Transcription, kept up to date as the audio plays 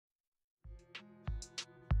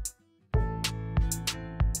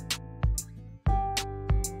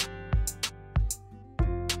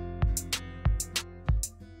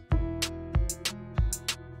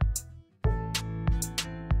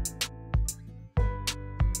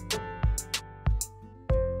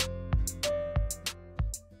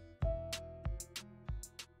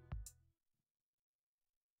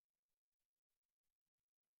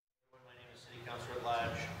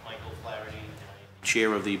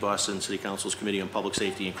Chair of the Boston City Council's Committee on Public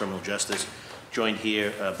Safety and Criminal Justice, joined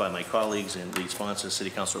here by my colleagues and lead sponsors, City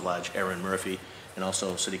Councilor at Large Erin Murphy, and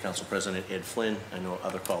also City Council President Ed Flynn. I know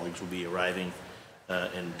other colleagues will be arriving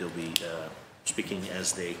and they'll be speaking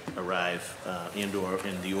as they arrive and/or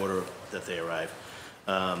in the order that they arrive.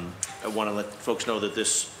 I want to let folks know that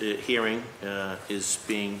this hearing is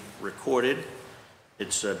being recorded.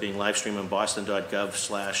 It's being live streamed on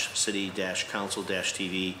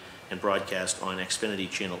boston.gov/city-council-tv and broadcast on Xfinity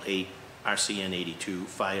Channel 8, RCN 82,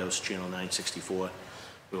 FiOS Channel 964.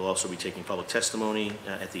 We will also be taking public testimony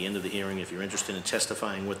at the end of the hearing. If you're interested in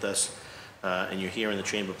testifying with us and you're here in the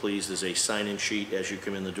chamber, please, there's a sign-in sheet as you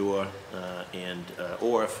come in the door.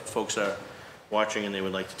 Or if folks are watching and they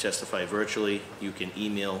would like to testify virtually, you can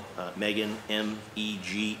email Megan, MEGHAN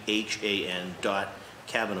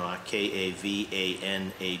Kavanaugh,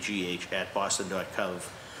 KAVANAGH at boston.gov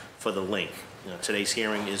for the link. Today's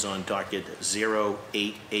hearing is on docket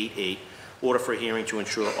 0888. Order for a hearing to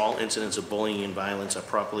ensure all incidents of bullying and violence are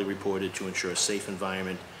properly reported to ensure a safe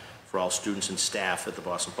environment for all students and staff at the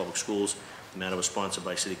Boston Public Schools. The matter was sponsored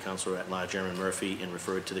by City Councilor at Large Erin Murphy and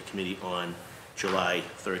referred to the committee on July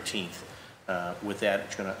 13th. With that, I'm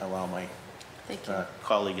going to allow my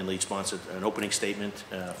colleague and lead sponsor an opening statement,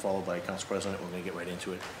 followed by Council President. We're going to get right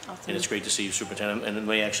into it. Awesome. And it's great to see you, Superintendent. And then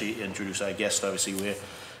we actually introduce our guest. Obviously, we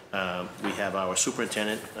have our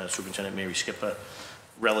Superintendent, Superintendent Mary Skipper,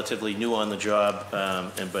 relatively new on the job,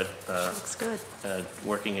 but looks good.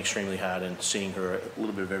 Working extremely hard and seeing her a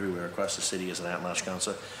little bit of everywhere across the city as an at-large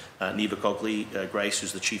counselor. Neva Coakley-Grice,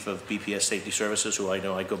 who's the Chief of BPS Safety Services, who I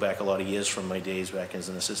know I go back a lot of years from my days back as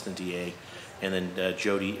an assistant DA, and then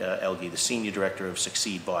Jody Elgie, the Senior Director of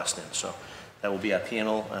Succeed Boston. So that will be our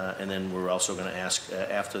panel, and then we're also going to ask,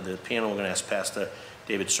 after the panel, we're going to ask Pastor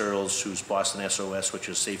David Searles, who's Boston SOS, which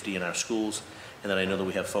is safety in our schools. And then I know that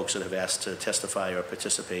we have folks that have asked to testify or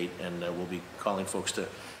participate, and we'll be calling folks to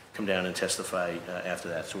come down and testify after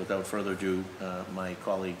that. So without further ado, my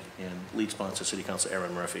colleague and lead sponsor, City Councilor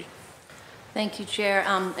Erin Murphy. Thank you, Chair,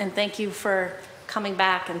 and thank you for coming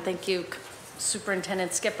back, and thank you,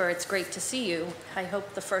 Superintendent Skipper. It's great to see you. I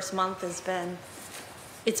hope the first month has been,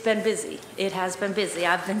 it's been busy. It has been busy.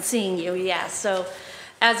 I've been seeing you, yes. So,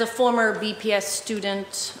 as a former BPS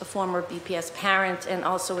student, a former BPS parent, and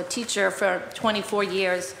also a teacher for 24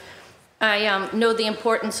 years, I know the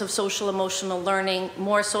importance of social emotional learning.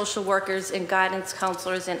 More social workers and guidance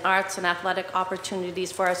counselors and arts and athletic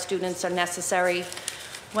opportunities for our students are necessary.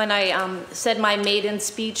 When I said my maiden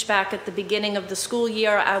speech back at the beginning of the school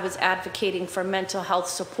year, I was advocating for mental health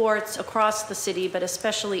supports across the city, but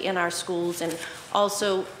especially in our schools, and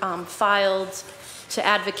also filed to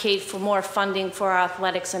advocate for more funding for our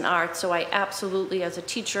athletics and arts. So I absolutely, as a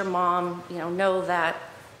teacher, mom, know that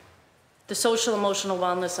the social emotional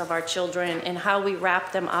wellness of our children and how we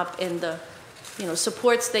wrap them up in the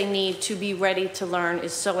supports they need to be ready to learn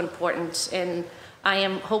is so important. And I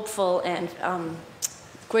am hopeful, and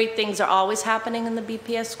great things are always happening in the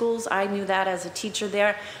BPS schools. I knew that as a teacher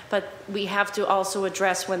there, but we have to also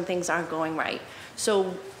address when things aren't going right.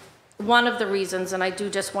 So one of the reasons, and I do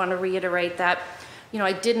just want to reiterate that,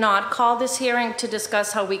 I did not call this hearing to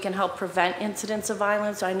discuss how we can help prevent incidents of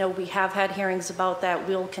violence. I know we have had hearings about that.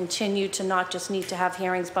 We'll continue to not just need to have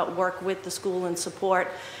hearings, but work with the school and support.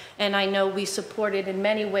 And I know we supported in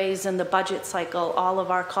many ways in the budget cycle. All of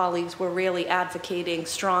our colleagues were really advocating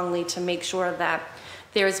strongly to make sure that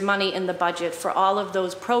there is money in the budget for all of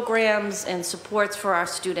those programs and supports for our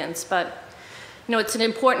students. But it's an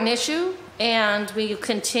important issue, and we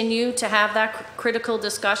continue to have that critical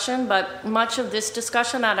discussion, but much of this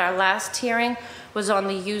discussion at our last hearing was on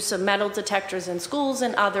the use of metal detectors in schools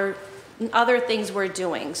and other things we're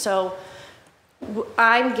doing. So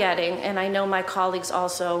I'm getting, and I know my colleagues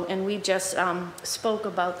also, and we just spoke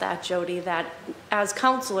about that, Jody, that as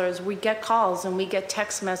counselors, we get calls and we get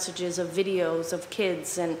text messages of videos of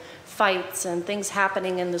kids and fights and things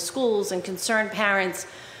happening in the schools, and concerned parents,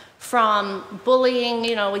 from bullying,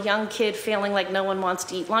 a young kid feeling like no one wants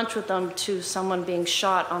to eat lunch with them, to someone being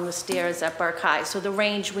shot on the stairs at Burke High. So the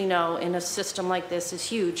range, we know, in a system like this is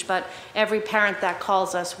huge, but every parent that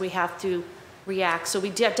calls us, we have to react. So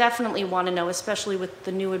we definitely want to know, especially with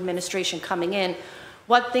the new administration coming in,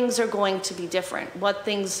 what things are going to be different, what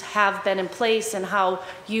things have been in place, and how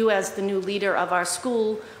you, as the new leader of our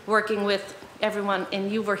school, working with everyone,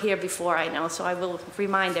 and you were here before, I know, so I will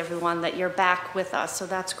remind everyone that you're back with us, so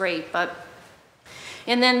that's great.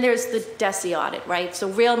 And then there's the DESE audit, right? So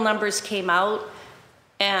real numbers came out,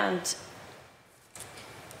 and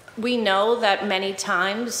we know that many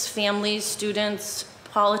times families, students,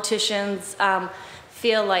 politicians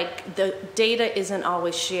feel like the data isn't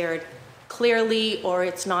always shared clearly or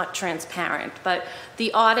it's not transparent. But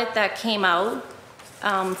the audit that came out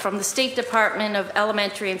from the State Department of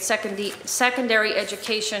Elementary and Secondary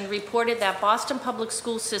Education reported that Boston Public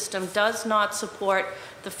School System does not support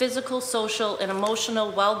the physical, social, and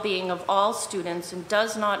emotional well-being of all students and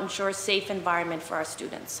does not ensure a safe environment for our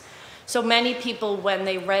students. So many people, when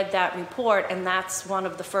they read that report, and that's one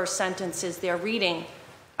of the first sentences they're reading,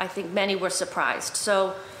 I think many were surprised.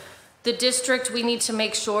 So the district, we need to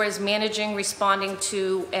make sure, is managing, responding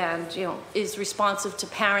to, and is responsive to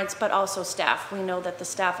parents, but also staff. We know that the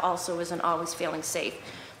staff also isn't always feeling safe.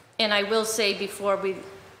 And I will say, before we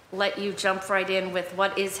let you jump right in with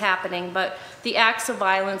what is happening, but the acts of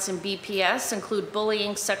violence in BPS include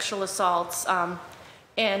bullying, sexual assaults,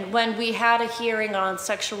 and when we had a hearing on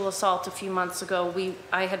sexual assault a few months ago,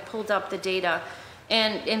 I had pulled up the data.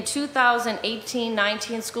 And in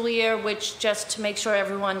 2018-19 school year, which, just to make sure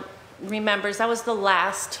everyone remembers, that was the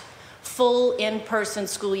last full in-person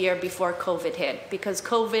school year before COVID hit, because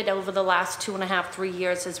COVID over the last 2.5, 3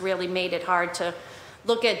 years has really made it hard to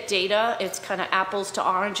look at data. It's kind of apples to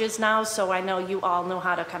oranges now, so I know you all know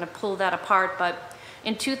how to kind of pull that apart. But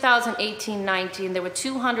in 2018-19, there were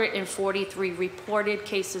 243 reported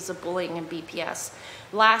cases of bullying in BPS.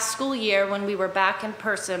 Last school year, when we were back in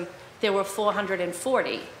person, there were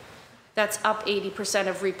 440. That's up 80%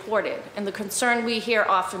 of reported. And the concern we hear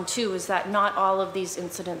often too is that not all of these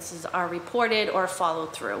incidences are reported or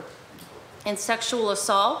followed through. And sexual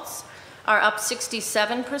assaults are up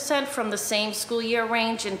 67% from the same school year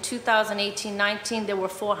range. In 2018-19, there were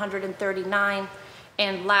 439,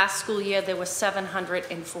 and last school year there were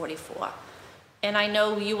 744. And I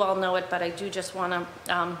know you all know it, but I do just want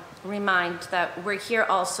to remind that we're here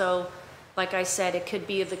also. Like I said, it could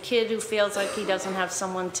be the kid who feels like he doesn't have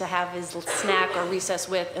someone to have his snack or recess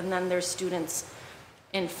with, and then there's students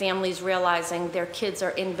and families realizing their kids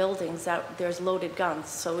are in buildings that there's loaded guns.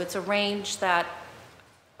 So it's a range that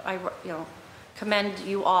I commend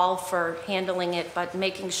you all for handling it, but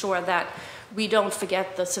making sure that we don't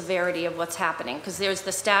forget the severity of what's happening. Because there's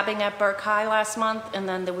the stabbing at Burke High last month, and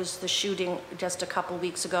then there was the shooting just a couple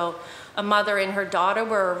weeks ago. A mother and her daughter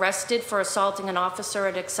were arrested for assaulting an officer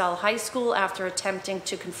at Excel High School after attempting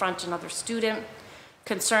to confront another student.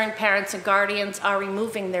 Concerned parents and guardians are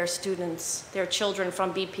removing their students, their children,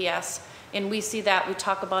 from BPS. And we see that, we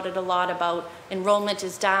talk about it a lot, about enrollment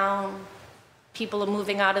is down, people are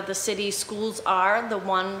moving out of the city. Schools are the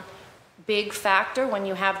one big factor when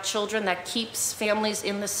you have children that keeps families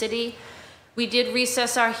in the city. We did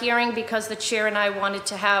recess our hearing because the chair and I wanted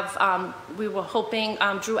to have, we were hoping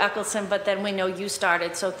Drew Eccleston, but then we know you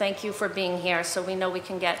started. So thank you for being here, so we know we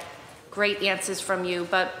can get great answers from you.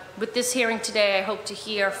 But with this hearing today, I hope to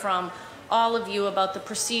hear from all of you about the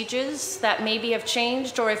procedures that maybe have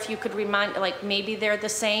changed, or if you could remind, like maybe they're the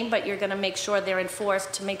same, but you're gonna make sure they're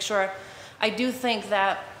enforced to make sure. I do think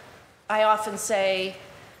that, I often say,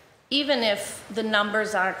 even if the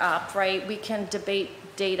numbers aren't up, right, we can debate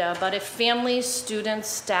data, but if families, students,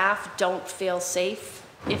 staff don't feel safe,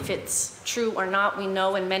 if it's true or not, we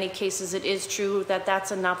know in many cases it is true, that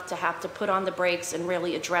that's enough to have to put on the brakes and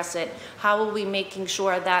really address it. How are we making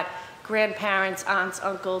sure that grandparents, aunts,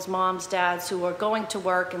 uncles, moms, dads who are going to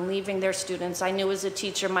work and leaving their students, I knew as a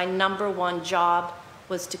teacher my #1 job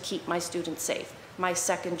was to keep my students safe. My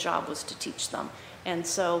second job was to teach them. And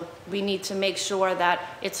so we need to make sure that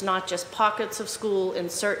it's not just pockets of school in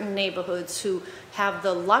certain neighborhoods who have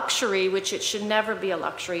the luxury, which it should never be a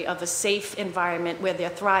luxury, of a safe environment where they're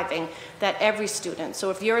thriving, that every student.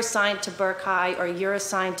 So if you're assigned to Burke High, or you're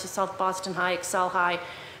assigned to South Boston High, Excel High,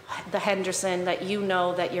 the Henderson, that you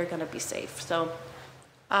know that you're gonna be safe. So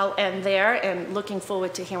I'll end there, and looking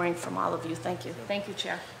forward to hearing from all of you. Thank you. Thank you,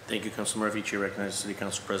 Chair. Thank you, Councilor Murphy. Chair recognizes City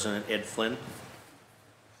Council President Ed Flynn.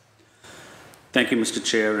 Thank you, Mr.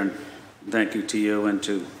 Chair, and thank you to you and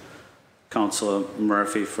to Councilor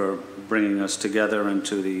Murphy for bringing us together, and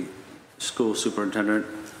to the school superintendent,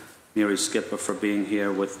 Mary Skipper, for being here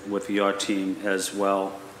with your team as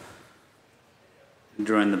well.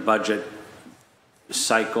 During the budget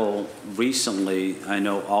cycle recently, I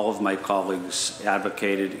know all of my colleagues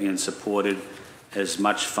advocated and supported as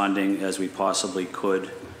much funding as we possibly could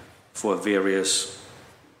for various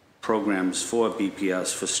programs for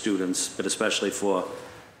BPS for students, but especially for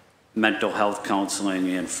mental health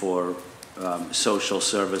counseling and for social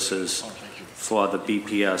services for the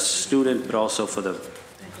BPS student, but also for the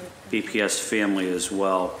BPS family as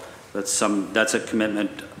well. That's a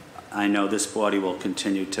commitment I know this body will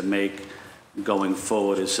continue to make going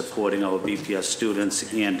forward, is supporting our BPS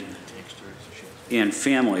students and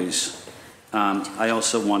families. I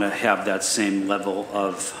also want to have that same level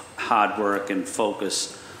of hard work and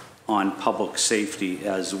focus on public safety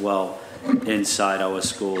as well inside our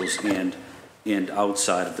schools and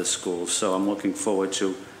outside of the schools. So I'm looking forward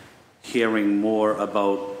to hearing more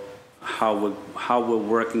about how we're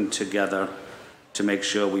working together to make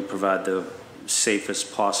sure we provide the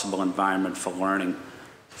safest possible environment for learning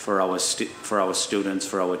for our students,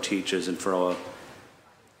 for our teachers, and for our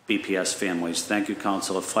BPS families. Thank you,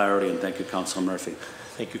 Councilor Flaherty, and thank you, Councilor Murphy.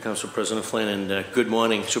 Thank you, Council President Flynn, and good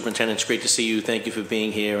morning, Superintendent. It's great to see you. Thank you for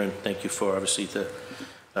being here, and thank you for obviously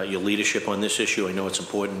your leadership on this issue. I know it's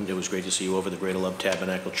important. It was great to see you over the Greater Love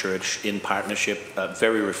Tabernacle Church in partnership.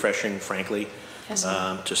 Very refreshing, frankly, Yes,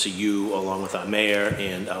 to see you along with our mayor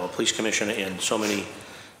and our police commissioner and so many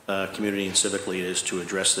community and civic leaders to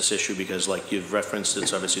address this issue, because like you've referenced,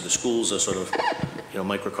 it's obviously the schools are sort of, you know,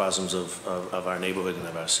 microcosms of our neighborhood and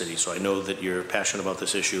of our city. So I know that you're passionate about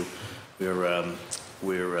this issue.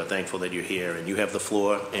 We're thankful that you're here, and you have the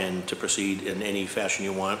floor and to proceed in any fashion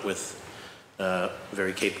you want with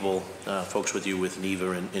very capable folks with you, with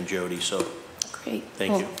Neva and Jody. So Great.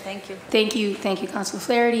 Thank you. Thank you. Thank you, Councilor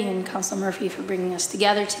Flaherty and Councilor Murphy for bringing us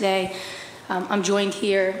together today. I'm joined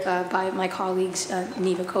here by my colleagues,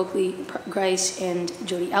 Neva Coakley-Grice and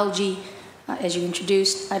Jody Elgie, as you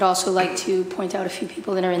introduced. I'd also like to point out a few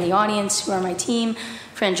people that are in the audience who are my team.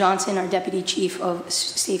 Fran Johnson, our Deputy Chief of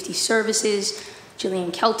Safety Services,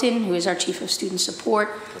 Jillian Kelton, who is our Chief of Student Support,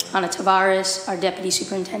 Ana Tavares, our Deputy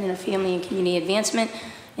Superintendent of Family and Community Advancement,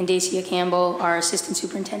 and Dacia Campbell, our Assistant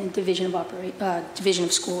Superintendent, Division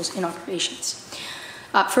of Schools and Operations.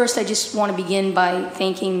 First, I just want to begin by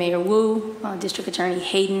thanking Mayor Wu, District Attorney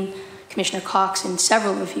Hayden, Commissioner Cox, and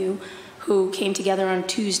several of you who came together on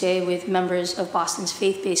Tuesday with members of Boston's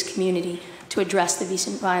faith-based community to address the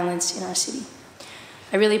recent violence in our city.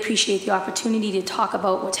 I really appreciate the opportunity to talk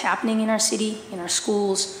about what's happening in our city, in our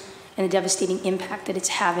schools, and the devastating impact that it's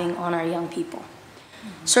having on our young people.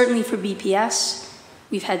 Certainly for BPS,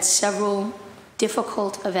 we've had several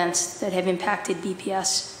difficult events that have impacted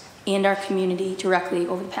BPS and our community directly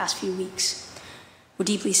over the past few weeks. We're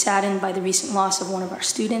deeply saddened by the recent loss of one of our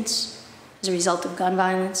students as a result of gun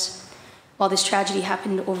violence. While this tragedy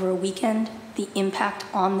happened over a weekend, the impact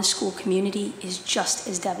on the school community is just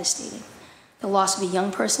as devastating. The loss of a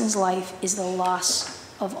young person's life is the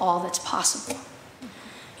loss of all that's possible.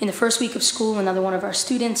 In the first week of school, another one of our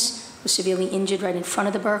students was severely injured right in front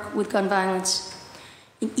of the Burke with gun violence.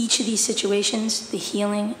 In each of these situations, the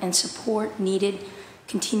healing and support needed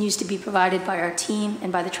continues to be provided by our team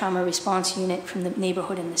and by the trauma response unit from the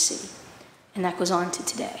neighborhood and the city. And that goes on to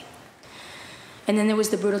today. And then there was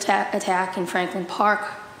the brutal attack in Franklin Park,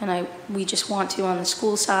 and we just want to, on the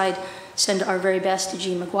school side, send our very best to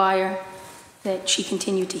Jean McGuire, that she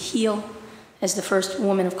continued to heal. As the first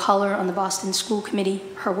woman of color on the Boston School Committee,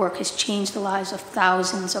 her work has changed the lives of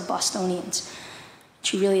thousands of Bostonians.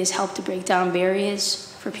 She really has helped to break down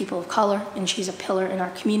barriers for people of color, and she's a pillar in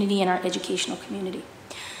our community and our educational community.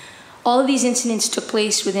 All of these incidents took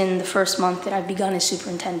place within the first month that I've begun as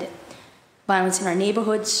superintendent. Violence in our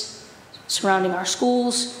neighborhoods, surrounding our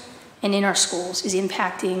schools, and in our schools is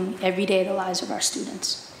impacting every day the lives of our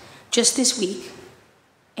students. Just this week,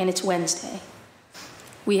 and it's Thursday,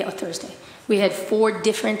 we had 4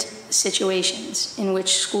 different situations in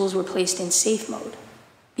which schools were placed in safe mode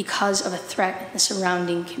because of a threat in the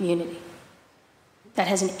surrounding community. That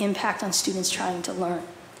has an impact on students trying to learn.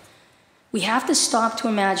 We have to stop to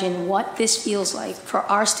imagine what this feels like for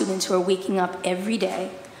our students who are waking up every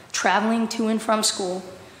day, traveling to and from school,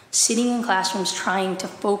 sitting in classrooms trying to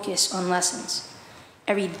focus on lessons.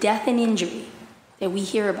 Every death and injury that we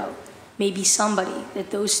hear about may be somebody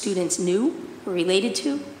that those students knew, were related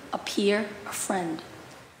to, a peer, a friend.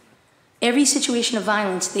 Every situation of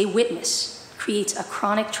violence they witness creates a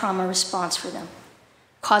chronic trauma response for them,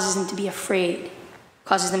 causes them to be afraid,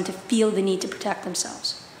 causes them to feel the need to protect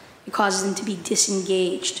themselves. It causes them to be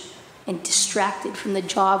disengaged and distracted from the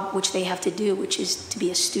job which they have to do, which is to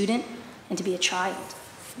be a student and to be a child.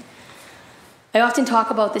 I often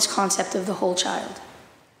talk about this concept of the whole child.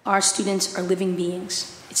 Our students are living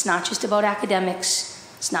beings. It's not just about academics.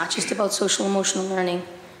 It's not just about social emotional learning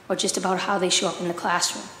or just about how they show up in the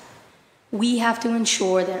classroom. We have to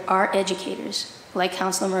ensure that our educators, like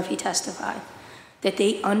Councilor Murphy testified, that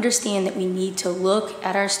they understand that we need to look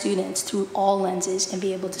at our students through all lenses and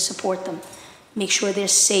be able to support them, make sure they're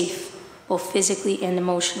safe, both physically and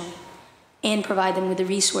emotionally, and provide them with the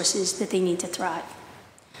resources that they need to thrive.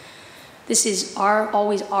 This is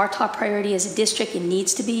always our top priority as a district. It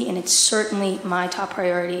needs to be, and it's certainly my top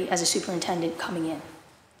priority as a superintendent coming in.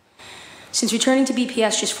 Since returning to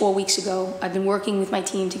BPS just 4 weeks ago, I've been working with my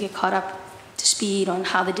team to get caught up to speed on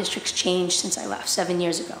how the district's changed since I left 7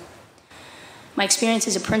 years ago. My experience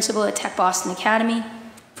as a principal at Tech Boston Academy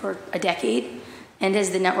for a decade and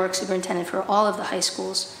as the network superintendent for all of the high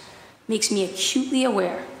schools makes me acutely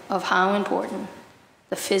aware of how important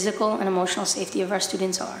the physical and emotional safety of our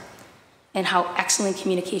students are and how excellent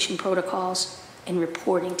communication protocols and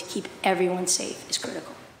reporting to keep everyone safe is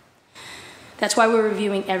critical. That's why we're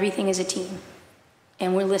reviewing everything as a team,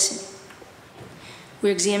 and we're listening.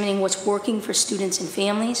 We're examining what's working for students and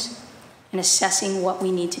families and assessing what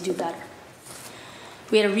we need to do better.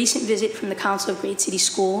 We had a recent visit from the Council of Great City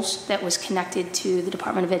Schools that was connected to the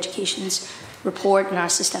Department of Education's report and our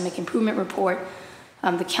systemic improvement report.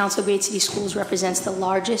 The Council of Great City Schools represents the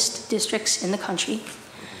largest districts in the country,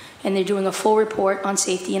 and they're doing a full report on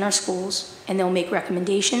safety in our schools, and they'll make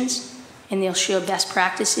recommendations, and they'll share best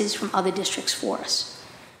practices from other districts for us.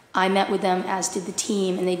 I met with them, as did the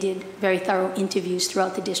team, and they did very thorough interviews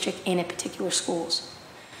throughout the district and at particular schools.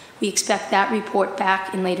 We expect that report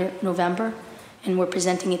back in later November, and we're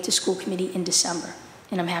presenting it to school committee in December.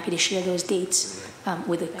 And I'm happy to share those dates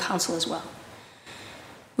with the council as well.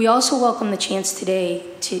 We also welcome the chance today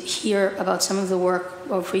to hear about some of the work,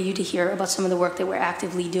 or for you to hear about some of the work that we're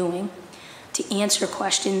actively doing to answer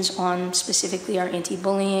questions on specifically our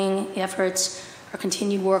anti-bullying efforts, our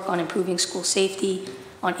continued work on improving school safety,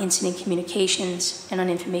 on incident communications, and on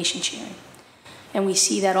information sharing. And we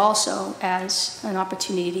see that also as an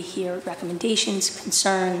opportunity to hear recommendations,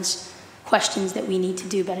 concerns, questions that we need to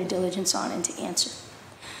do better diligence on and to answer.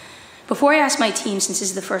 Before I ask my team, since this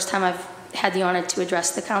is the first time I've had the honor to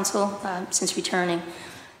address the council since returning,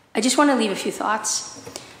 I just want to leave a few thoughts.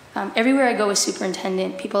 Everywhere I go as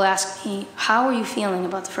superintendent, people ask me, how are you feeling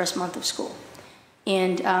about the first month of school?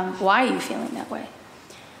 And why are you feeling that way?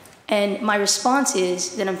 And my response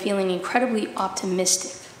is that I'm feeling incredibly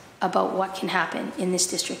optimistic about what can happen in this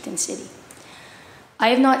district and city. I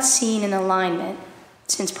have not seen an alignment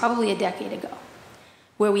since probably a decade ago,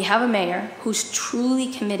 where we have a mayor who's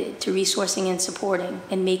truly committed to resourcing and supporting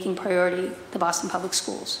and making priority the Boston Public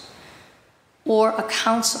Schools, or a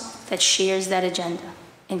council that shares that agenda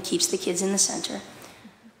and keeps the kids in the center,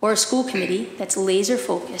 or a school committee that's laser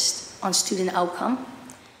focused on student outcome.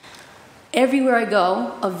 Everywhere I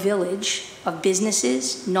go, a village of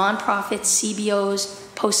businesses, nonprofits,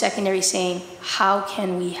 CBOs, post-secondary saying, how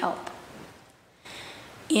can we help?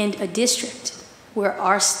 And a district where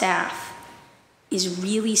our staff is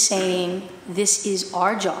really saying, this is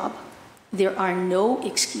our job. There are no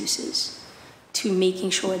excuses to making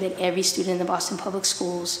sure that every student in the Boston Public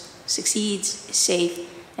Schools succeeds, is safe,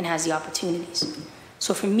 and has the opportunities.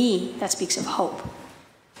 So for me, that speaks of hope.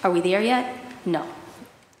 Are we there yet? No.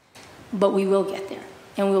 But we will get there.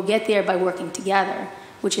 And we'll get there by working together,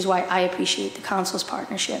 which is why I appreciate the council's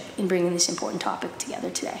partnership in bringing this important topic together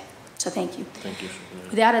today. So thank you. Thank you.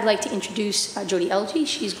 With that, I'd like to introduce Jody Elgie.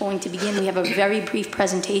 She's going to begin. We have a very brief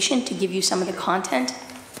presentation to give you some of the content.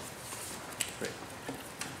 Great.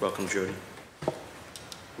 Welcome, Jody.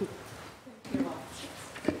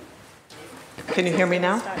 Can you hear me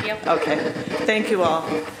now? Yep. Okay. Thank you all.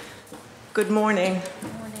 Good morning.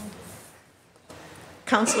 Good morning.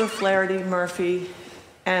 Councilor Flaherty, Murphy,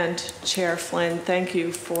 and Chair Flynn, thank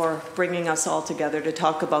you for bringing us all together to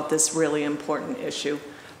talk about this really important issue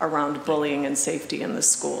around bullying and safety in the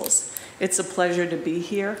schools. It's a pleasure to be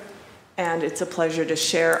here, and it's a pleasure to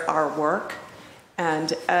share our work.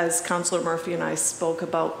 And as Councilor Murphy and I spoke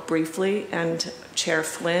about briefly, and Chair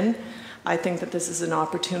Flynn, I think that this is an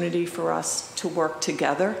opportunity for us to work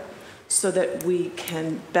together so that we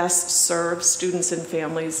can best serve students and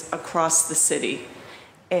families across the city,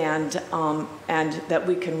 and that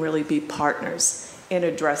we can really be partners in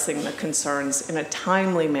addressing the concerns in a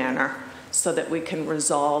timely manner so that we can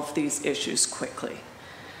resolve these issues quickly.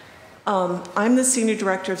 I'm the Senior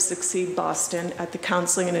Director of Succeed Boston at the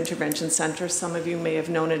Counseling and Intervention Center. Some of you may have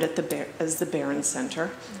known it as the Barron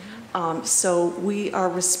Center. So we are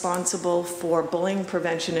responsible for bullying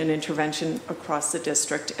prevention and intervention across the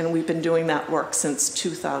district, and we've been doing that work since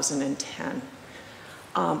 2010.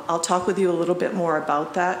 I'll talk with you a little bit more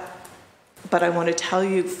about that, but I want to tell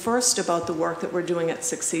you first about the work that we're doing at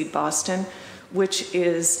Succeed Boston, which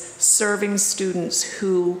is serving students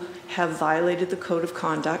who have violated the code of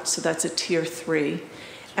conduct, so that's a tier 3.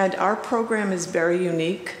 And our program is very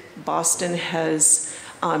unique. Boston has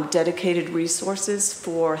dedicated resources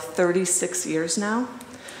for 36 years now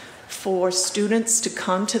for students to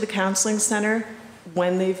come to the counseling center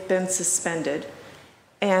when they've been suspended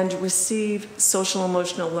and receive social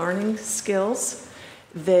emotional learning skills.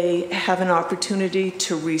 They have an opportunity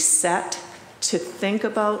to reset, to think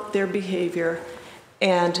about their behavior,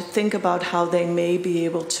 and think about how they may be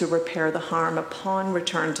able to repair the harm upon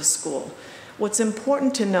return to school. What's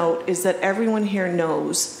important to note is that everyone here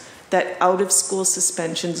knows that out-of-school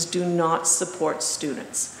suspensions do not support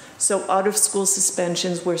students. So out-of-school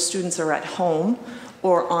suspensions where students are at home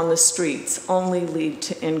or on the streets only lead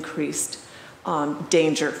to increased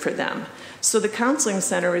danger for them. So the counseling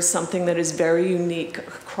center is something that is very unique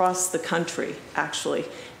across the country, actually,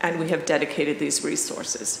 and we have dedicated these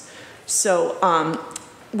resources. So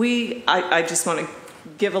I just want to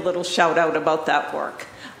give a little shout out about that work.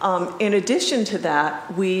 In addition to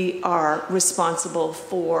that, we are responsible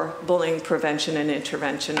for bullying prevention and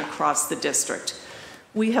intervention across the district.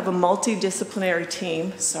 We have a multidisciplinary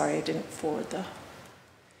team. Sorry, I didn't forward the.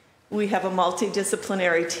 We have a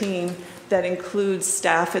multidisciplinary team that includes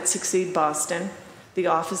staff at Succeed Boston, the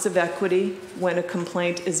Office of Equity when a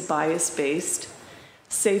complaint is bias-based,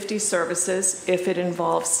 safety services if it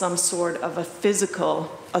involves some sort of a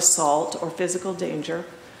physical assault or physical danger.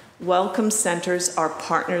 Welcome centers are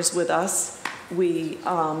partners with us. We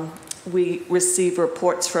receive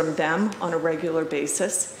reports from them on a regular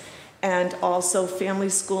basis. And also family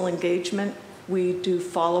school engagement. We do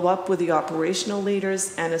follow-up with the operational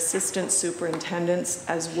leaders and assistant superintendents,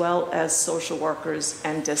 as well as social workers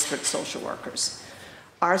and district social workers.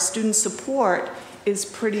 Our student support is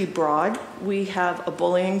pretty broad. We have a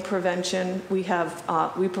bullying prevention. We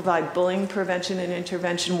provide bullying prevention and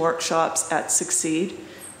intervention workshops at Succeed.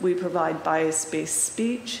 We provide bias-based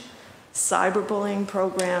speech, cyberbullying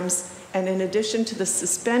programs, and in addition to the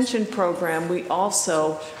suspension program, we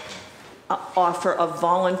also offer a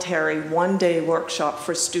voluntary one-day workshop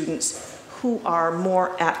for students who are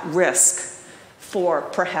more at risk for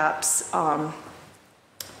perhaps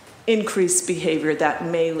increased behavior that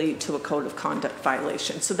may lead to a code of conduct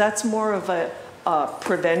violation. So that's more of a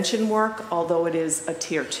prevention work, although it is a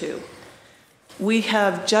tier 2. We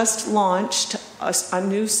have just launched a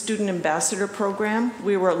new student ambassador program.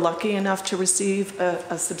 We were lucky enough to receive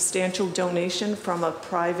a substantial donation from a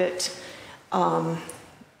private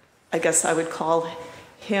I guess I would call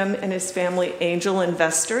him and his family angel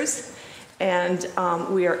investors, and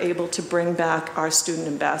we are able to bring back our student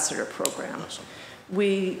ambassador program. Awesome.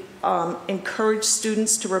 We encourage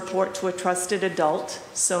students to report to a trusted adult,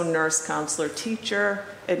 so nurse, counselor, teacher,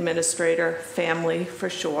 administrator, family for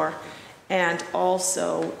sure, and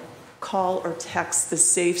also call or text the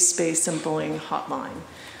Safe Space and Bullying Hotline.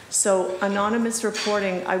 So anonymous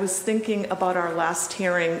reporting, I was thinking about our last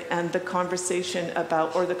hearing and the conversation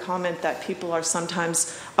about, or the comment that people are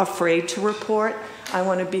sometimes afraid to report. I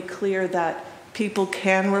want to be clear that people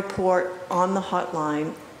can report on the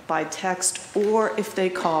hotline by text or if they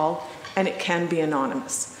call, and it can be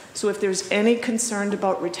anonymous. So if there's any concern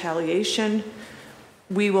about retaliation,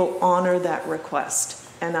 we will honor that request,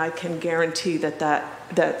 and I can guarantee that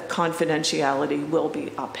that confidentiality will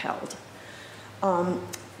be upheld.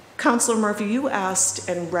 Councilor Murphy, you asked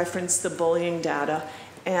and referenced the bullying data,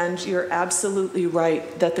 and you're absolutely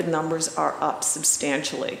right that the numbers are up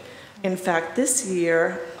substantially. In fact, this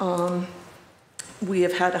year, we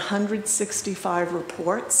have had 165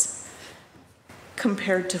 reports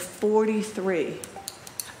compared to 43,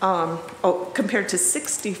 compared to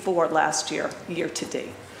 64 last year, year to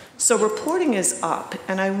date. So reporting is up,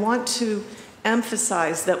 and I want to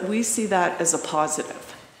emphasize that we see that as a positive.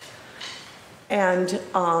 And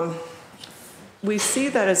we see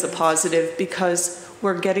that as a positive because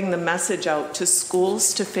we're getting the message out to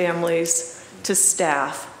schools, to families, to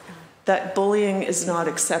staff, that bullying is not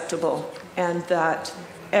acceptable and that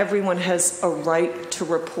everyone has a right to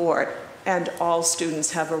report and all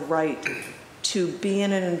students have a right to be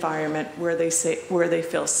in an environment where they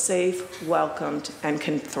feel safe, welcomed, and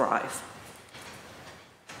can thrive.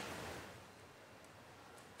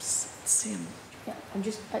 Let's see. Yeah, I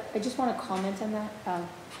just want to comment on that.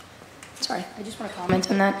 I just want to comment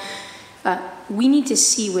on that. We need to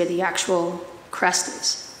see where the actual crest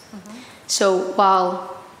is. Mm-hmm. So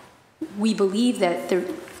while we believe that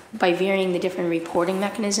by varying the different reporting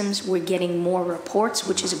mechanisms, we're getting more reports,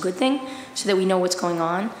 which is a good thing, so that we know what's going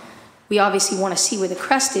on. We obviously want to see where the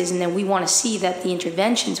crest is, and then we want to see that the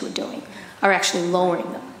interventions we're doing are actually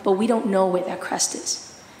lowering them. But we don't know where that crest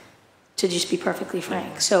is, to just be perfectly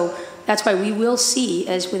frank. So that's why we will see,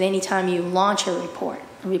 as with any time you launch a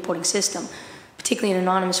reporting system, particularly an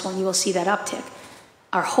anonymous one, you will see that uptick.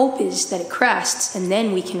 Our hope is that it crests, and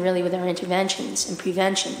then we can really, with our interventions and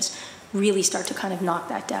preventions, really start to kind of knock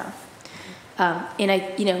that down. And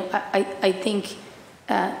I think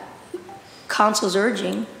council's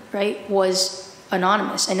urging, right, was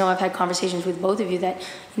anonymous. I know I've had conversations with both of you that,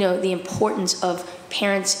 the importance of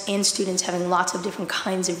parents and students having lots of different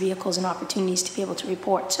kinds of vehicles and opportunities to be able to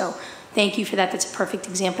report. So thank you for that. That's a perfect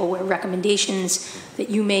example where recommendations that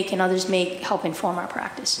you make and others make help inform our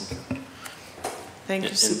practice. Thank you,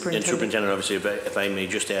 And Superintendent. Superintendent, obviously, if I may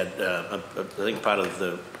just add, I think part of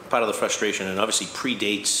the frustration, and obviously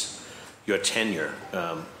predates your tenure,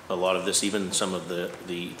 a lot of this, even some of the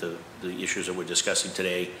issues that we're discussing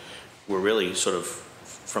today, were really sort of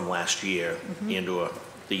from last year and or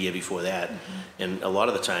the year before that. And a lot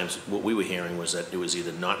of the times, what we were hearing was that it was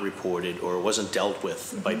either not reported or it wasn't dealt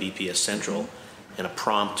with by BPS Central in a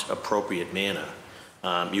prompt, appropriate manner.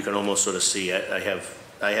 You can almost sort of see, I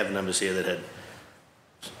have numbers here that had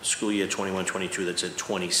school year 21-22 that said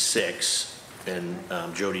 26, and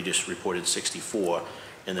Jody just reported 64,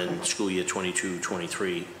 and then school year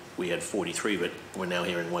 22-23 we had 43, but we're now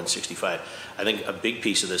hearing 165. I think a big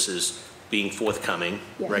piece of this is being forthcoming,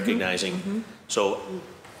 recognizing. So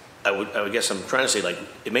I would guess I'm trying to say, like,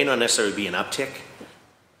 it may not necessarily be an uptick.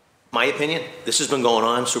 My opinion, this has been going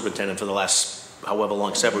on, Superintendent, for the last however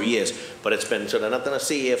long, several years, but it's been sort of nothing to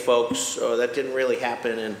see here, folks, or that didn't really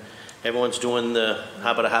happen, and everyone's doing the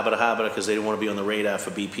habita because they didn't want to be on the radar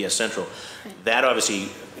for BPS Central. That obviously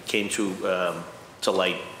came to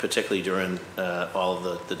light, particularly during all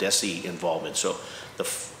of the DESE involvement. So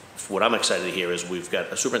what I'm excited to hear is we've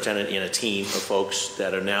got a superintendent and a team of folks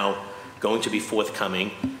that are now going to be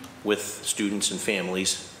forthcoming with students and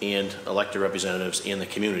families and elected representatives in the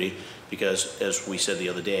community, because as we said the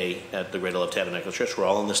other day at the Greater Love Tabernacle Church, we're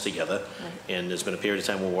all in this together, and there's been a period of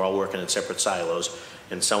time where we're all working in separate silos,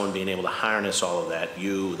 and someone being able to harness all of that,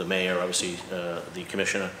 you, the mayor, obviously the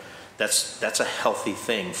commissioner, that's a healthy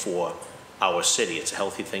thing for our city. It's a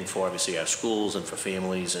healthy thing for obviously our schools and for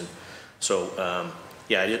families. And so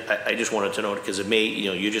yeah, I just wanted to know, because it may,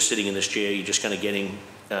 you're just sitting in this chair, you're just kind of getting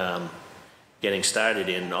started,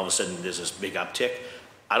 and all of a sudden there's this big uptick.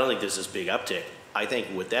 I don't think there's this big uptick. I think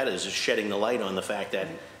what that is shedding the light on the fact that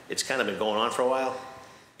it's kind of been going on for a while,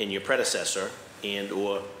 and your predecessor and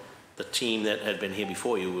or the team that had been here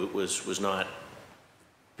before you was not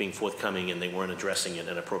being forthcoming, and they weren't addressing it in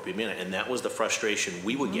an appropriate manner. And that was the frustration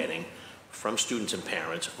we were getting from students and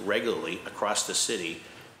parents regularly across the city.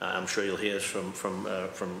 I'm sure you'll hear from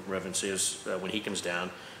Reverend Sears when he comes down,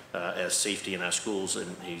 as safety in our schools,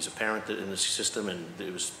 and he's a parent in the system, and he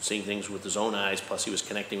was seeing things with his own eyes, plus he was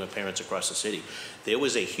connecting with parents across the city. There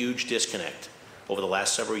was a huge disconnect over the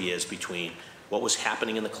last several years between what was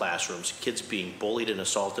happening in the classrooms, kids being bullied and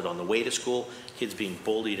assaulted on the way to school, kids being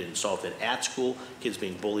bullied and assaulted at school, kids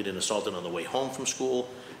being bullied and assaulted on the way home from school,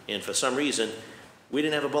 and for some reason, we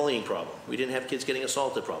didn't have a bullying problem. We didn't have kids getting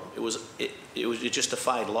assaulted problem. It just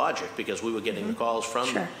defied logic, because we were getting the calls from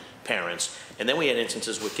parents, and then we had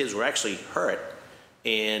instances where kids were actually hurt,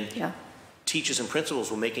 and teachers and principals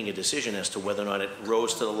were making a decision as to whether or not it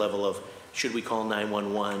rose to the level of, should we call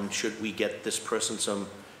 911, should we get this person some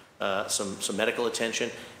medical attention,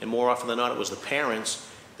 and more often than not it was the parents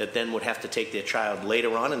that then would have to take their child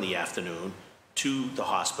later on in the afternoon to the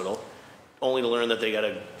hospital, only to learn that they got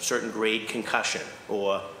a certain grade concussion,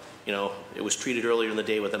 or it was treated earlier in the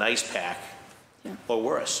day with an ice pack, or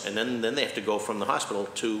worse, and then they have to go from the hospital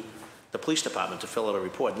to the police department to fill out a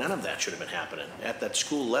report. None of that should have been happening. At that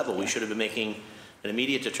school level, we should have been making an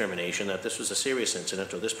immediate determination that this was a serious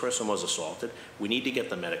incident, or this person was assaulted. We need to get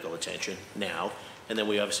the medical attention now, and then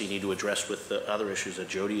we obviously need to address with the other issues that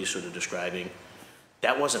Jody is sort of describing.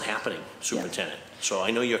 That wasn't happening, Superintendent. So I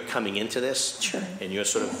know you're coming into this, and you're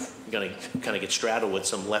sort of going to kind of get straddled with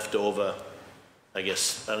some leftover, I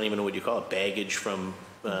guess, I don't even know what you call it, baggage from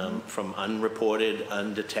unreported,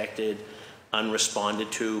 undetected,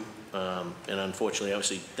 unresponded to, and unfortunately,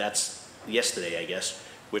 obviously, that's yesterday, I guess.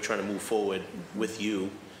 We're trying to move forward with you.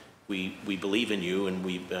 We believe in you, and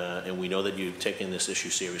we know that you've taken this issue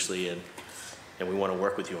seriously, and we want to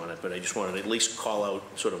work with you on it. But I just wanted to at least call out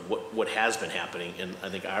sort of what has been happening, and I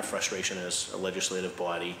think our frustration as a legislative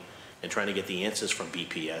body and trying to get the answers from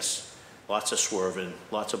BPS. Lots of swerving,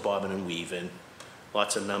 lots of bobbing and weaving,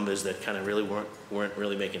 lots of numbers that kind of really weren't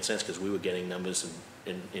really making sense, because we were getting numbers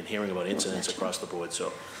and hearing about incidents across the board.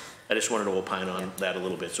 So I just wanted to opine on that a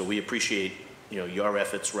little bit. So we appreciate your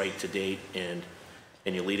efforts right to date and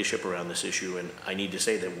your leadership around this issue. And I need to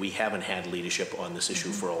say that we haven't had leadership on this issue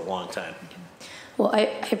for a long time. Well, I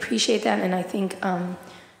appreciate that, and I think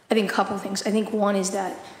a couple of things. I think one is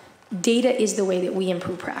that data is the way that we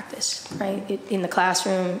improve practice, right? In the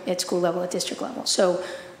classroom, at school level, at district level. So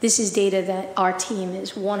this is data that our team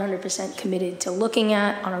is 100% committed to looking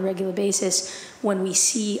at on a regular basis. When we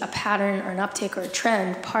see a pattern or an uptick or a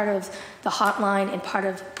trend, part of the hotline and part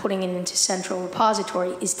of putting it into central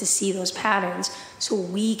repository is to see those patterns so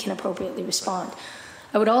we can appropriately respond.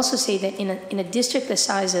 I would also say that in a district the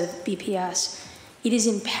size of BPS, it is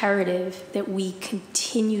imperative that we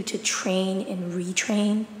continue to train and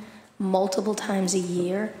retrain multiple times a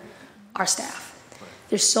year our staff.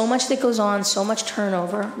 There's so much that goes on, so much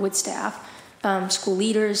turnover with staff, school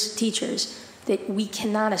leaders, teachers, that we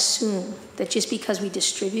cannot assume that just because we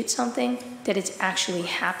distribute something, that it's actually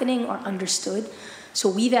happening or understood. So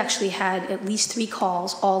we've actually had at least 3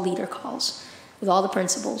 calls, all leader calls, with all the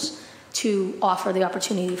principals, to offer the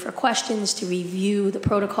opportunity for questions, to review the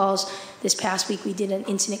protocols. This past week we did an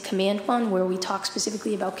incident command one where we talked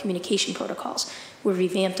specifically about communication protocols. We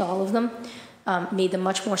revamped all of them, made them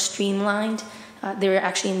much more streamlined. They're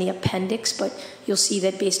actually in the appendix, but you'll see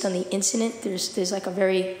that based on the incident, there's like a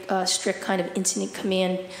very strict kind of incident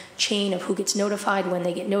command chain of who gets notified, when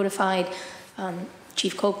they get notified.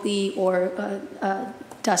 Chief Coakley or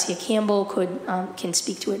Dacia Campbell can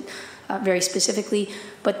speak to it very specifically.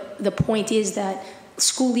 But the point is that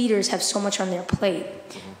school leaders have so much on their plate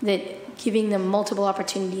that giving them multiple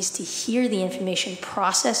opportunities to hear the information,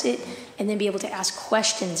 process it, and then be able to ask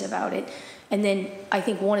questions about it. And then I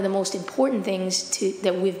think one of the most important things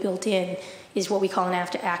that we've built in is what we call an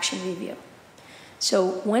after-action review.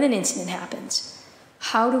 So when an incident happens,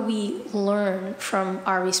 how do we learn from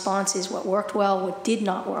our responses what worked well, what did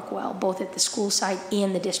not work well, both at the school side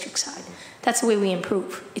and the district side? That's the way we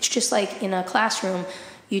improve. It's just like in a classroom,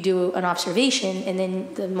 you do an observation, and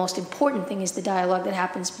then the most important thing is the dialogue that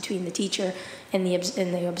happens between the teacher and the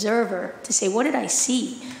observer to say, what did I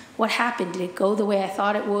see? What happened? Did it go the way I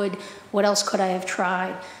thought it would? What else could I have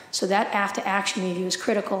tried? So that after-action review is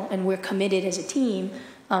critical, and we're committed as a team,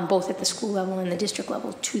 both at the school level and the district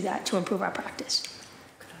level, to that, to improve our practice.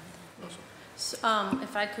 So,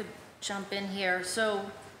 if I could jump in here. So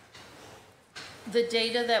the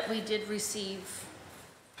data that we did receive,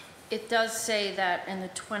 it does say that in the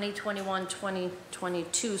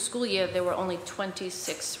 2021-2022 school year, there were only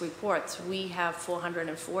 26 reports. We have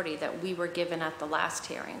 440 that we were given at the last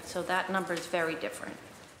hearing. So that number is very different.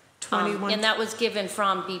 21. And that was given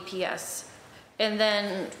from BPS. And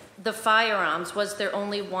then the firearms, was there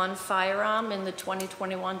only one firearm in the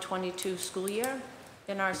 2021-22 school year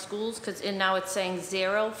in our schools? Because now it's saying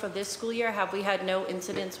 0 for this school year. Have we had no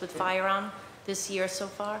incidents with firearm this year so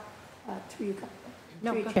far?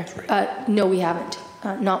 No, No, we haven't.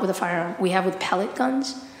 Not with a firearm. We have with pellet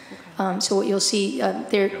guns. Okay. So what you'll see,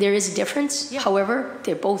 there is a difference. Yeah. However,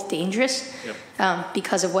 they're both dangerous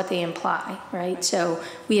because of what they imply, right? So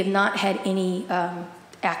we have not had any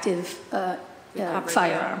active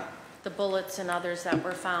firearm. The bullets and others that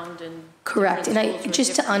were found in correct. And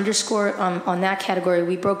just to underscore on that category,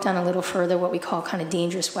 we broke down a little further what we call kind of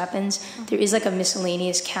dangerous weapons. Mm-hmm. There is like a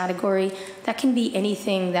miscellaneous category that can be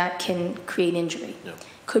anything that can create injury. Yeah.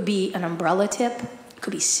 Could be an umbrella tip,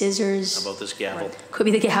 could be scissors. How about this gavel? Could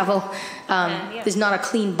be the gavel. There's not a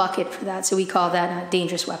clean bucket for that, so we call that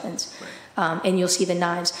dangerous weapons. Right. And you'll see the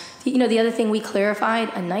knives. You know, the other thing we clarified,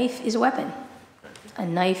 a knife is a weapon. A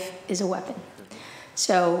knife is a weapon.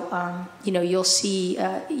 So, you know, you'll see,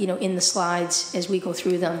 you know, in the slides as we go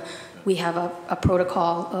through them, we have a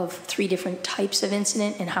protocol of 3 different types of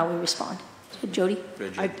incident and how we respond. So, Jody?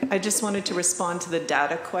 I just wanted to respond to the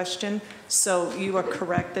data question. So you are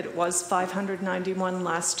correct that it was 591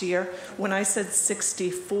 last year. When I said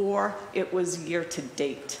 64, it was year to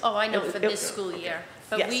date. Oh, I know, for this school year.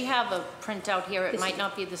 But yes. We have a printout here. It might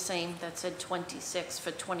not be the same that said 26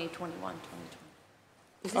 for 2021,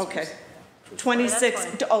 2020. Okay.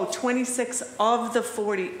 26 of the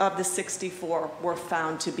 40 of the 64 were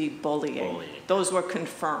found to be bullying. Those were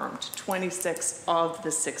confirmed. 26 of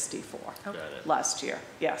the 64 last year.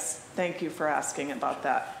 Yes. Thank you for asking about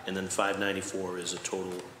that. And then 594 is a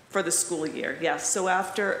total for the school year. Yes. So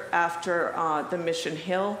after the Mission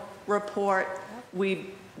Hill report, we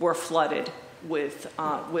were flooded with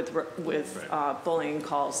bullying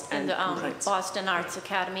calls and the complaints. Boston Arts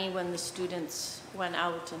Academy, when the students went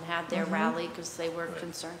out and had their rally because they were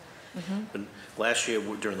concerned. And last year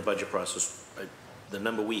during the budget process, the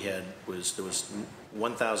number we had was there was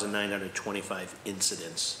 1,925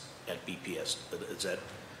 incidents at BPS.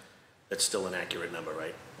 That's still an accurate number,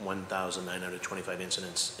 right? 1,925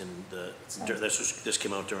 incidents in this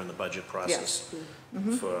came out during the budget process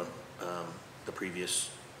for the previous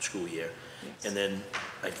school year. Yes. And then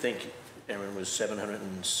I think, Erin, was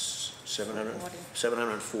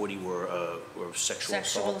 740 were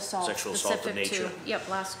sexual assault of nature.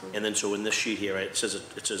 Last school. And then so in this sheet here, right, it says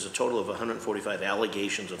a total of 145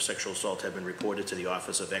 allegations of sexual assault have been reported to the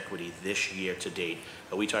Office of Equity this year to date.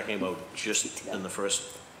 Are we talking about just in the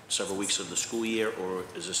first several weeks of the school year, or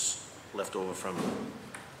is this left over from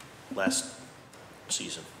last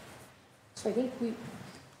season? So I think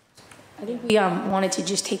I think we wanted to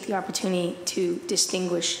just take the opportunity to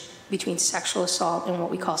distinguish between sexual assault and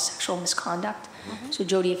what we call sexual misconduct. So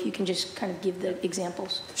Jody, if you can just kind of give the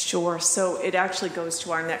examples. Sure. So it actually goes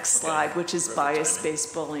to our next slide, which is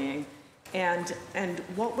bias-based bullying. And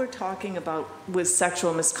what we're talking about with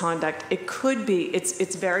sexual misconduct, it could be,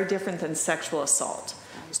 it's very different than sexual assault.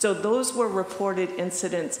 So those were reported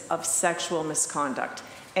incidents of sexual misconduct.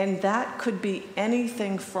 And that could be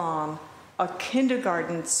anything from a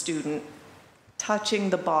kindergarten student touching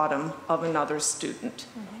the bottom of another student,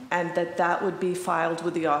 and that would be filed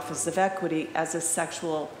with the Office of Equity as a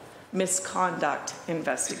sexual misconduct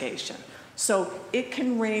investigation. So it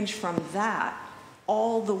can range from that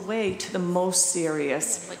all the way to the most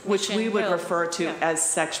serious, Like which we Mission would Hill. refer to Yeah. as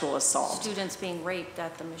sexual assault. Students being raped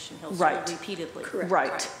at the Mission Hill Right. School repeatedly.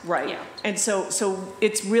 Right. Yeah. And so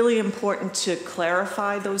it's really important to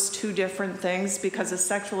clarify those two different things, because a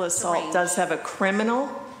sexual assault range. does have a criminal,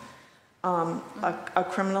 a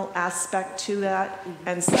criminal aspect to that,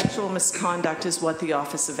 and sexual misconduct is what the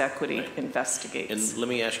Office of Equity investigates. And let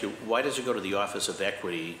me ask you, why does it go to the Office of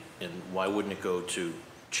Equity, and why wouldn't it go to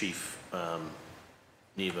Chief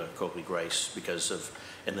Neva Copley-Grice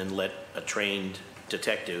and then let a trained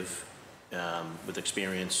detective with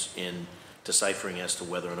experience in deciphering as to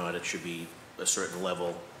whether or not it should be a certain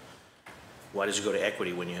level? Why does it go to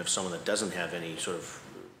Equity when you have someone that doesn't have any sort of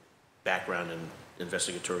background and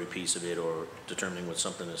investigatory piece of it, or determining what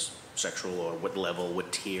something is sexual, or what level,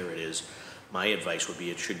 what tier it is? My advice would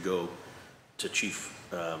be it should go to Chief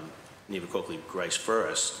Neva Copley-Grice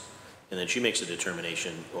first, and then she makes a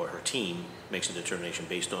determination, or her team makes a determination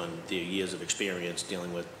based on their years of experience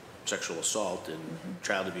dealing with sexual assault and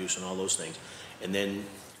child abuse and all those things, and then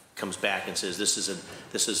comes back and says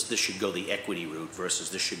this should go the equity route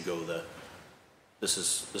versus this should go this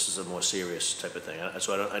is a more serious type of thing.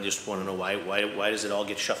 So I just want to know why does it all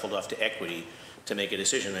get shuffled off to Equity to make a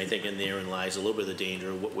decision? I think in therein lies a little bit of the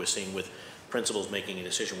danger of what we're seeing with principals making a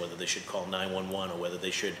decision whether they should call 911 or whether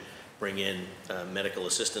they should bring in medical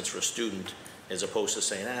assistance for a student, as opposed to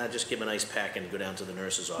saying, just give him an ice pack and go down to the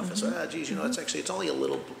nurse's office. Geez, it's only a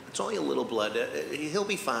little blood. He'll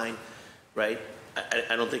be fine, right?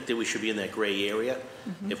 I don't think that we should be in that gray area.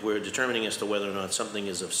 If we're determining as to whether or not something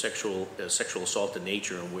is of sexual assault in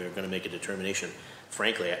nature, and we're going to make a determination,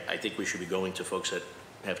 frankly, I think we should be going to folks that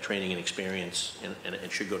have training and experience,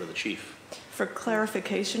 and should go to the chief. For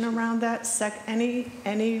clarification around that,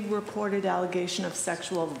 any reported allegation of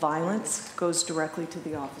sexual violence goes directly to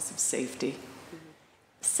the Office of Safety.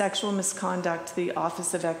 Sexual misconduct, the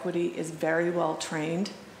Office of Equity is very well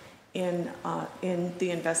trained in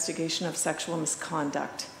the investigation of sexual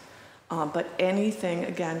misconduct. But anything,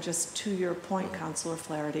 again, just to your point, Councilor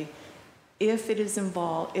Flaherty, if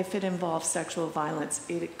it involves sexual violence,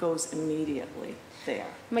 it goes immediately there.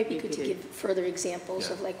 Might be good to give further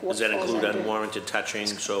examples of like what Does that falls include under. unwarranted touching?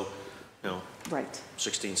 So, Right.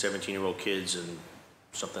 16, 17-year-old kids, and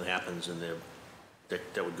something happens, and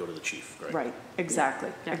that would go to the chief, right? Right, exactly,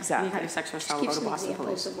 exactly. Any kind of sexual assault Give will go to some Boston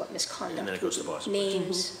examples Police. of what misconduct. And then it goes to Boston.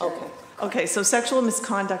 Names. Okay, so sexual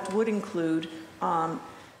misconduct would include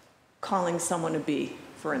calling someone a B,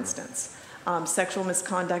 for instance. Sexual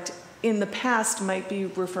misconduct in the past might be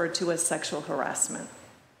referred to as sexual harassment,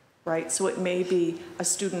 right? So it may be a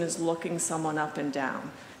student is looking someone up and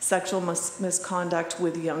down. Sexual misconduct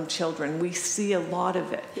with young children, we see a lot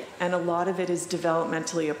of it, and a lot of it is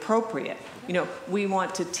developmentally appropriate. We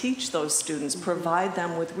want to teach those students, provide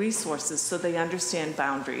them with resources so they understand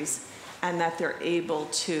boundaries and that they're able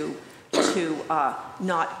to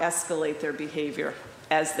not escalate their behavior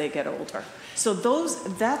as they get older. So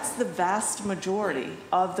that's the vast majority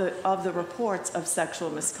of the reports of sexual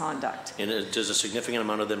misconduct. And does a significant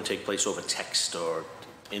amount of them take place over text or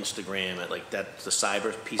Instagram, like that, the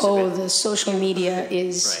cyber piece of it? The social media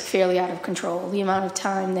is Right. fairly out of control. The amount of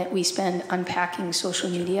time that we spend unpacking social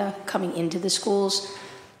media coming into the schools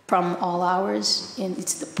from all hours, and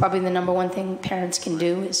it's probably the number one thing parents can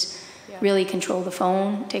do is really control the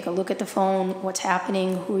phone, take a look at the phone, what's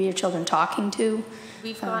happening, who are your children talking to.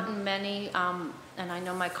 We've gotten many, and I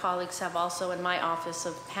know my colleagues have also in my office,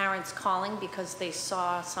 of parents calling because they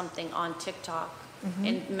saw something on TikTok,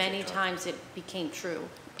 and many times it became true.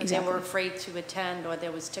 And they were afraid to attend, or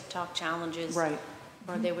there was TikTok challenges. Right.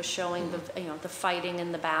 Or they were showing the fighting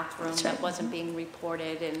in the bathroom That's that right. wasn't being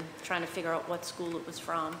reported, and trying to figure out what school it was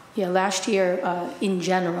from. Yeah, last year, in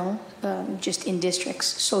general, just in districts,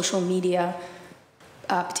 social media,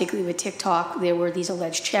 particularly with TikTok, there were these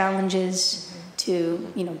alleged challenges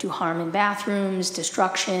to, do harm in bathrooms,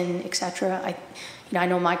 destruction, et cetera. I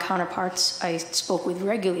know my counterparts I spoke with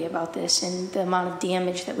regularly about this, and the amount of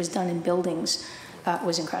damage that was done in buildings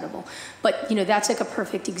was incredible. But, you know, that's like a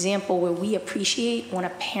perfect example where we appreciate when a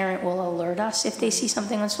parent will alert us if they see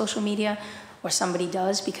something on social media or somebody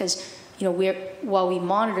does, because, you know, while we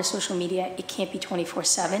monitor social media, it can't be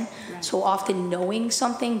 24/7. Right. So often knowing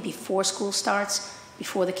something before school starts,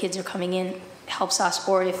 before the kids are coming in, helps us.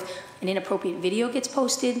 Or if an inappropriate video gets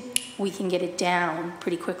posted, we can get it down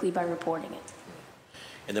pretty quickly by reporting it.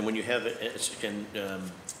 And then when you have,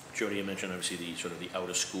 Jody, you mentioned obviously the sort of the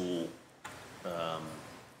out-of-school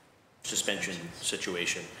suspension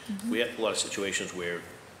situation. We have a lot of situations where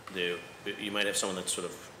you might have someone that's sort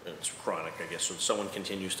of, it's chronic, I guess, so someone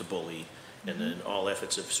continues to bully, and then all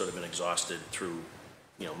efforts have sort of been exhausted through,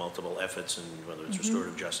 you know, multiple efforts, and whether it's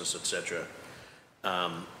restorative justice, et cetera.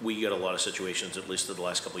 We get a lot of situations, at least in the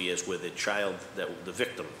last couple of years, where the child, the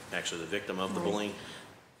victim of the bullying,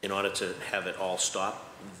 in order to have it all stop,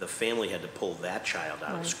 the family had to pull that child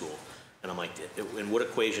out of school. And I'm like, in what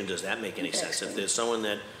equation does that make any sense? If there's someone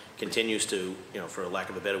that continues to, you know, for lack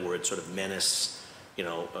of a better word, sort of menace, you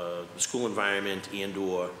know, the school environment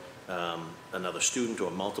and/or another student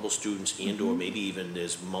or multiple students and/or maybe even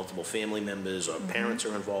there's multiple family members or parents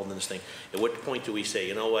are involved in this thing, at what point do we say,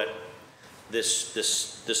 you know what, this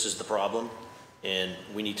is the problem and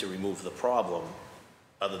we need to remove the problem,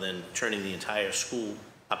 other than turning the entire school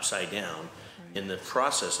upside down? In the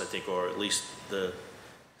process, I think, or at least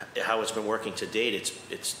how it's been working to date,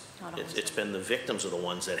 it's been the victims are the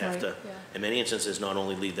ones that have to, in many instances, not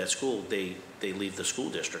only leave that school, they leave the school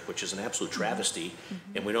district, which is an absolute travesty,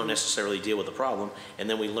 and we don't necessarily deal with the problem, and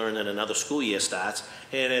then we learn that another school year starts,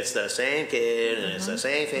 and it's the same kid, and it's the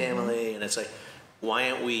same family, and it's like, why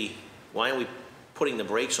aren't we putting the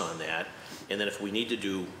brakes on that? And then if we need to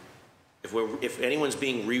do, if anyone's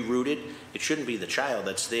being rerouted, it shouldn't be the child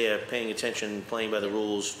that's there paying attention, playing by the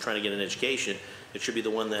rules, trying to get an education. It should be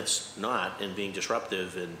the one that's not and being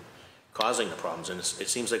disruptive and causing the problems. And it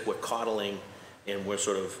seems like we're coddling and we're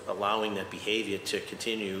sort of allowing that behavior to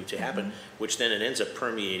continue to happen, which then it ends up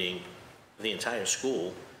permeating the entire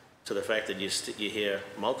school, to the fact that you hear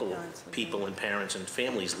multiple people and parents and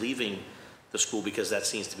families leaving the school because that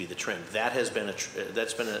seems to be the trend. That has been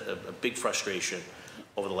a big frustration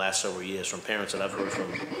over the last several years from parents that I've heard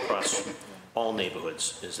from across all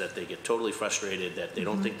neighborhoods, is that they get totally frustrated, that they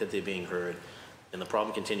don't think that they're being heard, and the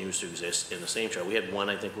problem continues to exist in the same child. We had one,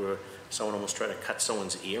 I think, where someone almost tried to cut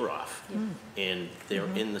someone's ear off, and they're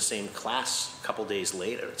in the same class a couple days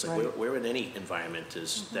later. It's like, where in any environment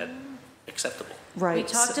is that acceptable? Right.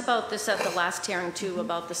 We talked about this at the last hearing too,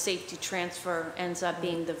 about the safety transfer ends up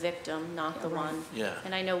being the victim, not the one. Yeah.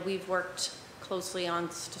 And I know we've worked closely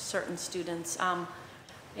on certain students.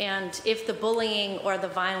 And if the bullying or the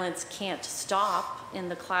violence can't stop in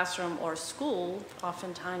the classroom or school,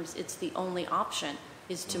 oftentimes it's the only option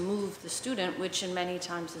is to move the student, which in many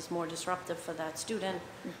times is more disruptive for that student.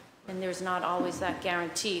 And there's not always that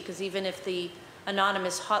guarantee, because even if the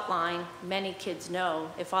anonymous hotline, many kids know,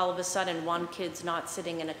 if all of a sudden one kid's not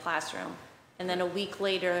sitting in a classroom, and then a week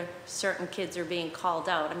later, certain kids are being called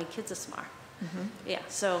out. I mean, kids are smart. Yeah,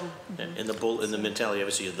 so. And the mentality,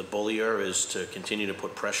 obviously, of the bullier is to continue to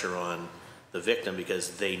put pressure on the victim,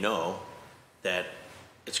 because they know that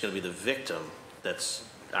it's going to be the victim that's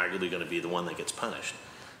arguably going to be the one that gets punished.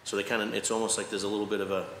 So they kind of, it's almost like there's a little bit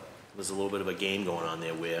of a game going on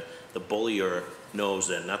there, where the bullier knows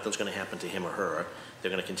that nothing's going to happen to him or her.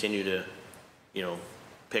 They're going to continue to, you know,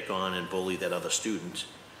 pick on and bully that other student,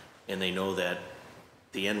 and they know that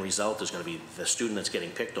the end result is going to be the student that's getting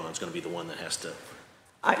picked on is going to be the one that has to.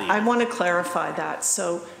 I want to clarify that.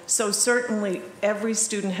 So certainly every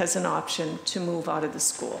student has an option to move out of the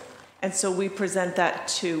school. And so we present that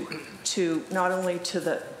to not only to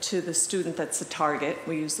the student that's the target,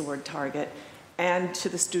 we use the word target, and to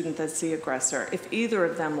the student that's the aggressor. If either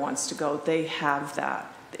of them wants to go, they have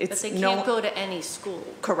that. But they can't go to any school.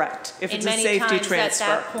 Correct. If it's a many safety times transfer.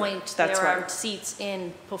 at that point, That's there are right. seats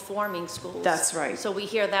in performing schools. That's right. So we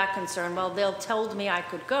hear that concern. Well, they'll told me I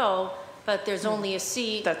could go, but there's only a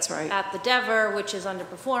seat. That's right. At the Dever, which is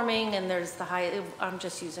underperforming, and there's the high. I'm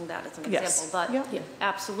just using that as an Yes. example, but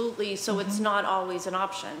absolutely. So it's not always an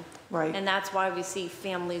option. Right. And that's why we see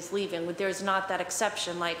families leaving. There's not that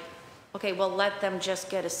exception. Like, okay, well, let them just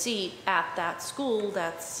get a seat at that school.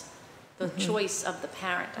 That's the choice of the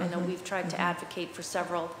parent. I know we've tried to advocate for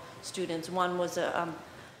several students. One was a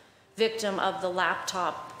victim of the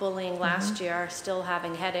laptop bullying last year, still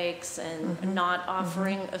having headaches and not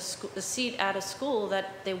offering a seat at a school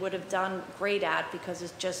that they would have done great at, because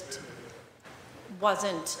it just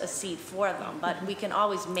wasn't a seat for them. But we can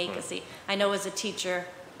always make a seat. I know as a teacher,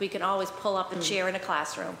 we can always pull up a chair in a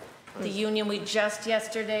classroom The union, we just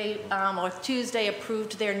yesterday or Tuesday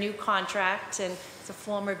approved their new contract, and it's a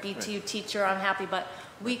former BTU teacher, I'm happy, but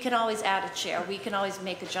we can always add a chair. We can always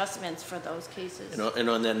make adjustments for those cases. And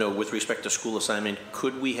on that note, with respect to school assignment,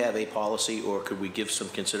 could we have a policy, or could we give some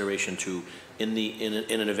consideration to, in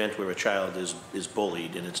an event where a child is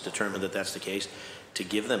bullied and it's determined that that's the case, to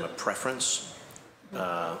give them a preference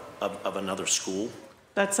of another school?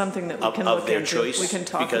 That's something that we Of can look their into. choice? We can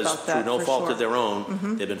talk about that Because through no for fault sure. of their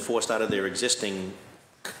own, they've been forced out of their existing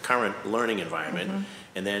current learning environment,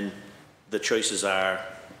 and then the choices are,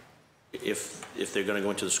 if they're going to go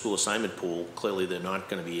into the school assignment pool, clearly they're not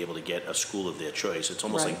going to be able to get a school of their choice. It's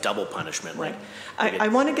almost Right. like double punishment. Right. Like I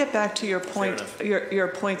want to get back to your point, enough. your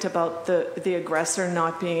point about the aggressor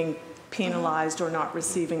not being penalized or not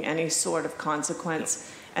receiving any sort of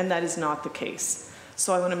consequence, and that is not the case.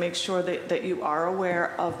 So I want to make sure that you are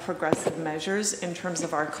aware of progressive measures in terms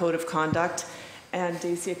of our code of conduct. And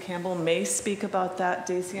Dacia Campbell may speak about that.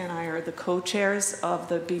 Dacia and I are the co-chairs of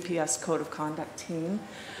the BPS Code of Conduct team.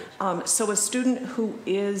 So a student who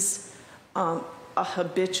is a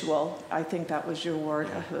habitual, I think that was your word,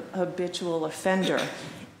 a habitual offender,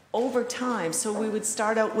 over time, so we would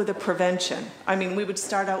start out with a prevention. I mean, we would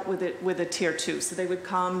start out with a tier 2. So they would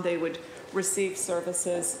come, they would receive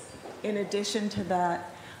services. In addition to that,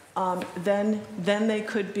 then they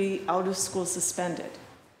could be out of school suspended.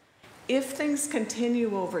 If things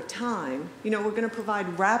continue over time, we're going to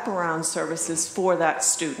provide wraparound services for that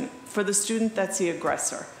student, for the student that's the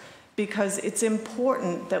aggressor, because it's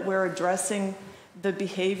important that we're addressing the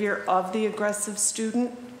behavior of the aggressive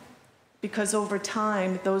student, because over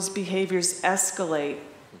time, those behaviors escalate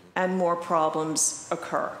and more problems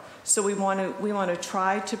occur. So we want to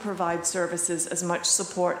try to provide services, as much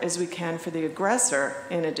support as we can for the aggressor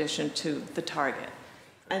in addition to the target.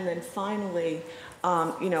 And then finally,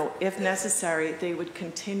 if necessary, they would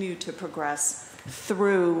continue to progress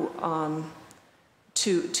through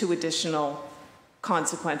to additional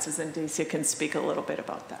consequences, and Dacia can speak a little bit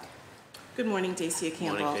about that. Good morning, Dacia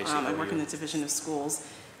Campbell. Morning, Dacia. How I are work in you? the Division of Schools.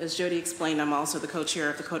 As Jody explained, I'm also the co-chair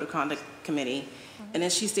of the Code of Conduct Committee. And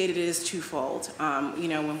as she stated, it is twofold.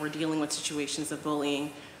 When we're dealing with situations of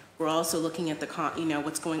bullying, we're also looking at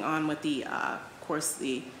what's going on with of course,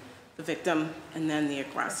 the victim and then the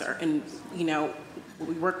aggressor. And, what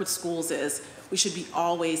we work with schools is we should be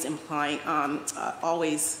always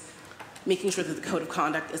always making sure that the Code of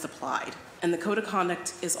Conduct is applied. And the Code of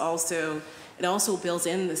Conduct is also builds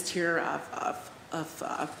in this tier of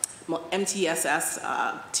MTSS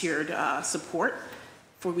tiered support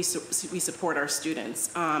for we support our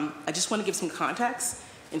students. I just want to give some context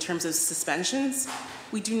in terms of suspensions.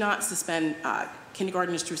 We do not suspend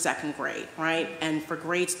kindergartners through second grade, right? And for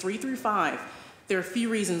grades 3 through 5, there are a few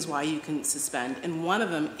reasons why you can suspend, and one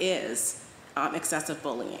of them is excessive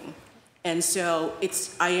bullying. And so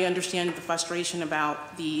I understand the frustration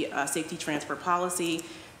about the safety transfer policy,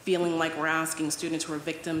 feeling like we're asking students who are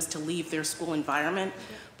victims to leave their school environment.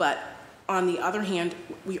 But on the other hand,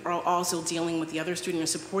 we are also dealing with the other student or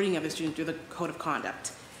supporting other students through the Code of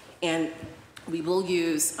Conduct. And we will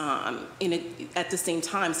use, at the same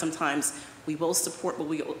time, sometimes we will support, but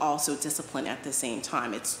we will also discipline at the same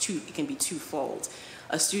time. It can be twofold.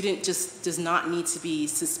 A student just does not need to be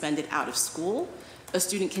suspended out of school. A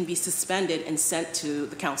student can be suspended and sent to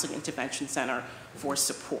the Counseling Intervention Center for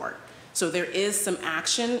support. So there is some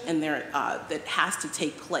action that has to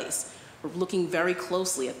take place. We're looking very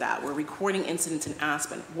closely at that. We're recording incidents in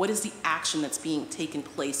Aspen. What is the action that's being taken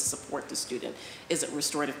place to support the student? Is it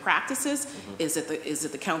restorative practices? Is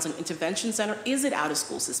it the Counseling Intervention Center? Is it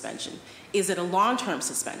out-of-school suspension? Is it a long-term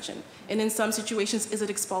suspension? And in some situations, is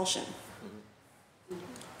it expulsion?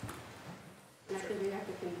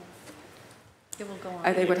 It will go on.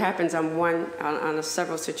 I think what happens on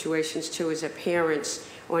several situations too is that parents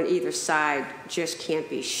on either side just can't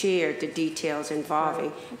be shared the details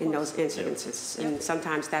involving in those incidences. And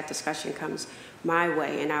sometimes that discussion comes my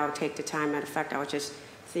way, and I'll take the time. Matter of fact, I was just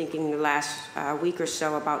thinking the last week or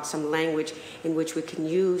so about some language in which we can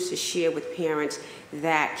use to share with parents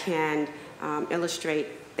that can illustrate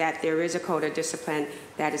that there is a code of discipline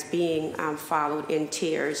that is being followed in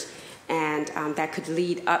tiers, and that could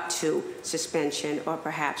lead up to suspension or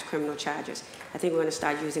perhaps criminal charges. I think we're going to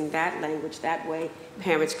start using that language. That way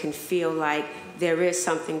parents can feel like there is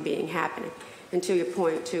something being happening. And to your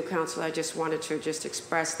point, too, Counselor, I just wanted to just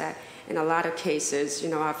express that in a lot of cases,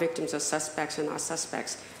 our victims are suspects and our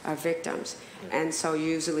suspects are victims. And so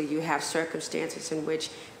usually you have circumstances in which,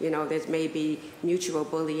 there may be mutual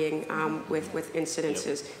bullying with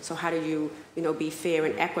incidences. So how do you, be fair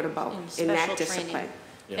and equitable in that discipline?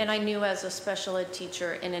 And I knew as a special ed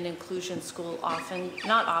teacher in an inclusion school often,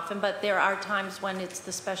 not often, but there are times when it's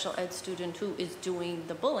the special ed student who is doing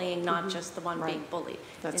the bullying, not just the one being bullied.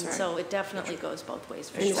 That's and right. so it definitely goes both ways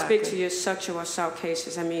for And to sure. speak to your sexual assault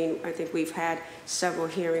cases, I mean, I think we've had several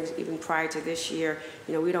hearings even prior to this year.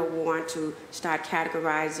 You know, we don't want to start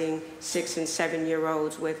categorizing 6- and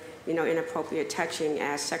 7-year-olds with, you know, inappropriate touching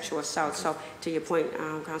as sexual assault. So to your point,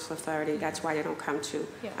 Councilor Flaherty, that's why they don't come to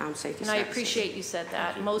safety And I services. appreciate you said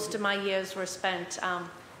that. Most of my years were spent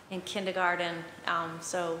in kindergarten,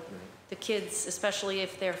 so the kids, especially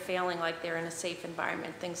if they're failing like they're in a safe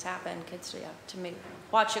environment, things happen. Kids have to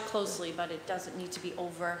watch it closely, but it doesn't need to be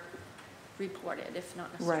over-reported if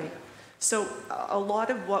not necessary. Right. So a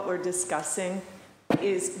lot of what we're discussing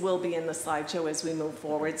will be in the slideshow as we move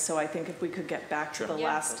forward. So I think if we could get back to the Yeah.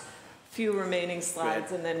 last few remaining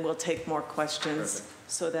slides, and then we'll take more questions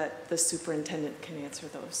so that the superintendent can answer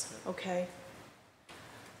those. Okay?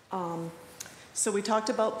 So we talked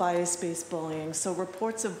about bias-based bullying. So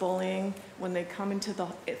reports of bullying, when they come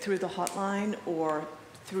through the hotline or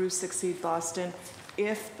through Succeed Boston,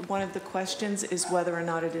 if one of the questions is whether or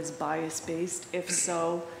not it is bias-based, if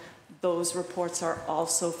so, those reports are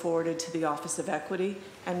also forwarded to the Office of Equity,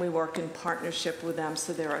 and we work in partnership with them,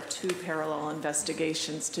 so there are 2 parallel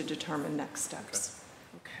investigations to determine next steps.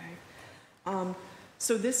 Okay.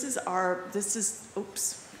 So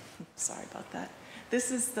oops, sorry about that. This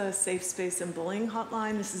is the Safe Space and Bullying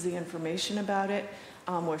Hotline. This is the information about it.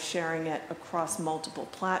 We're sharing it across multiple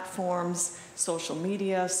platforms, social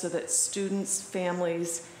media, so that students,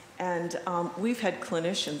 families, and we've had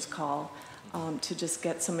clinicians call to just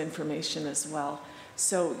get some information as well.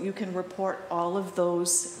 So you can report all of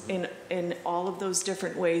those in all of those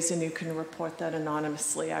different ways, and you can report that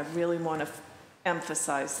anonymously. I really want to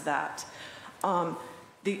emphasize that.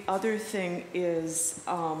 The other thing is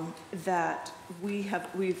that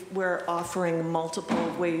we're offering multiple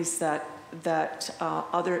ways that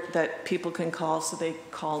people can call. So they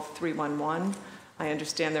call 311. I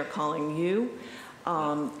understand they're calling you.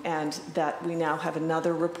 And that we now have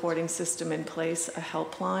another reporting system in place, a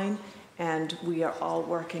helpline, and we are all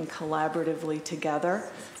working collaboratively together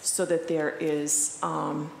so that there is,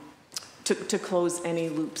 to close any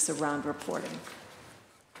loops around reporting.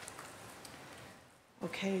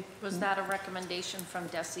 Okay. Was that a recommendation from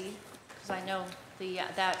DESE? Because I know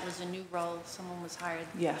that was a new role, someone was hired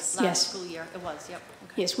Yes. last school year. It was, yep.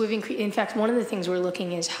 Okay. Yes, in fact, one of the things we're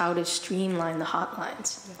looking is how to streamline the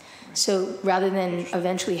hotlines. So rather than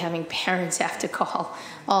eventually having parents have to call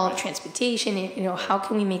all transportation, you know, how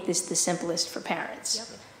can we make this the simplest for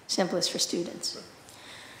parents, simplest for students?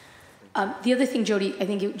 The other thing, Jody, I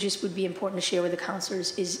think it just would be important to share with the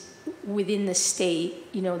counselors is within the state,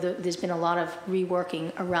 you know, there's been a lot of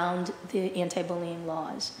reworking around the anti-bullying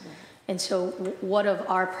laws. And so what of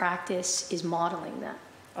our practice is modeling that?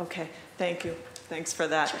 Okay, thank you. Thanks for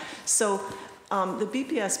that. So the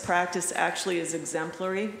BPS practice actually is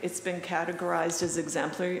exemplary. It's been categorized as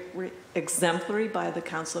exemplary by the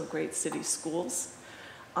Council of Great City Schools.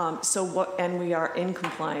 And we are in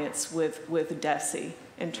compliance with DESE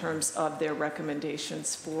in terms of their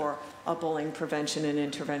recommendations for a bullying prevention and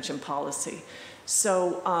intervention policy.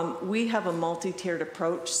 So we have a multi-tiered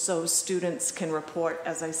approach, so students can report,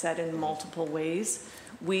 as I said, in multiple ways.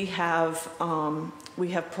 We have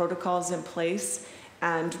protocols in place,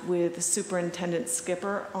 and with Superintendent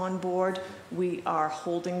Skipper on board, we are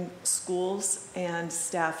holding schools and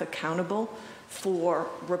staff accountable for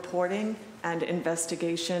reporting and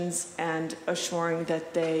investigations and assuring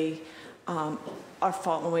that they are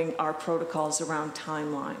following our protocols around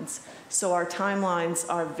timelines. So our timelines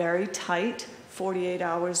are very tight. 48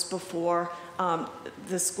 hours before,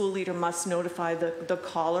 the school leader must notify the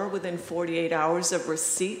caller within 48 hours of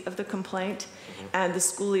receipt of the complaint, and the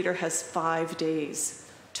school leader has 5 days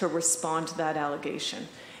to respond to that allegation.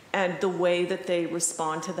 And the way that they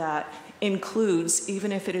respond to that includes,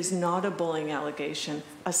 even if it is not a bullying allegation,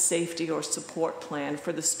 a safety or support plan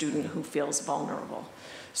for the student who feels vulnerable.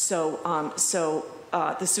 So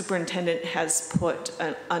the superintendent has put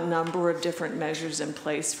a number of different measures in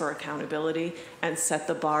place for accountability and set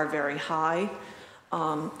the bar very high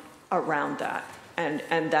around that.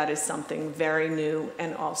 And that is something very new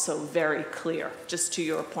and also very clear, just to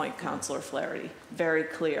your point, Councilor Flaherty, very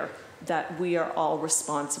clear that we are all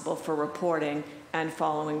responsible for reporting and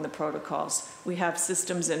following the protocols. We have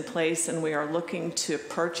systems in place, and we are looking to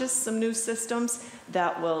purchase some new systems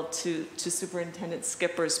that will, to Superintendent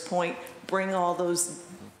Skipper's point, bring all those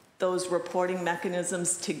reporting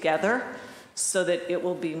mechanisms together so that it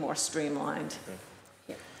will be more streamlined. Okay.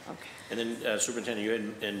 Yeah. Okay. And then Superintendent, you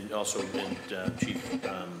had, and also Chief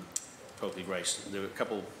Coakley Rice, there were a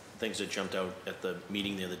couple things that jumped out at the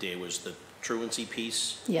meeting the other day was the truancy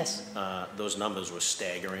piece. Yes, Those numbers were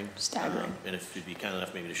staggering. Staggering. And if you'd be kind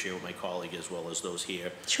enough maybe to share with my colleague as well as those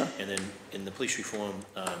here. Sure. And then in the police reform,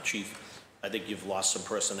 Chief, I think you've lost some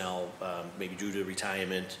personnel, maybe due to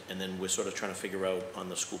retirement, and then we're sort of trying to figure out on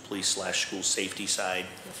the school police / school safety side,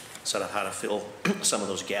 sort of how to fill some of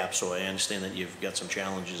those gaps. So I understand that you've got some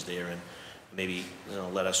challenges there, and maybe,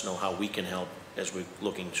 let us know how we can help as we're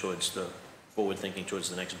looking towards the, forward thinking towards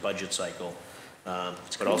the next budget cycle.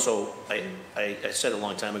 But also, I said a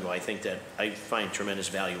long time ago, I think that I find tremendous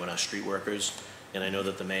value in our street workers, and I know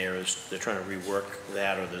that the mayor they're trying to rework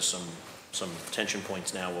that, or there's some tension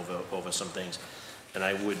points now over some things. And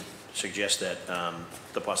I would suggest that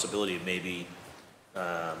the possibility of maybe,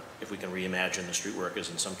 if we can reimagine the street workers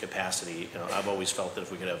in some capacity, I've always felt that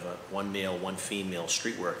if we could have one male, one female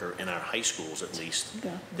street worker in our high schools at least,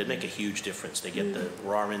 they'd make a huge difference. They get the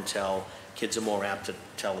raw intel. Kids are more apt to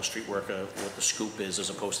tell the street worker what the scoop is as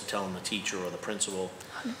opposed to telling the teacher or the principal.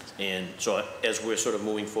 100%. And so as we're sort of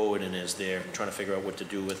moving forward and as they're trying to figure out what to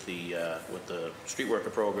do with the street worker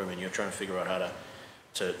program, and you're trying to figure out how to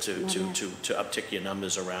uptick your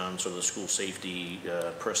numbers around sort of the school safety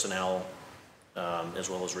personnel, as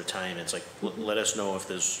well as retirements, like let us know if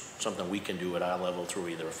there's something we can do at our level through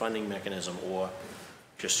either a funding mechanism or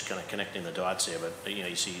just kind of connecting the dots here. But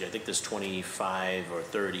you see, I think there's 25 or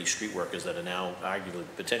 30 street workers that are now arguably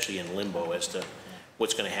potentially in limbo as to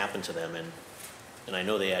what's going to happen to them, and I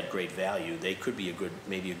know they add great value. They could be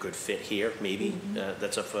maybe a good fit here. Maybe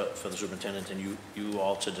that's up for the superintendent and you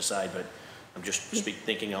all to decide. But I'm just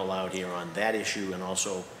thinking out loud here on that issue, and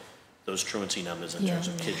also those truancy numbers in terms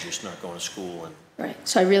of kids just not going to school. And right.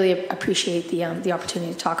 So I really appreciate the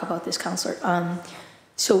opportunity to talk about this, Counselor.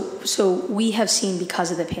 So we have seen,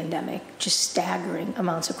 because of the pandemic, just staggering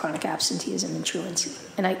amounts of chronic absenteeism and truancy.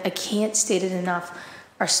 And I can't state it enough.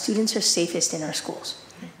 Our students are safest in our schools.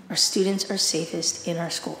 Our students are safest in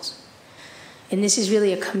our schools. And this is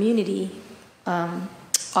really a community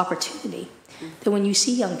opportunity that when you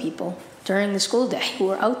see young people during the school day who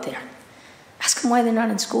are out there, ask them why they're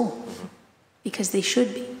not in school, because they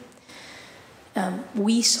should be.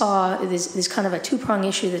 We saw this kind of a two-prong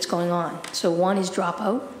issue that's going on. So one is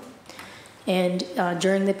dropout, and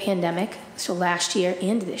during the pandemic, so last year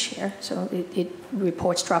and this year, so it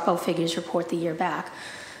reports dropout figures report the year back.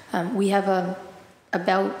 We have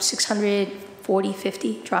about 640,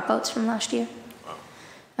 50 dropouts from last year.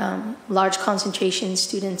 Large concentration,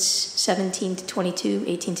 students 17 to 22,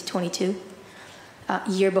 18 to 22.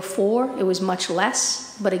 Year before, it was much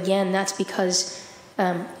less, but again, that's because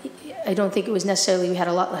I don't think it was necessarily we had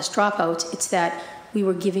a lot less dropouts. It's that we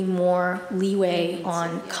were giving more leeway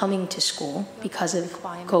on coming to school because of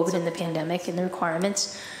COVID and the pandemic and the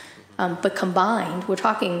requirements. But combined, we're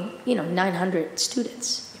talking, 900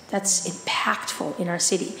 students. That's impactful in our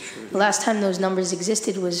city. The last time those numbers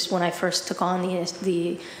existed was when I first took on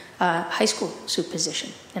the high school sup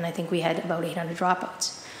position, and I think we had about 800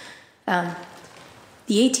 dropouts.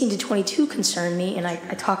 The 18 to 22 concerned me, and I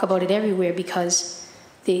talk about it everywhere because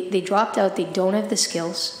they dropped out. They don't have the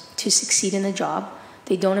skills to succeed in the job.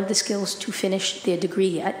 They don't have the skills to finish their degree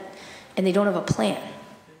yet, and they don't have a plan.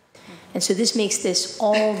 And so this makes this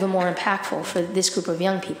all the more impactful for this group of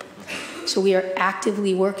young people. So we are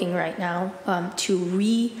actively working right now to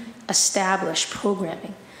re-establish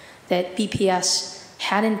programming that BPS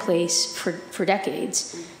had in place for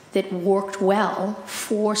decades that worked well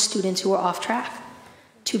for students who are off track,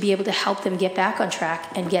 to be able to help them get back on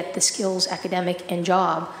track and get the skills, academic and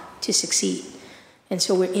job, to succeed. And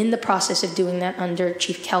so we're in the process of doing that under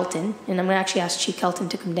Chief Kelton, and I'm going to actually ask Chief Kelton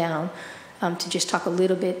to come down to just talk a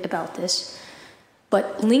little bit about this.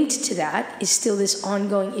 But linked to that is still this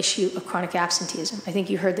ongoing issue of chronic absenteeism. I think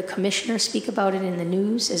you heard the commissioner speak about it in the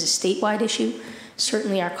news as a statewide issue.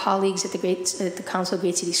 Certainly our colleagues at the Council of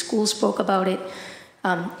Great City Schools spoke about it.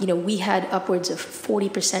 We had upwards of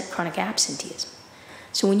 40% chronic absenteeism.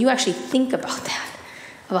 So when you actually think about that,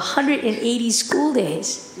 of 180 school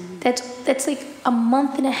days, that's like a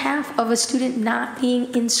month and a half of a student not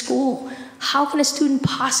being in school. How can a student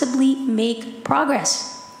possibly make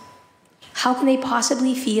progress? How can they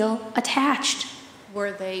possibly feel attached?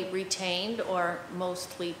 Were they retained or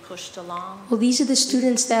mostly pushed along? Well, these are the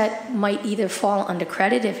students that might either fall under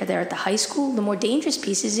credit if they're at the high school. The more dangerous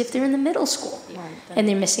piece is if they're in the middle school and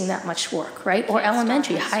they're missing that much work, right? Or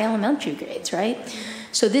elementary, high elementary grades, right?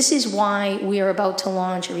 So this is why we are about to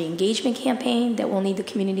launch a re-engagement campaign that we'll need the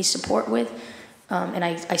community support with. And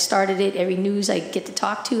I started it. Every news I get to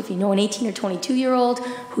talk to, if you know an 18 or 22-year-old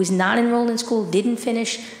who's not enrolled in school, didn't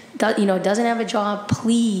finish, doesn't have a job,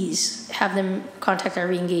 please have them contact our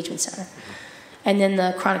re-engagement center. And then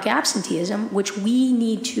the chronic absenteeism, which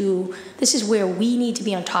this is where we need to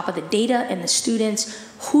be on top of the data and the students,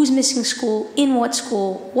 who's missing school, in what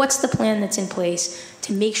school, what's the plan that's in place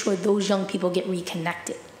to make sure those young people get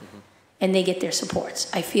reconnected and they get their supports.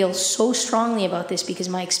 I feel so strongly about this because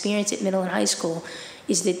my experience at middle and high school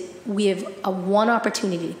is that we have one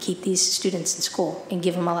opportunity to keep these students in school and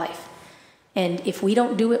give them a life. And if we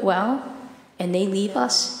don't do it well and they leave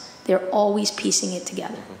us, they're always piecing it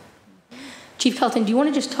together. Chief Kelton, do you want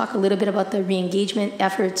to just talk a little bit about the re-engagement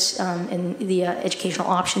efforts and the educational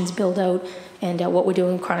options build out and what we're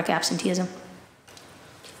doing with chronic absenteeism?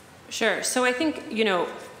 Sure. So I think,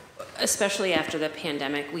 especially after the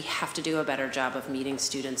pandemic, we have to do a better job of meeting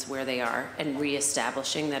students where they are and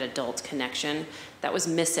reestablishing that adult connection that was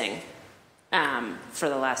missing for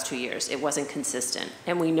the last 2 years. It wasn't consistent.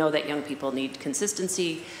 And we know that young people need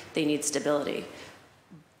consistency, they need stability.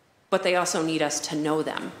 But they also need us to know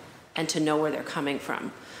them and to know where they're coming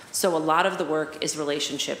from. So a lot of the work is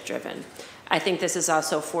relationship driven. I think this is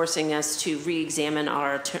also forcing us to re-examine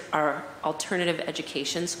our alternative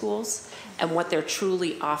education schools and what they're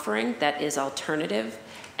truly offering that is alternative,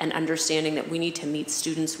 and understanding that we need to meet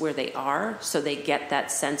students where they are so they get that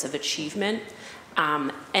sense of achievement.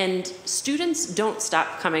 And students don't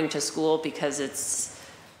stop coming to school because it's,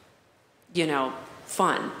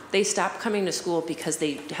 fun. They stop coming to school because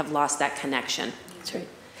they have lost that connection. That's right.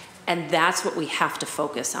 And that's what we have to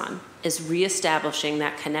focus on, is reestablishing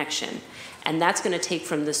that connection. And that's going to take,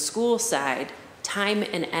 from the school side, time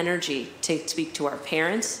and energy to speak to our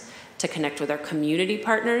parents, to connect with our community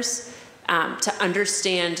partners, to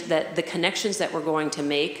understand that the connections that we're going to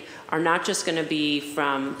make are not just going to be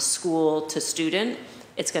from school to student.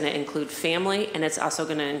 It's going to include family, and it's also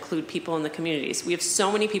going to include people in the communities. We have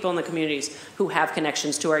so many people in the communities who have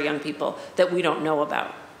connections to our young people that we don't know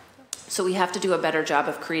about. So we have to do a better job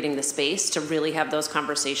of creating the space to really have those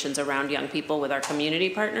conversations around young people with our community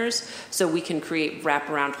partners, so we can create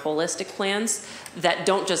wraparound holistic plans that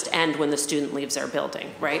don't just end when the student leaves our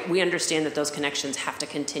building, right? We understand that those connections have to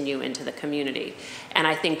continue into the community. And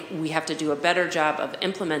I think we have to do a better job of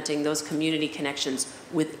implementing those community connections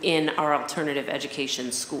within our alternative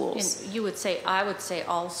education schools. And I would say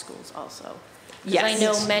all schools also. 'Cause Yes. I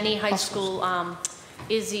know many high school,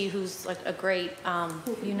 Izzy, who's like a great,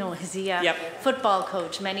 Izzy, Yep. football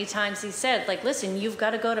coach, many times he said, listen, you've got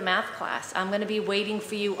to go to math class. I'm going to be waiting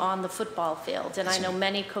for you on the football field. And I know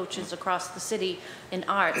many coaches across the city in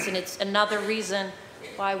arts, and it's another reason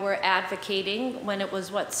why we're advocating when it was,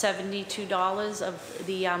 $72 of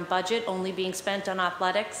the budget only being spent on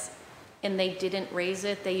athletics, and they didn't raise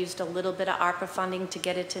it. They used a little bit of ARPA funding to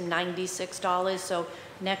get it to $96. So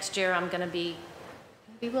next year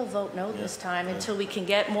we will vote no this time until we can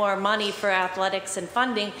get more money for athletics and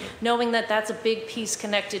funding, knowing that that's a big piece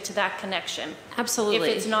connected to that connection.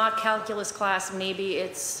 Absolutely. If it's not calculus class, maybe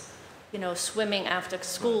it's, swimming after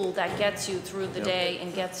school that gets you through the day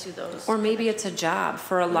and gets you those. Or maybe it's a job.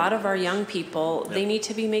 For a lot of our young people, they need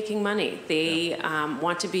to be making money. They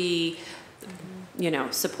want to be,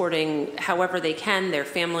 supporting however they can, their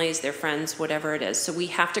families, their friends, whatever it is. So we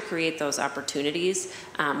have to create those opportunities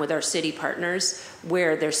with our city partners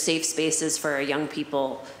where there's safe spaces for our young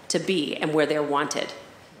people to be and where they're wanted.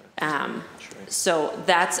 So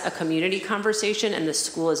that's a community conversation, and the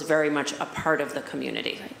school is very much a part of the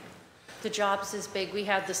community. Right. The jobs is big. We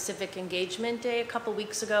had the Civic Engagement Day a couple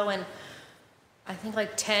weeks ago, and I think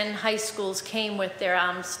 10 high schools came with their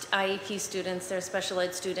IEP students, their special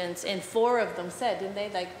ed students, and 4 of them said, didn't they?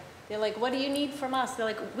 They're like, what do you need from us? They're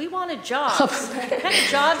like, we want a job. What kind of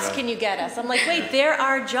jobs can you get us? I'm like, wait, there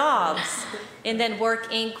are jobs. And then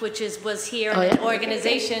Work Inc., which was here, an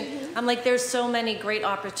organization. I'm like, there's so many great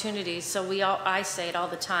opportunities. So I say it all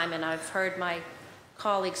the time, and I've heard my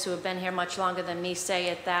colleagues who have been here much longer than me say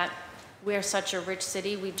it, that we're such a rich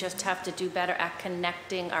city. We just have to do better at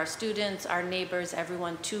connecting our students, our neighbors,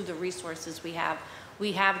 everyone to the resources we have.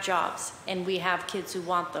 We have jobs, and we have kids who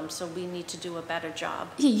want them, so we need to do a better job.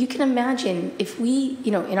 Yeah, you can imagine if we,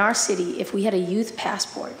 in our city, if we had a youth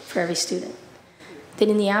passport for every student,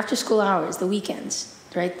 then in the after-school hours, the weekends,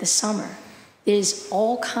 right, the summer, there's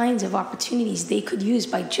all kinds of opportunities they could use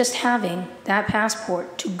by just having that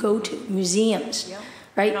passport to go to museums,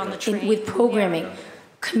 right, on the train. with programming. Yeah.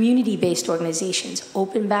 Community-based organizations,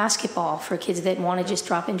 open basketball for kids that want to just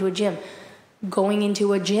drop into a gym, going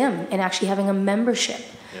into a gym and actually having a membership,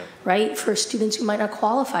 right, for students who might not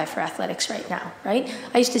qualify for athletics right now, right?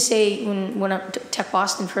 I used to say when Tech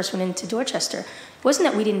Boston first went into Dorchester, it wasn't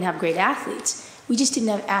that we didn't have great athletes, we just didn't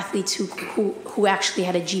have athletes who actually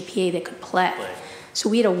had a GPA that could play. So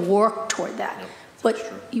we had to work toward that. Yep.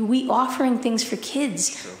 But we offering things for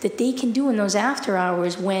kids that they can do in those after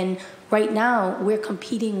hours when right now we're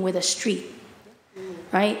competing with a street,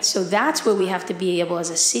 right? So that's where we have to be able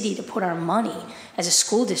as a city to put our money, as a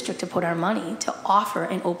school district to put our money to offer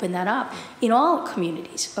and open that up in all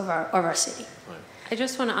communities of our city. I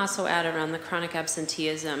just want to also add around the chronic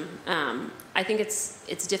absenteeism. I think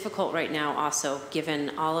it's difficult right now also,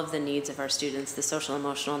 given all of the needs of our students, the social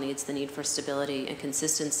emotional needs, the need for stability and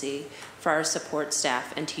consistency for our support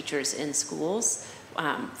staff and teachers in schools,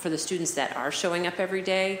 for the students that are showing up every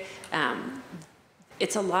day.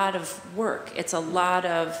 It's a lot of work. It's a lot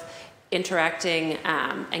of interacting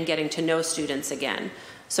and getting to know students again.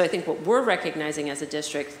 So I think what we're recognizing as a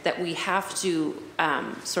district, that we have to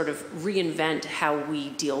sort of reinvent how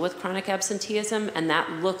we deal with chronic absenteeism, and that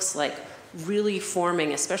looks like really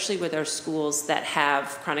forming, especially with our schools that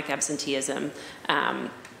have chronic absenteeism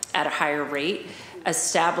at a higher rate,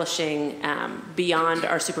 establishing beyond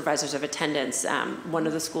our supervisors of attendance. One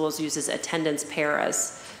of the schools uses attendance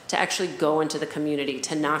paras to actually go into the community,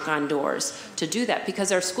 to knock on doors, to do that,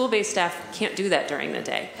 because our school-based staff can't do that during the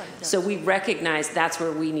day. So we recognize that's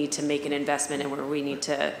where we need to make an investment and where we need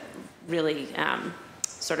to really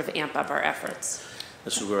sort of amp up our efforts.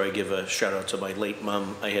 This is where I give a shout out to my late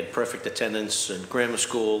mom. I had perfect attendance in grammar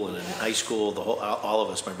school and in high school. All of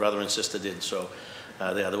us, my brother and sister did. So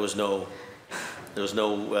there was no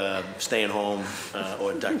staying home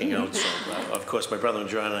or ducking out. So, of course, my brother and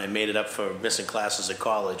John and I made it up for missing classes at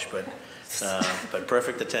college, but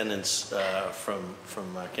perfect attendance from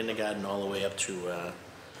kindergarten all the way up to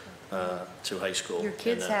high school. Your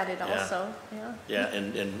kids had it also, Yeah,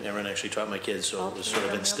 and Erin actually taught my kids, so it was sort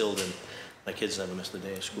of instilled in. My kids never missed a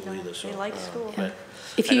day of school either. So they like school. But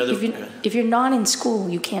If you're not in school,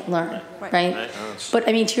 you can't learn, right? But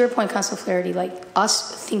I mean, to your point, Councilor Flaherty, like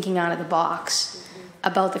us thinking out of the box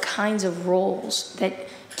about the kinds of roles that,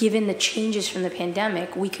 given the changes from the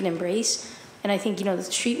pandemic, we can embrace. And I think, the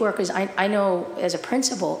street workers, I know as a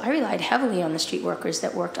principal, I relied heavily on the street workers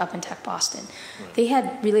that worked up in Tech Boston. Right. They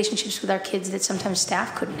had relationships with our kids that sometimes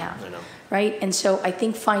staff couldn't have, right? And so I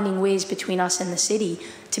think finding ways between us and the city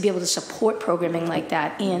to be able to support programming like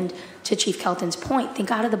that, and to Chief Kelton's point,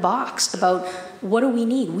 think out of the box about what do we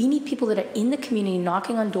need? We need people that are in the community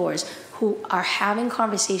knocking on doors, who are having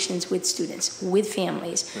conversations with students, with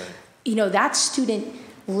families. Right. That student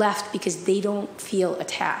left because they don't feel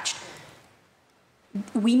attached.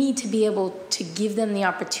 We need to be able to give them the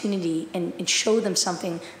opportunity and show them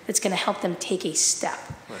something that's going to help them take a step.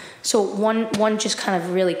 Right. So one just kind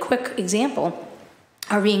of really quick example,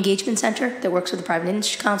 our re-engagement center that works with the Private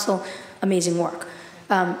Industry Council, amazing work.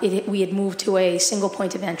 We had moved to a single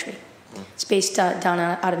point of entry. It's based down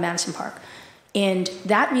out of Madison Park. And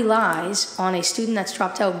that relies on a student that's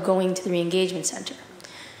dropped out going to the re-engagement center.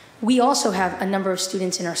 We also have a number of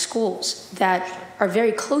students in our schools that are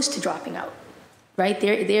very close to dropping out. Right?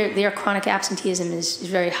 Their chronic absenteeism is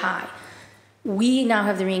very high. We now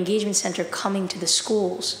have the re-engagement center coming to the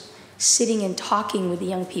schools, sitting and talking with the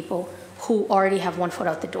young people who already have one foot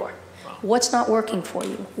out the door. Wow. What's not working for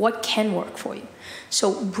you? What can work for you?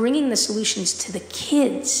 So bringing the solutions to the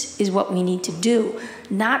kids is what we need to do,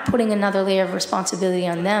 not putting another layer of responsibility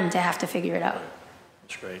on them to have to figure it out.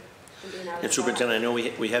 That's great. And Superintendent, I know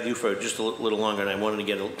we have you for just a little longer, and I wanted to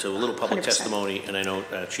get to a little public 100%. Testimony, and I know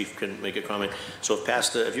Chief can make a comment. So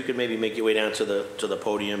if you could maybe make your way down to the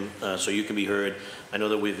podium so you can be heard. I know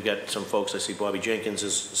that we've got some folks. I see Bobby Jenkins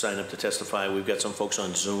is signed up to testify. We've got some folks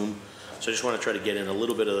on Zoom. So I just want to try to get in a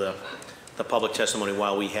little bit of the public testimony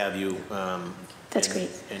while we have you. That's great.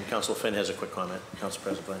 And Councilor Finn has a quick comment. Council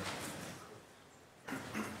President.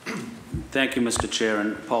 Thank you, Mr. Chair,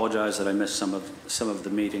 and apologize that I missed some of the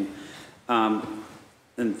meeting.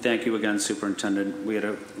 And thank you again, Superintendent. We had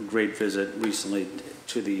a great visit recently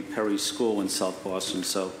to the Perry School in South Boston,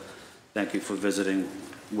 so thank you for visiting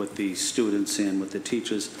with the students and with the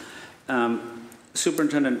teachers.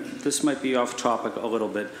 Superintendent, this might be off topic a little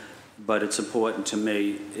bit, but it's important to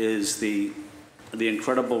me, is the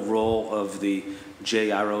incredible role of the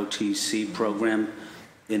JROTC program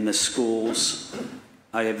in the schools.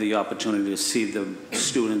 I have the opportunity to see the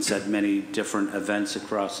students at many different events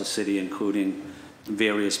across the city, including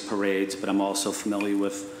various parades, but I'm also familiar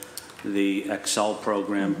with the Excel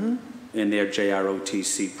program and their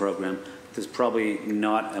JROTC program. There's probably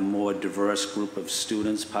not a more diverse group of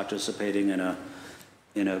students participating in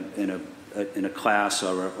a class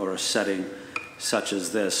or a setting such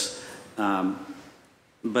as this.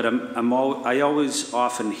 But I always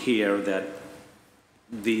often hear that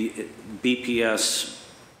the BPS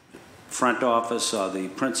front office or the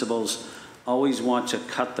principals always want to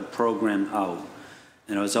cut the program out.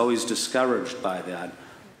 And I was always discouraged by that,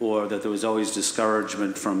 or that there was always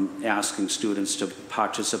discouragement from asking students to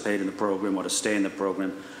participate in the program or to stay in the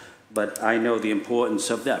program. But I know the importance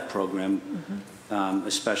of that program,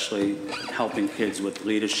 especially helping kids with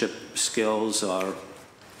leadership skills or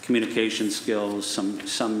communication skills,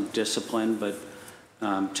 some discipline, but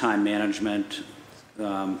time management,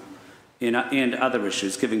 and other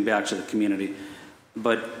issues, giving back to the community.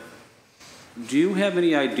 But do you have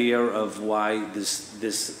any idea of why there's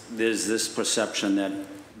this perception that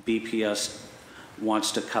BPS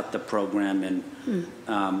wants to cut the program, and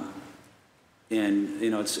you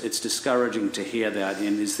know, it's discouraging to hear that?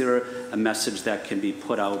 And is there a message that can be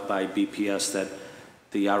put out by BPS that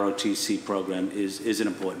the ROTC program is an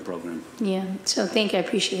important program? Yeah, so thank you, I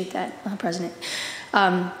appreciate that, President.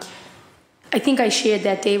 I think I shared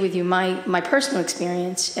that day with you my personal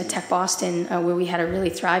experience at Tech Boston, where we had a really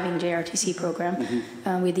thriving JRTC program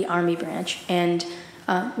with the Army branch. And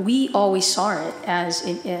we always saw it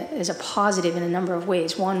as a positive in a number of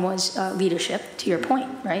ways. One was leadership, to your point,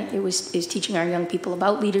 right? It was teaching our young people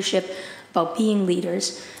about leadership, about being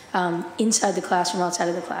leaders, inside the classroom, outside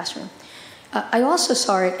of the classroom. I also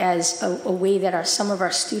saw it as a way that some of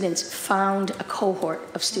our students found a cohort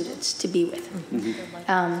of students to be with.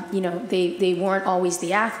 You know, they weren't always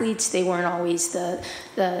the athletes, they weren't always the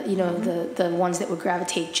ones that would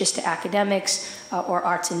gravitate just to academics or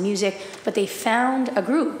arts and music, but they found a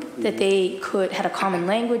group that they had a common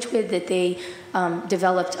language with, that they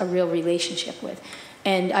developed a real relationship with.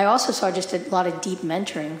 And I also saw just a lot of deep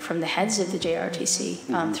mentoring from the heads of the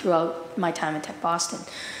JRTC throughout my time at Tech Boston.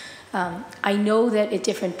 I know that at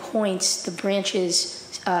different points, the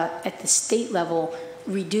branches at the state level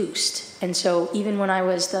reduced. And so even when I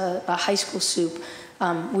was the high school soup,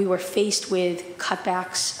 we were faced with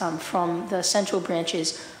cutbacks from the central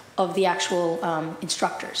branches of the actual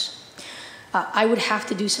instructors. I would have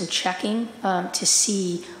to do some checking to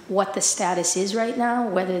see what the status is right now,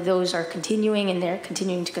 whether those are continuing and they're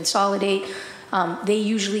continuing to consolidate. They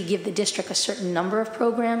usually give the district a certain number of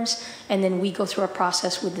programs, and then we go through a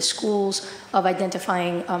process with the schools of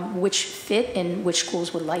identifying which fit and which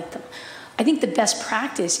schools would like them. I think the best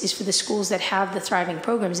practice is for the schools that have the thriving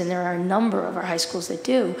programs, and there are a number of our high schools that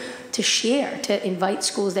do, to share, to invite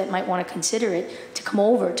schools that might want to consider it, to come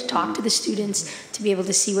over, to talk to the students, to be able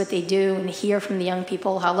to see what they do and hear from the young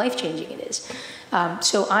people how life-changing it is.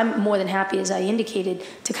 So I'm more than happy, as I indicated,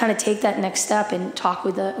 to kind of take that next step and talk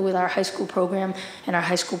with our high school program and our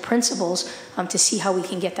high school principals to see how we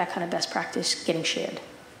can get that kind of best practice getting shared.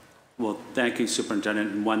 Well, thank you,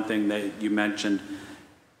 Superintendent. And one thing that you mentioned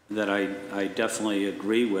that I definitely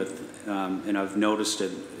agree with, and I've noticed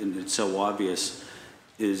it, and it's so obvious,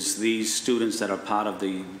 is these students that are part of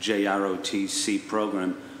the JROTC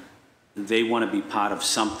program, they want to be part of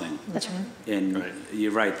something. That's right. And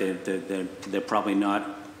you're right, they're probably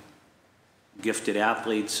not gifted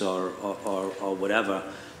athletes or whatever,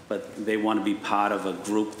 but they want to be part of a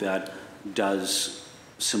group that does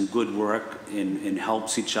some good work and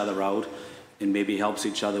helps each other out, and maybe helps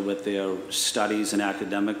each other with their studies and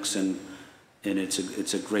academics, and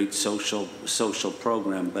it's a great social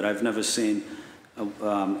program. But I've never seen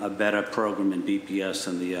a better program in BPS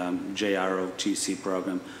than the JROTC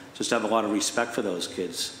program. Just have a lot of respect for those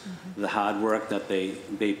kids. The hard work that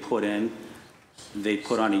they put in. They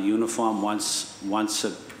put on a uniform once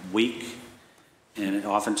a week, and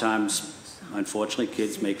oftentimes, unfortunately,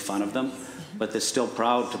 kids make fun of them, but they're still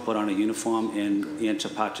proud to put on a uniform and to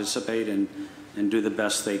participate and do the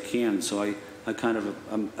best they can. So I kind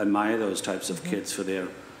of admire those types of kids for their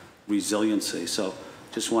resiliency. So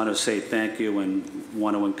just want to say thank you and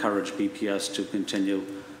want to encourage BPS to continue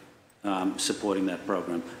supporting that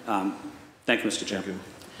program. Thank you, Mr. Chair.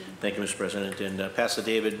 Thank you, Mr. President. And Pastor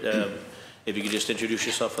David, if you could just introduce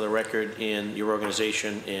yourself for the record and your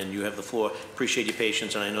organization, and you have the floor. Appreciate your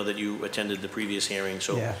patience, and I know that you attended the previous hearing,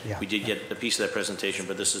 so we did get a piece of that presentation,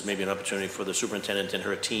 but this is maybe an opportunity for the superintendent and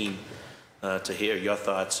her team to hear your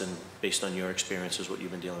thoughts and based on your experiences, what you've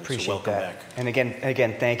been dealing with. Appreciate so welcome that. back. And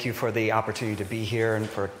again, thank you for the opportunity to be here and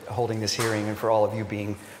for holding this hearing and for all of you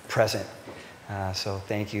being present. So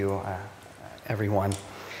thank you, everyone.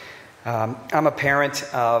 I'm a parent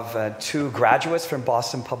of 2 graduates from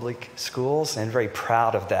Boston Public Schools and very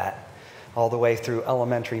proud of that, all the way through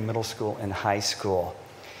elementary, middle school, and high school.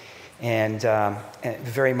 And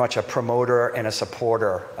very much a promoter and a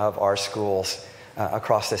supporter of our schools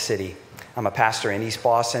across the city. I'm a pastor in East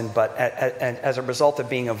Boston, but as a result of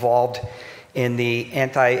being involved in the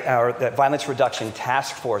Violence Reduction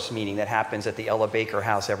Task Force meeting that happens at the Ella Baker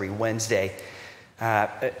House every Wednesday,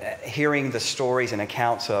 hearing the stories and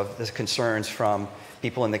accounts of the concerns from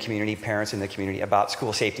people in the community, parents in the community about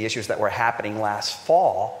school safety issues that were happening last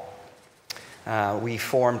fall, we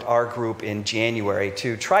formed our group in January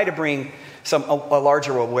to try to bring a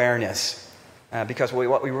larger awareness, because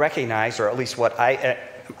what we recognized, or at least what I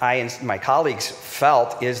and my colleagues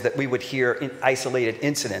felt, is that we would hear isolated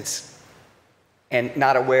incidents and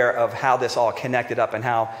not aware of how this all connected up and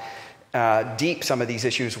how deep some of these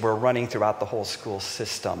issues were running throughout the whole school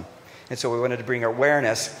system. And so we wanted to bring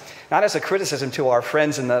awareness, not as a criticism to our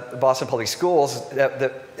friends in the Boston Public Schools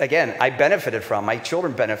that again, I benefited from, my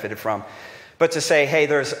children benefited from, but to say, hey,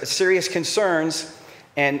 there's serious concerns,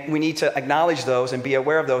 and we need to acknowledge those and be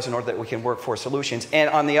aware of those in order that we can work for solutions. And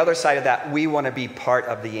on the other side of that, we want to be part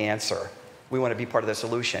of the answer. We want to be part of the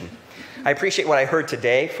solution. I appreciate what I heard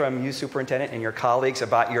today from you, Superintendent, and your colleagues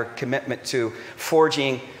about your commitment to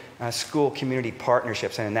forging school community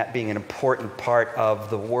partnerships, and that being an important part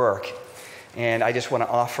of the work. And I just want to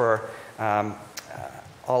offer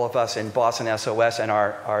all of us in Boston SOS and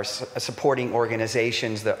our supporting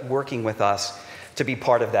organizations that working with us to be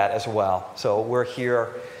part of that as well. So we're here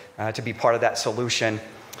to be part of that solution.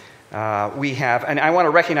 We have, and I want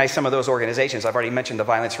to recognize some of those organizations. I've already mentioned the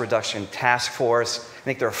Violence Reduction Task Force. I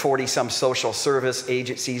think there are 40-some social service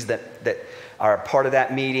agencies that are part of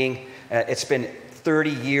that meeting. It's been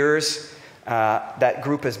 30 years that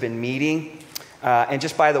group has been meeting. And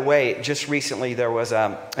just by the way, just recently there was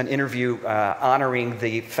an interview honoring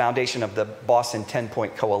the foundation of the Boston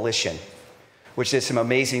 10-Point Coalition, which did some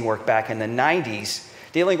amazing work back in the 90s,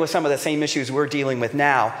 dealing with some of the same issues we're dealing with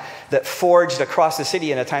now, that forged across the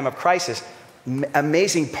city in a time of crisis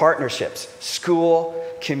amazing partnerships, school,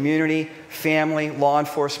 community, family, law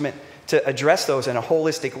enforcement, to address those in a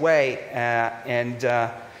holistic way.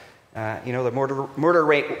 The murder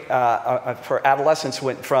rate for adolescents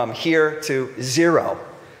went from here to 0.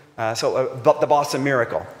 The Boston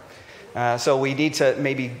Miracle. So we need to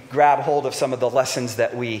maybe grab hold of some of the lessons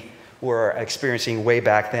that we were experiencing way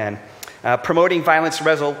back then. Promoting Violence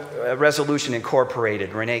Resolution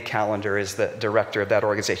Incorporated. Renee Callender is the director of that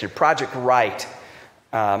organization. Project Right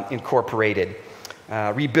Incorporated.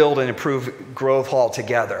 Rebuild and Improve Grove Hall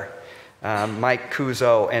Together. Mike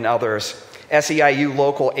Kuzo and others. SEIU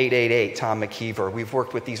Local 888, Tom McKeever. We've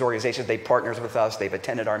worked with these organizations. They partner with us. They've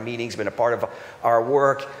attended our meetings, been a part of our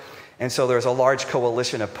work. And so there's a large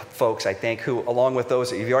coalition of folks, I think, who, along with those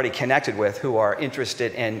that you've already connected with, who are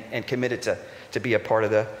interested and committed to be a part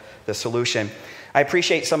of the solution. I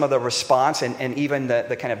appreciate some of the response and even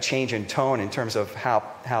the kind of change in tone in terms of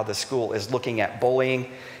how the school is looking at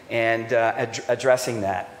bullying and addressing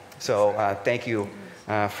that. So thank you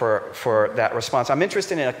for that response. I'm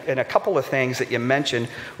interested in a couple of things that you mentioned.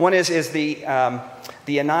 One is the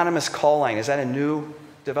anonymous call line. Is that a new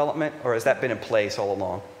development, or has that been in place all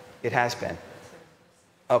along? It has been.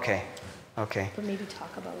 Okay. But maybe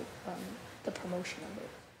talk about the promotion of it,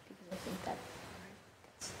 because I think that.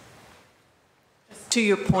 To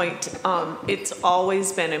your point, it's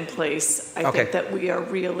always been in place. I think that we are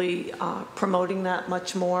really promoting that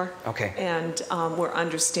much more. Okay. And we're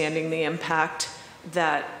understanding the impact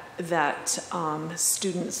that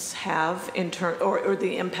students have or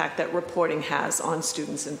the impact that reporting has on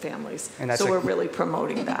students and families. And so we're really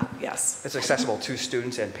promoting that, yes. It's accessible to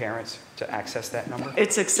students and parents to access that number?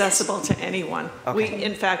 It's accessible to anyone. Okay.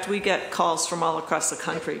 In fact, we get calls from all across the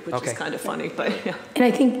country, which is kind of funny, but yeah. And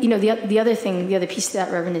I think, the other piece to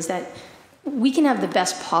that, Reverend, is that we can have the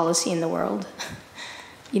best policy in the world.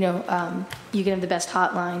 You can have the best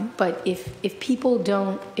hotline, but if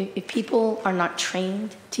people are not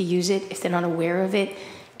trained to use it, if they're not aware of it,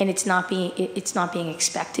 and it's not being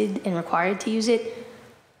expected and required to use it,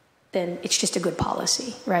 then it's just a good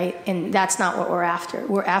policy, right? And that's not what we're after.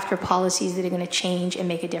 We're after policies that are going to change and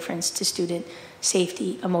make a difference to student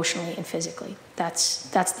safety, emotionally and physically. That's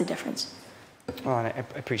the difference. Well, and I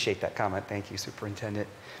appreciate that comment. Thank you, Superintendent.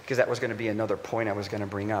 Because that was going to be another point I was going to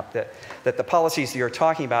bring up, that the policies that you're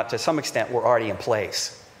talking about, to some extent, were already in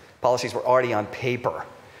place. Policies were already on paper,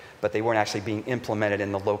 but they weren't actually being implemented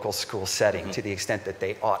in the local school setting to the extent that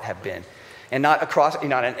they ought have been. And not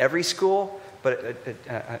in every school, but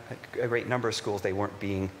a great number of schools, they weren't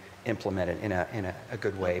being implemented in a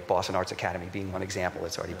good way. Boston Arts Academy being one example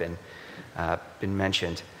that's already been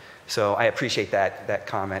mentioned. So I appreciate that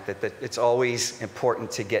comment, that it's always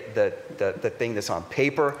important to get the thing that's on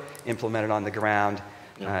paper implemented on the ground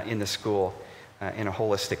in the school in a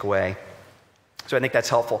holistic way. So I think that's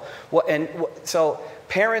helpful. So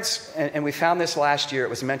parents, and we found this last year, it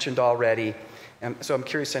was mentioned already, so I'm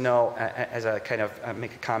curious to know, as a kind of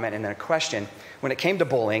make a comment and then a question, when it came to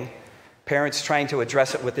bullying, parents trying to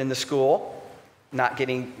address it within the school, not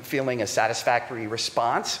feeling a satisfactory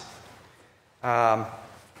response,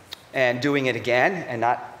 and doing it again,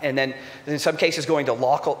 and then in some cases going to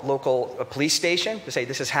local police station to say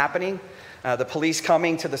this is happening. The police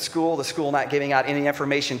coming to the school not giving out any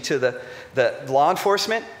information to the law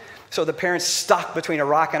enforcement. So the parent's stuck between a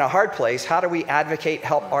rock and a hard place. How do we advocate,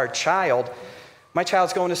 help our child? My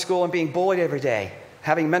child's going to school and being bullied every day,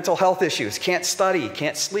 having mental health issues, can't study,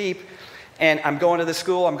 can't sleep, and I'm going to the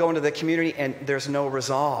school, I'm going to the community, and there's no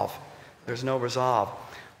resolve. There's no resolve.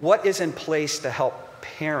 What is in place to help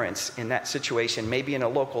parents in that situation, maybe in a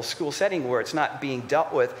local school setting where it's not being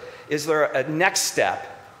dealt with? Is there a next step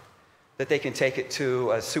that they can take it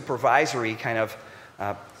to a supervisory kind of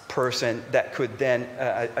person that could then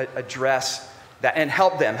address that and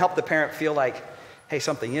help the parent feel like, hey,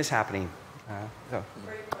 something is happening?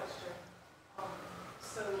 Great question.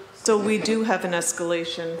 So we do have an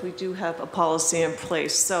escalation. We do have a policy in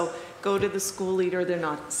place. So go to the school leader. They're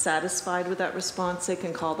not satisfied with that response. They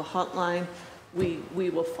can call the hotline. We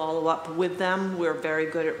will follow up with them. We're very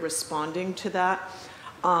good at responding to that.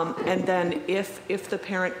 And then if the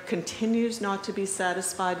parent continues not to be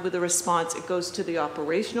satisfied with the response, it goes to the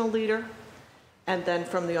operational leader. And then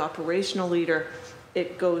from the operational leader,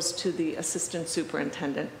 it goes to the assistant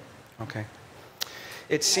superintendent. Okay.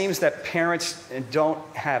 It seems that parents don't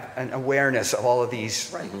have an awareness of all of these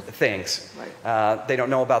things. Right. They don't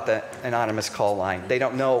know about the anonymous call line. They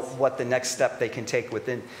don't know what the next step they can take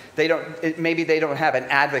within. Maybe they don't have an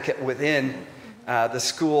advocate within the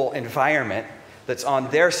school environment that's on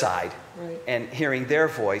their side, right, and hearing their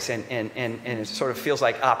voice, and it sort of feels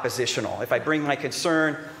like oppositional. If I bring my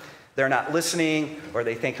concern, they're not listening, or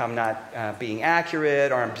they think I'm not being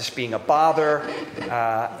accurate, or I'm just being a bother.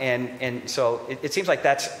 And so it seems like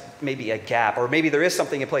that's maybe a gap, or maybe there is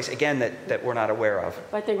something in place, again, that we're not aware of.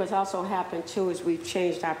 But I think what's also happened, too, is we've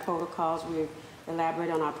changed our protocols. We've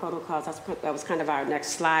elaborated on our protocols. That was kind of our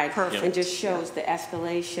next slide. Perfect. And just shows the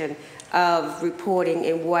escalation of reporting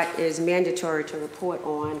and what is mandatory to report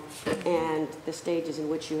on and the stages in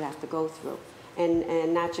which you have to go through.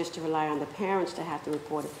 And not just to rely on the parents to have to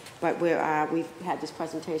report it, but we've had this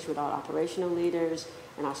presentation with our operational leaders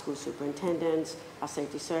and our school superintendents, our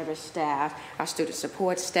safety service staff, our student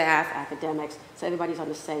support staff, academics, so everybody's on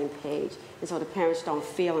the same page. And so the parents don't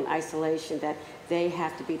feel in isolation that they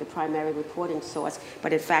have to be the primary reporting source,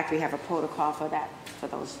 but in fact we have a protocol for that, for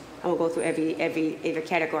those. I won't go through every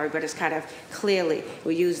category, but it's kind of clearly,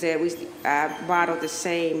 we model the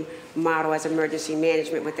same model as emergency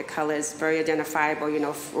management with the colors, very identifiable,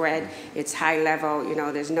 red, it's high level,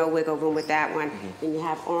 there's no wiggle room with that one. Then you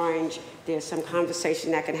have orange, there's some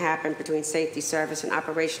conversation that can happen between safety service and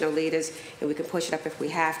operational leaders, and we can push it up if we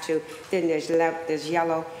have to. Then there's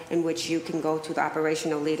yellow, in which you can go to the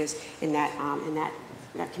operational leaders, and that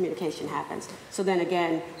communication happens. So then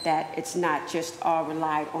again, that it's not just all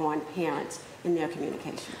relied on parents in their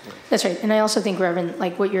communication. That's right. And I also think, Reverend,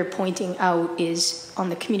 like what you're pointing out is on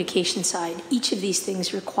the communication side, each of these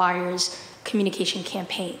things requires communication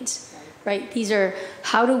campaigns, right? These are,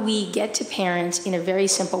 how do we get to parents in a very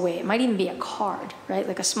simple way? It might even be a card, right?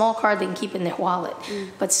 Like a small card they can keep in their wallet,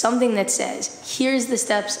 but something that says, here's the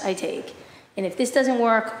steps I take. And if this doesn't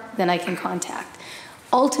work, then I can contact.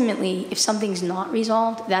 Ultimately, if something's not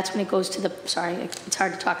resolved, that's when it goes to the, sorry, it's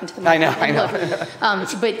hard to talk into the mic. I know.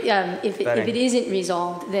 If it isn't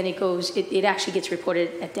resolved, then it actually gets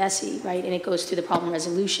reported at DESE, right? And it goes to the problem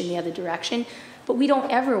resolution the other direction. But we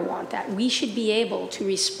don't ever want that. We should be able to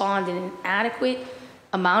respond in an adequate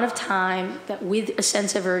amount of time, that with a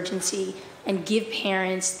sense of urgency, and give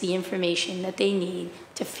parents the information that they need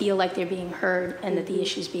to feel like they're being heard and that the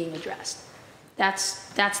issue's being addressed.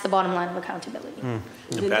 That's the bottom line of accountability.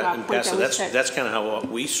 Pastor, that's kind of how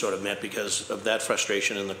we sort of met, because of that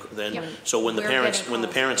frustration. So when the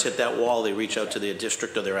parents hit that wall, they reach out to their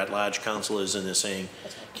district or their at-large counselors, and they're saying,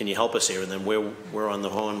 "Can you help us here?" And then we're on the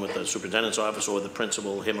horn with the superintendent's office or the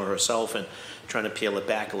principal, him or herself, and trying to peel it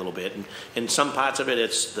back a little bit. And in some parts of it,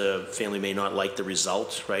 it's the family may not like the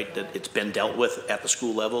result, right? That it's been dealt with at the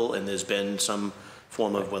school level, and there's been some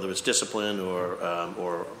form of, whether it's discipline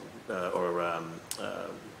or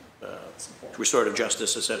restorative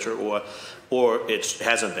justice, etc., or it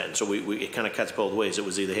hasn't been. So it kind of cuts both ways. It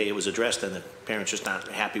was either, hey, it was addressed, and the parents just not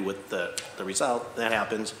happy with the result. That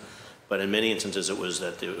happens. But in many instances, it was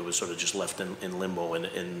that it was sort of just left in limbo,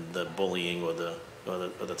 and the bullying or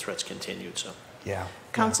the threats continued. So. Yeah.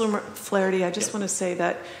 Councilor Flaherty, I just want to say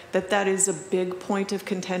that is a big point of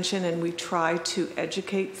contention, and we try to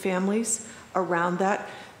educate families around that.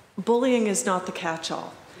 Bullying is not the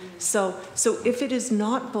catch-all. So if it is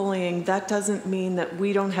not bullying, that doesn't mean that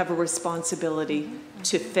we don't have a responsibility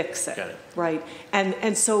to fix it. Got it. Right?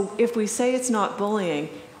 And so if we say it's not bullying,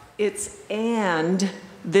 it's and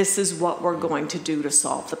this is what we're going to do to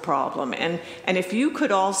solve the problem. And if you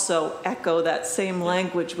could also echo that same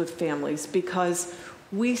language with families, because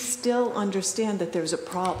we still understand that there's a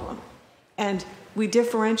problem. And we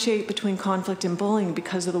differentiate between conflict and bullying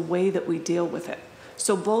because of the way that we deal with it.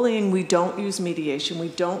 So bullying, we don't use mediation, we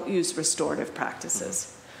don't use restorative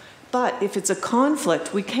practices. But if it's a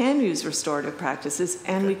conflict, we can use restorative practices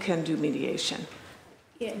and we can do mediation.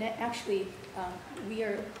 Yeah, and actually,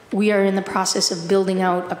 we are in the process of building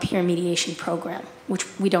out a peer mediation program,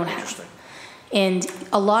 which we don't have. And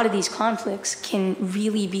a lot of these conflicts can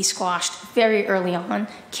really be squashed very early on.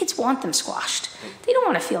 Kids want them squashed. They don't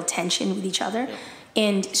want to feel tension with each other.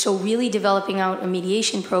 And so really developing out a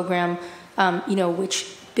mediation program,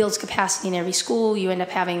 which builds capacity in every school. You end up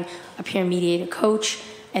having a peer mediator coach,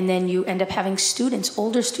 and then you end up having students,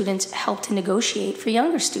 older students, help to negotiate for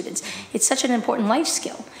younger students. It's such an important life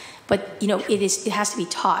skill. But it has to be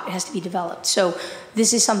taught, it has to be developed. So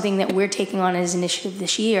this is something that we're taking on as an initiative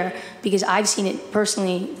this year, because I've seen it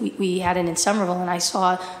personally. We had it in Somerville, and I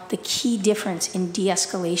saw the key difference in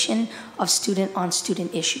de-escalation of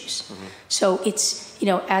student-on-student issues. Mm-hmm. So it's,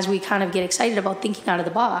 as we kind of get excited about thinking out of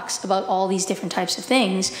the box about all these different types of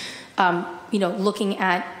things, looking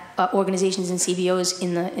at organizations and CBOs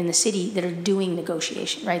in the city that are doing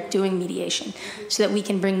negotiation, right, doing mediation, so that we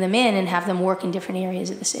can bring them in and have them work in different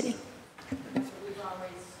areas of the city.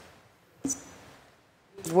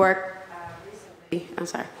 Work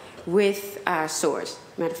recently, with SOARS,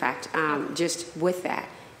 matter of fact, just with that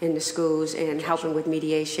in the schools and helping with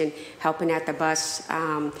mediation, helping at the bus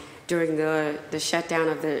during the shutdown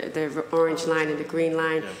of the orange line and the green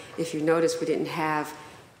line. If you notice, we didn't have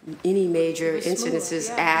any major incidences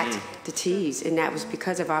at the T's, and that was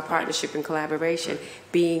because of our partnership and collaboration,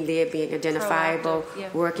 being there, being identifiable,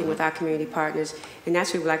 working with our community partners, and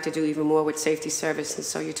that's what we'd like to do even more with safety service. And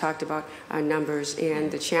so you talked about our numbers and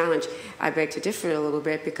the challenge. I beg to differ a little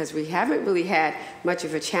bit, because we haven't really had much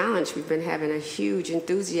of a challenge. We've been having a huge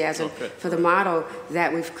enthusiasm for the model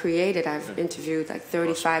that we've created. I've interviewed like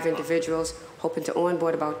 35 individuals, hoping to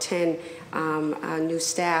onboard about 10 new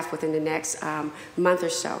staff within the next month or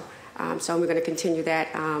so. So we're going to continue that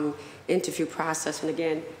interview process. And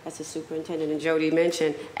again, as the superintendent and Jody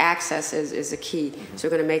mentioned, access is a key. So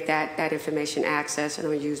we're going to make that information access, and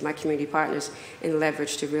I'm going to use my community partners and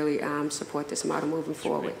leverage to really support this model moving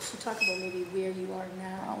forward. So talk about maybe where you are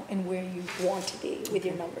now and where you want to be with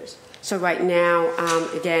your numbers. So right now,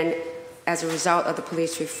 again, as a result of the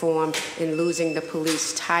police reform and losing the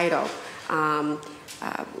police title,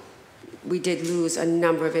 we did lose a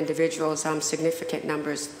number of individuals, significant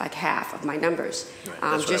numbers, like half of my numbers. Right.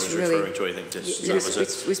 That's just what I was really, referring to. I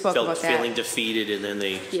think we spoke about that. Feeling defeated, and then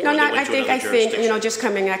they I think just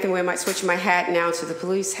coming, I can switch my hat now to the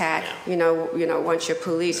police hat. Yeah. Once you're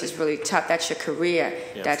police, it's really tough. That's your career.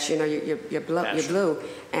 Yeah. That's you're blue,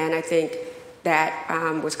 and I think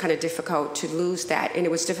that was kind of difficult to lose that, and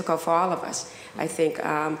it was difficult for all of us. I think,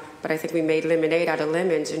 but I think we made lemonade out of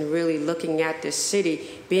lemons, and really looking at this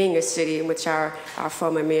city being a city in which our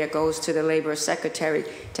former mayor goes to the labor secretary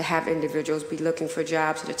to have individuals be looking for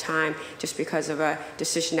jobs at a time just because of a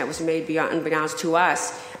decision that was made unbeknownst to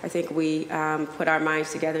us. I think we put our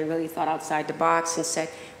minds together and really thought outside the box and said,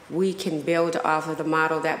 we can build off of the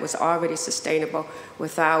model that was already sustainable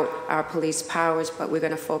without our police powers, but we're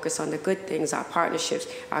going to focus on the good things, our partnerships,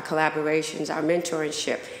 our collaborations, our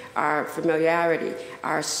mentorship, our familiarity,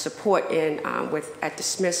 our support at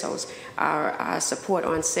dismissals, our support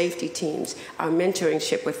on safety teams, our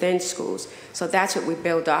mentorship within schools. So that's what we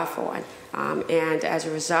build off on. And as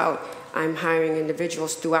a result, I'm hiring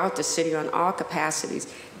individuals throughout the city on all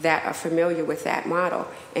capacities that are familiar with that model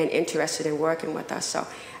and interested in working with us. So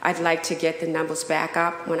I'd like to get the numbers back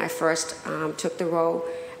up. When I first took the role,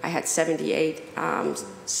 I had 78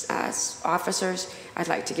 officers. I'd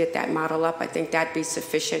like to get that model up. I think that'd be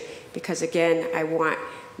sufficient because, again, I want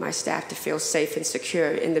my staff to feel safe and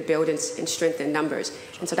secure in the buildings and strengthen numbers.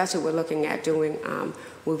 And so that's what we're looking at doing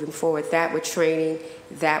moving forward. That with training,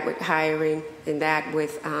 that with hiring, and that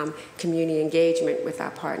with community engagement with our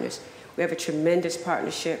partners. We have a tremendous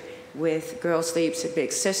partnership with Girl Sleeps and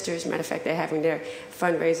Big Sisters. Matter of fact, they're having their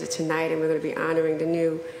fundraiser tonight, and we're going to be honoring the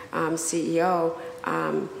new CEO.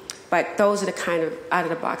 But those are the kind of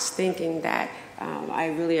out-of-the-box thinking that I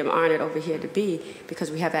really am honored over here to be,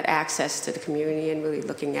 because we have that access to the community and really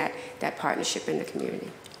looking at that partnership in the community.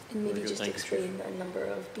 And maybe just explain the number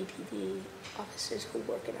of BPD officers who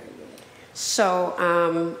work in our unit.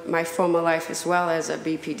 So my former life as well as a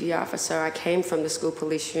BPD officer, I came from the school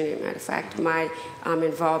police unit. Matter of fact, my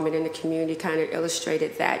involvement in the community kind of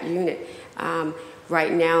illustrated that unit.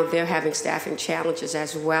 Right now, they're having staffing challenges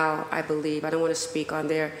as well, I believe. I don't want to speak on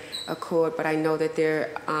their accord, but I know that they're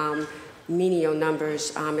menial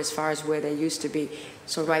numbers as far as where they used to be.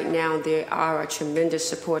 So right now, they are a tremendous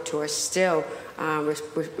support to us still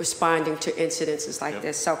responding to incidences like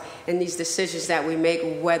this. So in these decisions that we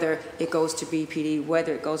make, whether it goes to BPD,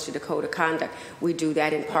 whether it goes to the code of conduct, we do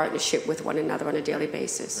that in partnership with one another on a daily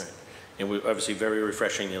basis. Right. And we're obviously very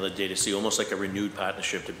refreshing the other day to see almost like a renewed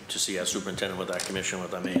partnership to see our superintendent with our commissioner,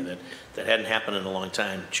 with our mayor, that hadn't happened in a long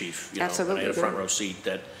time, Chief. You know, Absolutely. I had a front row seat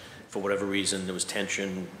that, for whatever reason, there was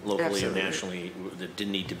tension locally Absolutely. or nationally that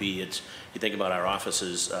didn't need to be. You think about our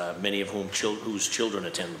offices, many of whose children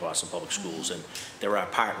attend the Boston Public Schools, and they're our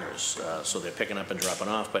partners. So they're picking up and dropping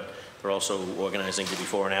off, but they're also organizing the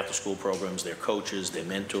before and after school programs, their coaches, their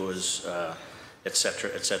mentors, et cetera,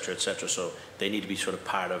 et cetera, et cetera. So they need to be sort of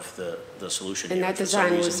part of the solution. And here. that For some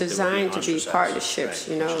design was reason, they designed would to be ostracized. partnerships,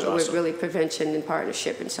 Right, you which is know, with awesome. really prevention and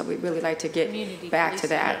partnership. And so we really like to get Community back to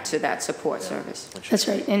policing. that support service. That's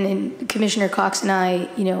right. And then Commissioner Cox and I,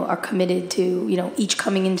 are committed to, each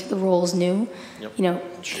coming into the roles new,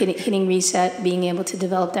 Yep. hitting reset, being able to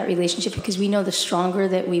develop that relationship, because we know the stronger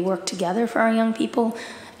that we work together for our young people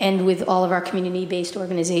and with all of our community-based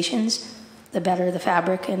organizations, the better the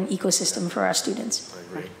fabric and ecosystem for our students. I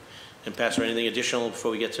agree. And Pastor, anything additional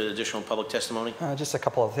before we get to additional public testimony? Just a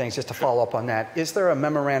couple of things, just to follow up on that. Is there a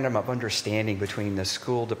memorandum of understanding between the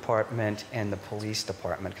school department and the police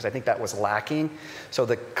department? Because I think that was lacking. So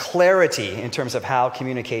the clarity in terms of how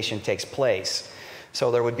communication takes place.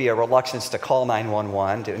 So there would be a reluctance to call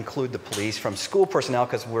 911, to include the police from school personnel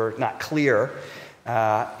because we're not clear.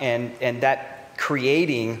 And that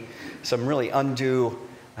creating some really undue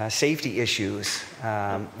safety issues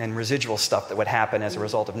and residual stuff that would happen as a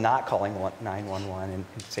result of not calling 911 and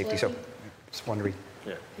safety. So just wondering.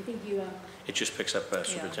 Yeah. I think you... It just picks up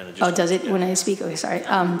Superintendent. Oh, does it when I speak? Okay, sorry.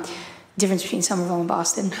 Difference between Somerville and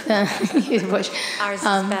Boston. Bush. Ours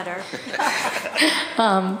is better.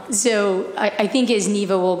 So I think as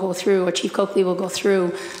Neva will go through, or Chief Coakley will go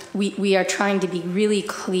through, we are trying to be really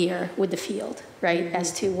clear with the field, right,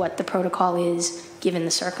 as to what the protocol is given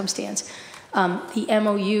the circumstance. The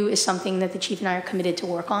MOU is something that the Chief and I are committed to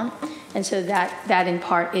work on, and so that in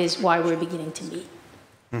part is why we're beginning to meet.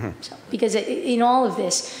 Mm-hmm. So, because in all of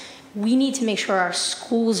this, we need to make sure our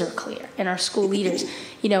schools are clear and our school leaders.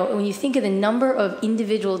 When you think of the number of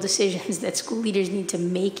individual decisions that school leaders need to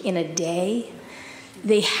make in a day,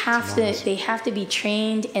 they have to be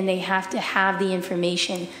trained and they have to have the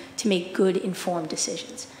information to make good, informed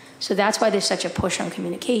decisions. So that's why there's such a push on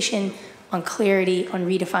communication, on clarity, on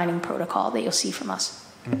redefining protocol that you'll see from us.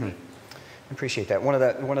 Mm-hmm. I appreciate that. One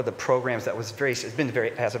of the programs that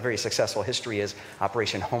has a very successful history is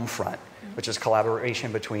Operation Homefront, which is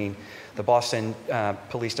collaboration between the Boston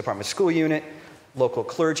Police Department School Unit, local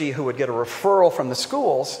clergy who would get a referral from the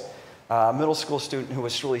schools, middle school student who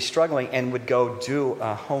was really struggling, and would go do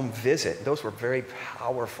a home visit. Those were very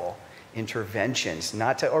powerful interventions,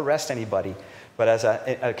 not to arrest anybody, but as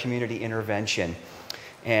a community intervention.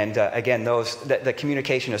 And again, the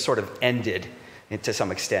communication has sort of ended to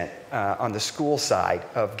some extent on the school side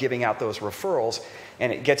of giving out those referrals.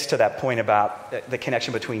 And it gets to that point about the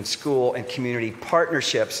connection between school and community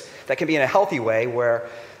partnerships that can be in a healthy way where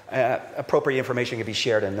appropriate information can be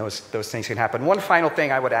shared and those things can happen. One final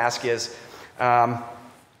thing I would ask is,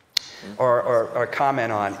 or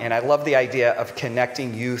comment on, and I love the idea of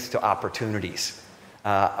connecting youth to opportunities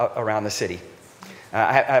around the city.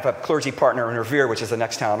 I have a clergy partner in Revere, which is the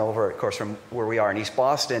next town over, of course, from where we are in East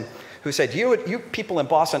Boston, who said, you people in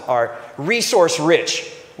Boston are resource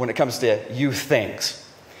rich when it comes to youth things.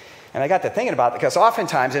 And I got to thinking about it because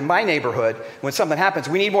oftentimes in my neighborhood, when something happens,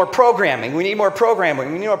 we need more programming, we need more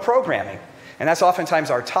programming, we need more programming. And that's oftentimes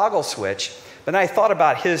our toggle switch. But then I thought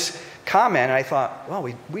about his comment and I thought, well,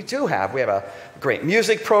 we have a great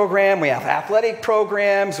music program, we have athletic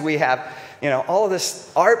programs, we have, all of this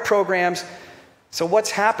art programs. So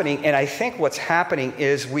what's happening, and I think what's happening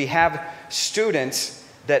is we have students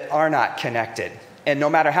that are not connected. And no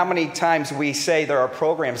matter how many times we say there are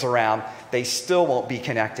programs around, they still won't be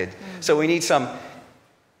connected. Mm-hmm. So we need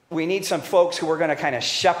some folks who are going to kind of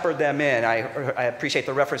shepherd them in. I appreciate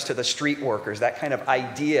the reference to the street workers, that kind of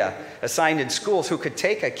idea assigned in schools who could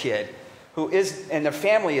take a kid who is, and their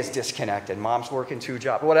family is disconnected, mom's working 2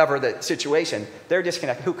 jobs, whatever the situation, they're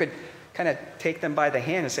disconnected, who could kind of take them by the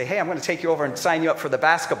hand and say, hey, I'm going to take you over and sign you up for the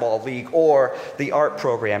basketball league or the art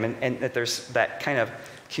program, and that there's that kind of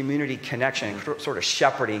community connection, sort of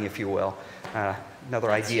shepherding, if you will. Another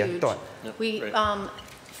That's idea. huge. Go on. Yep, We great.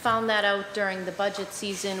 found that out during the budget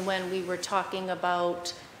season when we were talking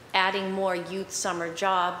about adding more youth summer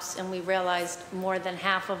jobs, and we realized more than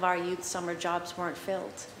half of our youth summer jobs weren't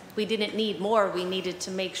filled. We didn't need more. We needed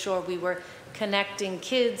to make sure we were connecting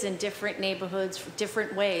kids in different neighborhoods for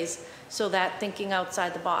different ways, so that thinking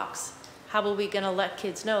outside the box. How are we going to let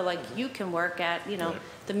kids know, like, you can work at,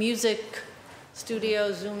 the music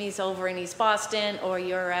studio, Zoomies over in East Boston, or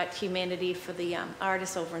you're at Humanity for the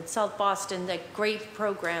artists over in South Boston. They're great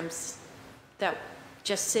programs that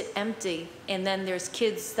just sit empty. And then there's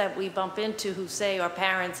kids that we bump into who say, or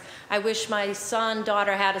parents, I wish my son,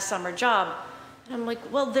 daughter had a summer job. And I'm like,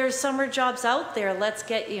 well, there's summer jobs out there. Let's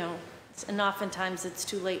get, and oftentimes it's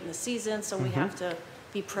too late in the season, so we have to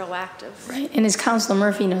be proactive. Right, and as Councilor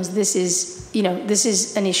Murphy knows, this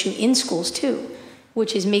is an issue in schools too,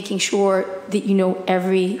 which is making sure that you know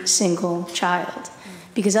every single child.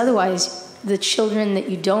 Because otherwise, the children that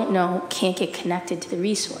you don't know can't get connected to the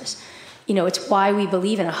resource. It's why we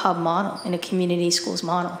believe in a hub model, in a community schools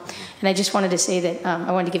model. And I just wanted to say that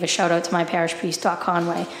I wanted to give a shout out to my parish priest, Doc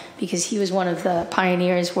Conway, because he was one of the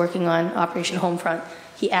pioneers working on Operation Homefront.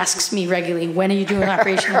 He asks me regularly, when are you doing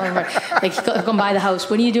Operation Homefront? Like, he'll come by the house,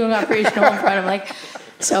 when are you doing Operation Homefront? I'm like,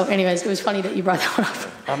 so anyways, it was funny that you brought that one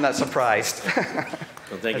up. I'm not surprised.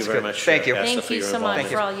 Well, thank you That's very good. much. Thank you. Pastor, Thank for you your so much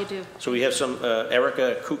involvement. for all you do. So we have some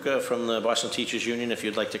Erica Kuka from the Boston Teachers Union, if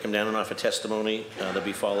you'd like to come down and offer testimony. They'll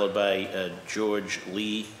be followed by George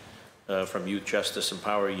Lee from Youth Justice and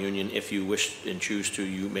Power Union. If you wish and choose to,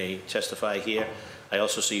 you may testify here. I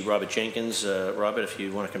also see Robert Jenkins. Robert, if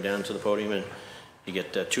you want to come down to the podium, and you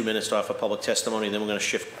get 2 minutes to offer public testimony. Then we're going to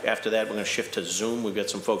shift, after that, we're going to shift to Zoom. We've got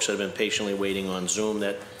some folks that have been patiently waiting on Zoom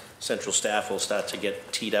that central staff will start to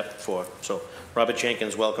get teed up for. So Robert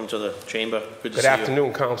Jenkins, welcome to the chamber. Good to see you. Good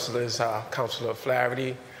afternoon, councilors. Councilor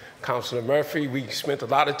Flaherty, Councilor Murphy. We spent a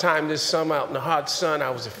lot of time this summer out in the hot sun.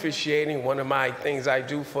 I was officiating. One of my things I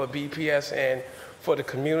do for BPS and for the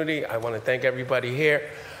community. I want to thank everybody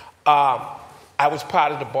here. I was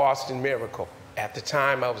part of the Boston Miracle. At the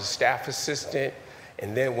time, I was a staff assistant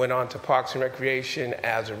and then went on to Parks and Recreation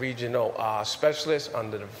as a regional specialist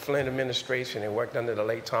under the Flynn administration and worked under the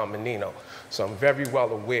late Tom Menino. So I'm very well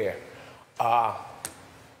aware.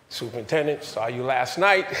 Superintendent, saw you last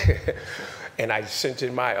night, and I sent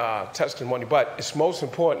in my testimony, but it's most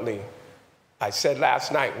importantly, I said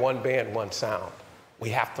last night, one band, one sound. We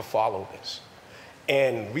have to follow this.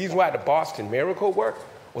 And the reason why the Boston Miracle worked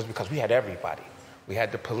was because we had everybody. We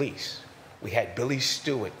had the police. We had Billy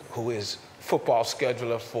Stewart, who is football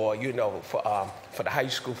scheduler for the high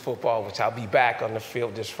school football, which I'll be back on the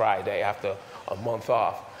field this Friday after a month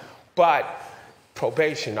off. But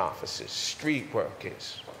probation officers, street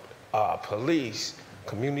workers, police,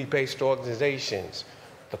 community-based organizations,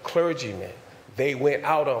 the clergymen, they went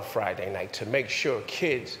out on Friday night to make sure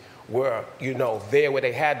kids were, there where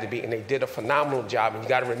they had to be, and they did a phenomenal job. And you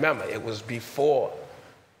gotta remember, it was before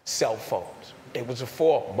cell phones. It was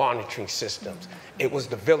before monitoring systems. It was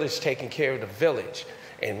the village taking care of the village.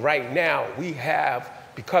 And right now, we have,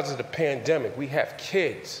 because of the pandemic, we have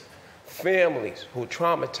kids, families who are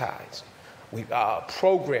traumatized. We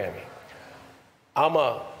programming. I'm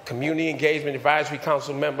a community engagement advisory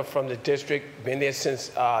council member from the district, been there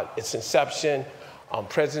since its inception. I'm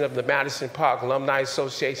president of the Madison Park Alumni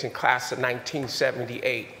Association, class of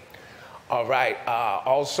 1978. All right,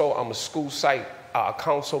 also I'm a school site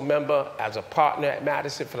council member as a partner at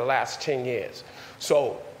Madison for the last 10 years.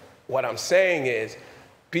 So what I'm saying is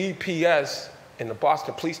BPS and the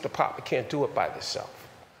Boston Police Department can't do it by themselves.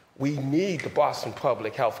 We need the Boston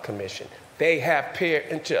Public Health Commission. They have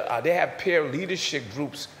peer leadership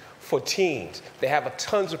groups for teens. They have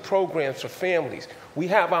tons of programs for families. We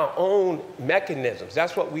have our own mechanisms.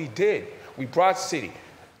 That's what we did. We brought City,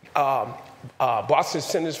 Boston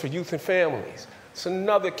Centers for Youth and Families. It's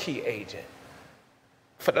another key agent.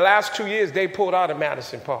 For the last 2 years, they pulled out of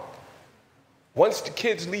Madison Park. Once the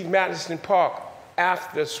kids leave Madison Park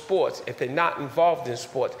after sports, if they're not involved in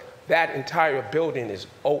sports, that entire building is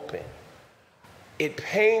open. It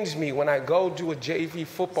pains me when I go do a JV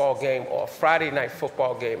football game or a Friday night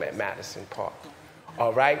football game at Madison Park.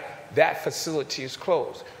 All right? That facility is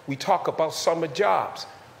closed. We talk about summer jobs.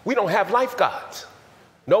 We don't have lifeguards.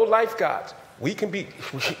 No lifeguards. We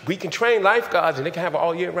can train lifeguards and they can have an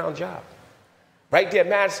all year round job. Right there,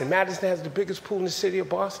 Madison. Madison has the biggest pool in the city of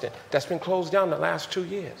Boston that's been closed down the last 2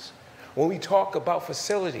 years. When we talk about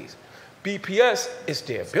facilities, BPS is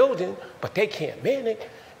their building, but they can't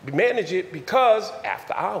manage it because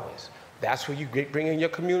after hours, that's where you bring in your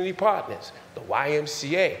community partners, the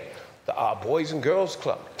YMCA, the Boys and Girls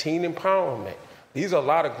Club, Teen Empowerment. These are a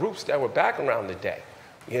lot of groups that were back around the day.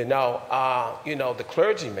 The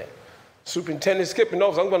clergymen. Superintendent Skipper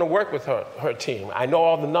knows I'm going to work with her team. I know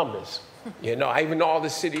all the numbers. I even know all the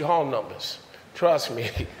city hall numbers. Trust me.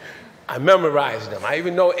 I memorized them. I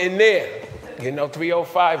even know in there, 3050 or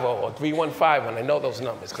 3151. I know those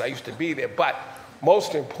numbers because I used to be there. But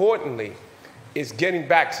most importantly is getting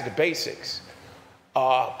back to the basics.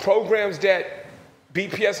 Programs that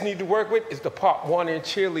BPS need to work with is the Pop Warner and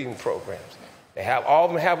cheerleading programs. All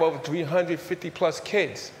of them have over 350 plus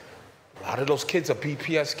kids. A lot of those kids are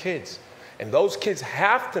BPS kids. And those kids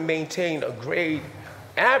have to maintain a grade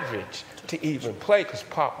average to even play because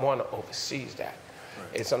Pop Warner oversees that.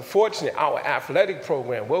 It's unfortunate our athletic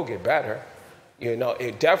program will get better.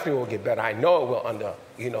 It definitely will get better. I know it will under,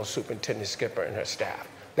 Superintendent Skipper and her staff.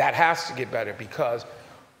 That has to get better because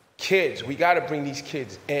kids, we got to bring these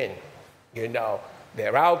kids in.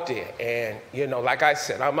 They're out there. And, like I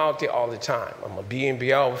said, I'm out there all the time. I'm a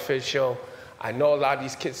BNBL official. I know a lot of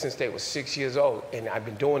these kids since they were 6 years old, and I've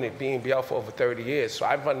been doing it BNBL for over 30 years. So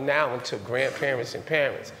I run now into grandparents and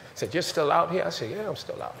parents. Said, "You're still out here?" I said, "Yeah, I'm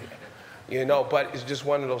still out here." But it's just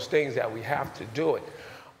one of those things that we have to do it.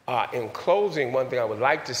 In closing, one thing I would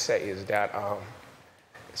like to say is that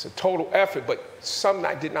it's a total effort, but something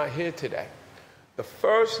I did not hear today. The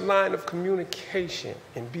first line of communication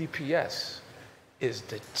in BPS is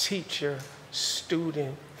the teacher,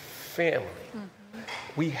 student, family. Mm-hmm.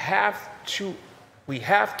 We have to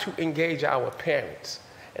engage our parents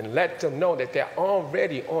and let them know that they're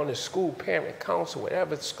already on the school parent council,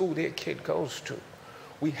 whatever school their kid goes to.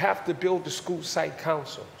 We have to build the school site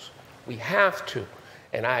councils. We have to.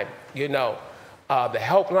 And the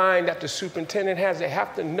helpline that the superintendent has, they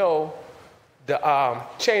have to know the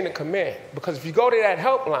chain of command. Because if you go to that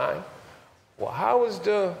helpline, well, how is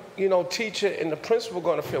the teacher and the principal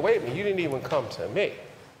going to feel? Wait a minute, you didn't even come to me,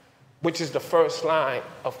 which is the first line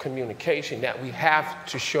of communication that we have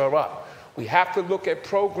to shore up. We have to look at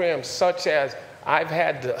programs such as I've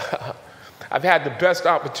had the best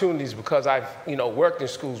opportunities because I've worked in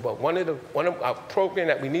schools. But one of our program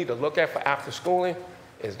that we need to look at for after schooling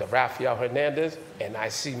is the Rafael Hernandez, and I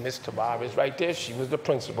see Miss Tavares right there. She was the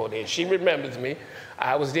principal there. She remembers me.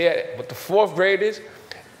 I was there with the fourth graders.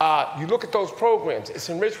 You look at those programs, it's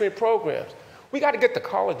enrichment programs. We got to get the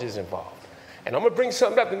colleges involved. And I'm going to bring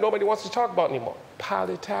something up that nobody wants to talk about anymore,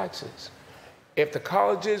 pilot taxes. If the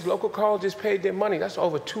colleges, local colleges paid their money, that's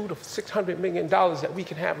over $200 to $600 million that we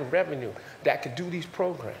can have in revenue that could do these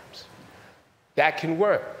programs. That can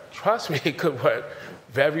work. Trust me, it could work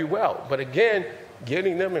very well. But again,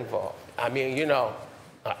 getting them involved. I mean,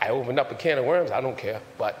 I opened up a can of worms, I don't care,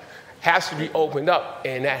 but has to be opened up,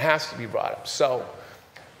 and that has to be brought up. So,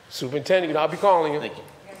 Superintendent, I'll be calling you. Thank you.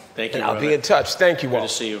 Thank you, and I'll be in touch. Thank you all. Good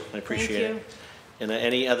to see you. I appreciate it. And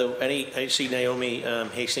I see Naomi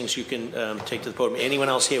Hastings, you can take to the podium. Anyone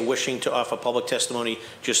else here wishing to offer public testimony,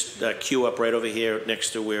 just queue up right over here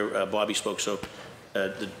next to where Bobby spoke. So,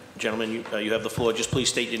 the gentleman, you have the floor. Just please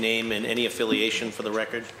state your name and any affiliation for the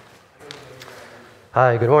record.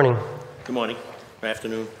 Hi, good morning. Good morning. Good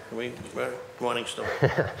afternoon. Good morning still.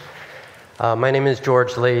 My name is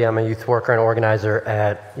George Lee. I'm a youth worker and organizer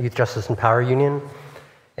at Youth Justice and Power Union,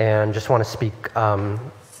 and just want to speak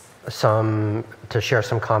to share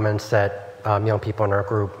some comments that young people in our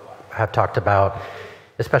group have talked about,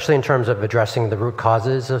 especially in terms of addressing the root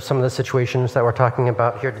causes of some of the situations that we're talking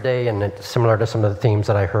about here today, and it's similar to some of the themes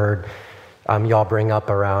that I heard y'all bring up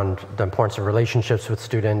around the importance of relationships with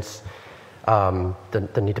students,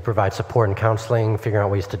 the need to provide support and counseling, figuring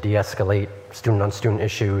out ways to de-escalate student-on-student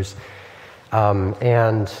issues.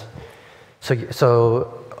 And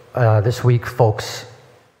so this week, folks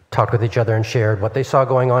talked with each other and shared what they saw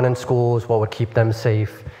going on in schools, what would keep them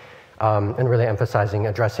safe, and really emphasizing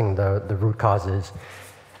addressing the root causes.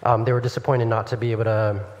 They were disappointed not to be able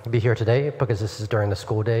to be here today because this is during the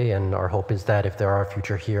school day, and our hope is that if there are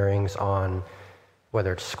future hearings on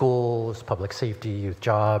whether it's schools, public safety, youth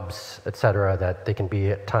jobs, et cetera, that they can be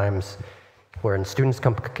at times where students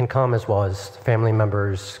can come, as well as family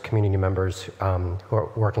members, community members who are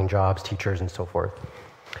working jobs, teachers, and so forth.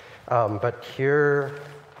 But here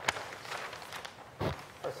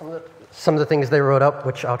are some of the things they wrote up,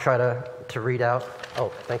 which I'll try to read out. Oh,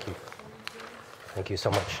 thank you. Thank you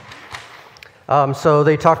so much. So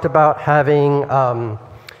they talked about having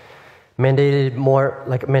mandated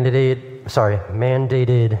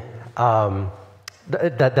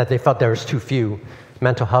that they felt there was too few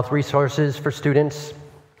mental health resources for students,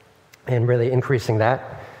 and really increasing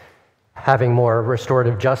that, having more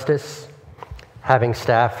restorative justice, having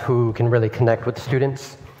staff who can really connect with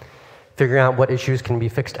students, figuring out what issues can be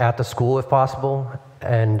fixed at the school if possible,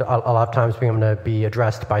 and a lot of times being able to be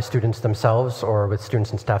addressed by students themselves or with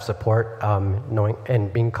students and staff support, knowing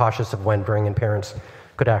and being cautious of when bringing in parents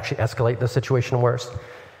could actually escalate the situation worse.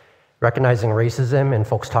 Recognizing racism, and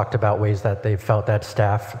folks talked about ways that they felt that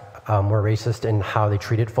staff were racist in how they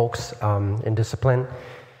treated folks in discipline.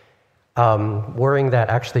 Worrying that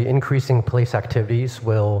actually increasing police activities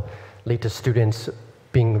will lead to students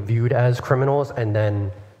being viewed as criminals and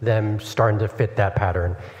then them starting to fit that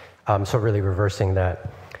pattern. So really reversing that.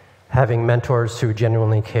 Having mentors who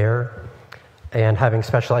genuinely care and having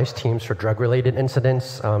specialized teams for drug-related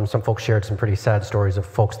incidents. Some folks shared some pretty sad stories of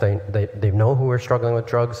folks they know who are struggling with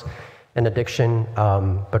drugs and addiction,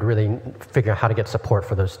 but really figuring out how to get support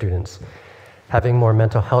for those students. Having more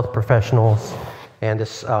mental health professionals, and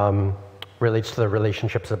this relates to the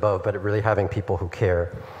relationships above, but really having people who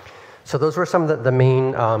care. So those were some of the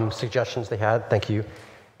main suggestions they had. Thank you.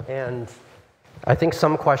 And I think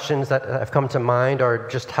some questions that have come to mind are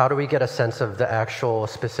just how do we get a sense of the actual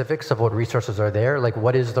specifics of what resources are there? Like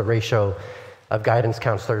what is the ratio of guidance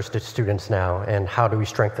counselors to students now, and how do we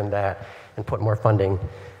strengthen that and put more funding?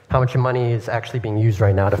 How much money is actually being used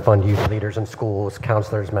right now to fund youth leaders in schools,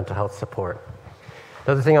 counselors, mental health support?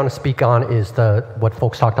 The other thing I want to speak on is what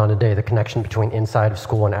folks talked on today, the connection between inside of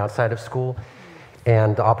school and outside of school,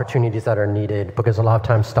 and the opportunities that are needed, because a lot of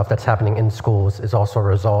times stuff that's happening in schools is also a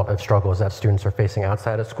result of struggles that students are facing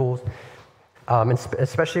outside of schools, and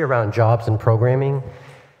especially around jobs and programming.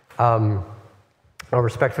 I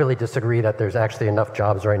respectfully disagree that there's actually enough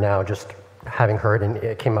jobs right now. Just having heard, and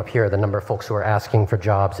it came up here, the number of folks who are asking for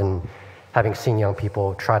jobs and having seen young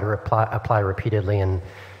people try to apply repeatedly. And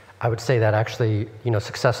I would say that actually,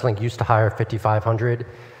 SuccessLink used to hire 5,500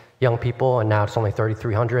 young people, and now it's only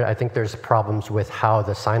 3,300. I think there's problems with how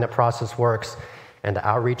the sign-up process works and the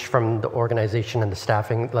outreach from the organization and the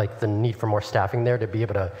staffing, like the need for more staffing there to be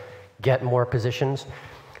able to get more positions.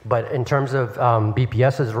 But in terms of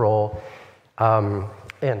BPS's role, and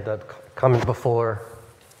the comment before,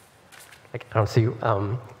 I don't see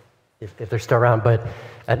if they're still around, but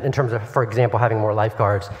in terms of, for example, having more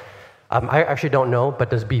lifeguards, I actually don't know,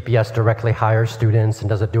 but does BPS directly hire students, and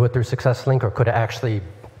does it do it through SuccessLink, or could it actually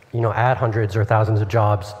add hundreds or thousands of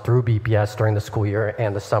jobs through BPS during the school year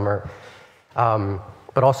and the summer?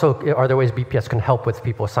 But also, are there ways BPS can help with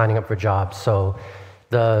people signing up for jobs? So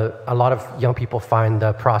a lot of young people find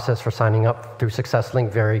the process for signing up through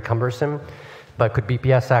SuccessLink very cumbersome, but could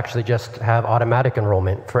BPS actually just have automatic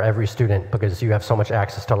enrollment for every student, because you have so much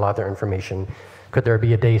access to a lot of their information? Could there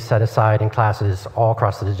be a day set aside in classes all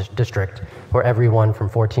across the district where everyone from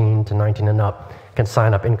 14 to 19 and up can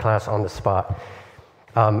sign up in class on the spot?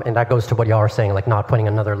 And that goes to what y'all are saying, like not putting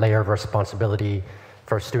another layer of responsibility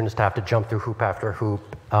for students to have to jump through hoop after hoop.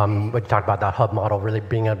 When you talk about that hub model, really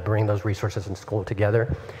being able to bring those resources in school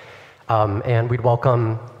together. And we'd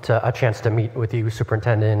welcome a chance to meet with you,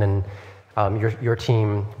 Superintendent, and your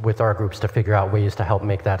team with our groups to figure out ways to help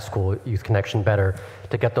make that school youth connection better,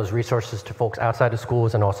 to get those resources to folks outside of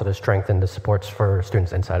schools, and also to strengthen the supports for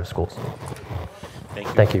students inside of schools.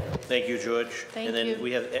 Thank you. Thank you, George. Thank and then you.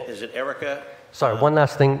 we have, is it Erica? Sorry, one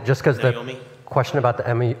last thing, just because the question about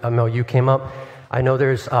the MOU came up. I know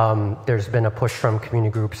there's been a push from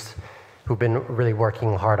community groups who've been really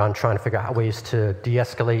working hard on trying to figure out ways to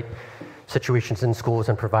de-escalate situations in schools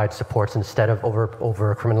and provide supports instead of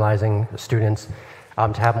over-criminalizing students,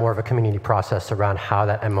 to have more of a community process around how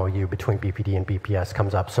that MOU between BPD and BPS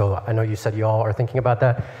comes up. So I know you said you all are thinking about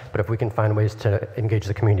that, but if we can find ways to engage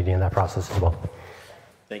the community in that process as well.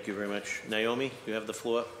 Thank you very much. Naomi, you have the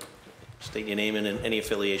floor. State your name and any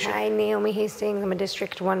affiliation. Hi, Naomi Hastings. I'm a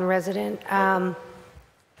District 1 resident. I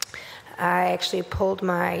actually pulled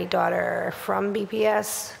my daughter from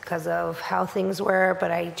BPS because of how things were,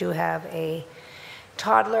 but I do have a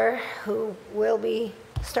toddler who will be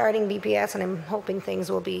starting BPS, and I'm hoping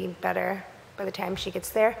things will be better by the time she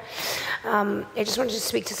gets there. I just wanted to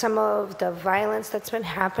speak to some of the violence that's been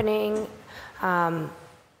happening.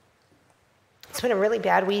 It's been a really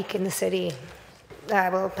bad week in the city.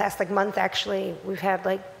 Past month actually, we've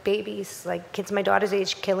had babies, kids my daughter's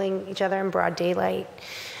age, killing each other in broad daylight.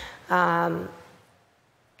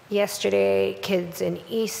 Yesterday, kids in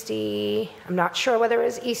Eastie, I'm not sure whether it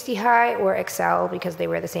was Eastie High or Excel because they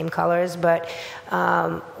wear the same colors, but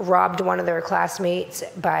robbed one of their classmates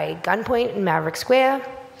by gunpoint in Maverick Square.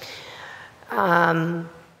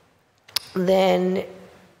 Then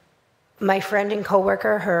my friend and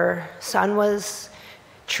coworker, her son was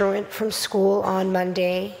truant from school on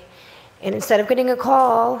Monday, and instead of getting a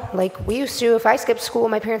call like we used to, if I skipped school,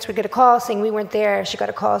 my parents would get a call saying we weren't there. She got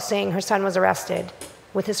a call saying her son was arrested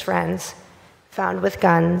with his friends found with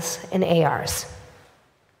guns and ARs.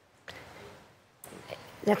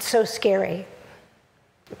 That's so scary.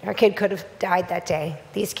 Our kid could have died that day.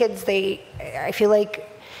 These kids, I feel like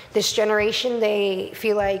this generation, they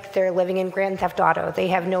feel like they're living in Grand Theft Auto. They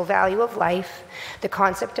have no value of life. The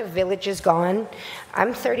concept of village is gone.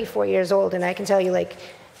 I'm 34 years old, and I can tell you, like,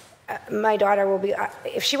 my daughter will be,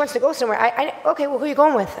 if she wants to go somewhere, okay, well, who are you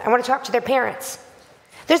going with? I want to talk to their parents.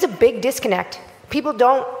 There's a big disconnect. People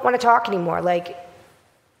don't want to talk anymore. Like,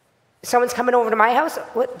 someone's coming over to my house,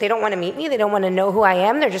 what, they don't want to meet me, they don't want to know who I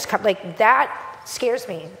am, they're just, like, that scares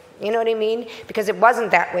me. You know what I mean? Because it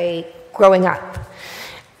wasn't that way growing up.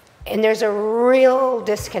 And there's a real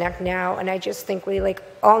disconnect now, and I just think we, like,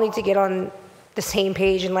 all need to get on the same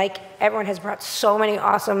page, and, like, everyone has brought so many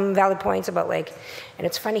awesome, valid points about, like, and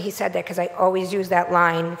it's funny he said that because I always use that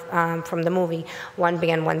line from the movie, one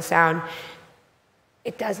band, one sound.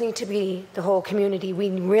 It does need to be the whole community. We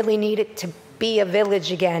really need it to be a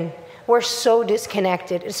village again. We're so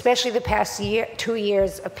disconnected, especially the past 2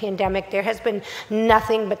 years of pandemic. There has been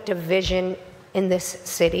nothing but division in this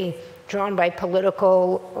city, drawn by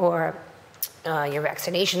political or your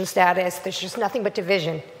vaccination status. There's just nothing but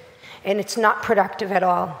division, and it's not productive at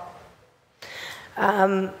all.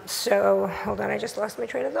 So, hold on, I just lost my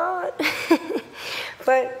train of thought.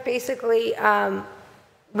 But basically,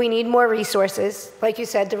 we need more resources. Like you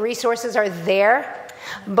said, the resources are there,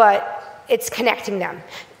 but it's connecting them.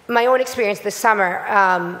 My own experience this summer,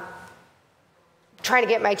 trying to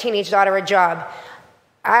get my teenage daughter a job.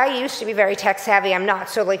 I used to be very tech savvy, I'm not,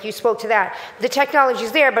 so like you spoke to that. The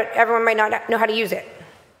technology's there, but everyone might not know how to use it.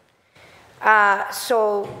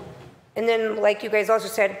 And then like you guys also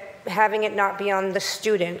said, having it not be on the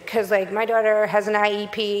student, because like my daughter has an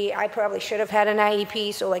IEP, I probably should have had an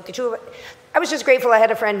IEP, so like the two of us, I was just grateful I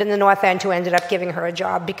had a friend in the North End who ended up giving her a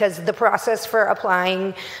job, because the process for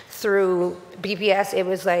applying through BPS, it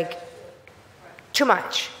was like too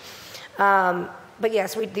much. But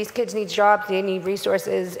yes, these kids need jobs, they need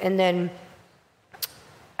resources, and then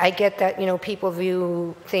I get that, you know, people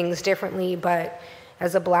view things differently, but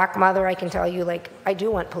as a black mother, I can tell you, like, I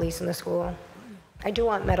do want police in the school. I do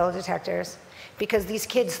want metal detectors, because these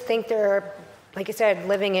kids think they're, like I said,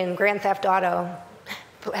 living in Grand Theft Auto,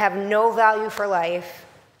 have no value for life,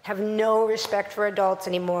 have no respect for adults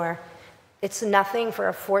anymore. It's nothing for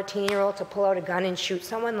a 14-year-old to pull out a gun and shoot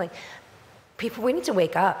someone. Like, people, we need to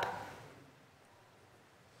wake up.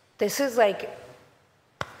 This is like,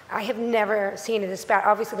 I have never seen it this bad.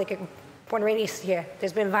 Obviously, like, born and raised here,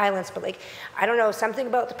 there's been violence, but like, I don't know, something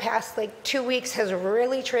about the past like 2 weeks has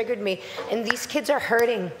really triggered me, and these kids are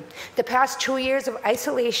hurting. The past 2 years of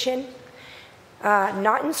isolation,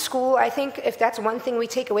 not in school. I think if that's one thing we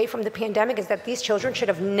take away from the pandemic is that these children should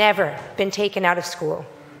have never been taken out of school.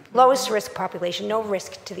 Lowest risk population, no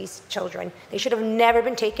risk to these children. They should have never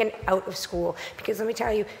been taken out of school, because let me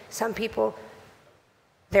tell you, some people,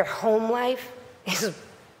 their home life is,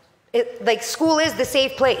 like, school is the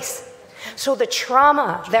safe place. So the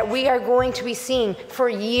trauma that we are going to be seeing for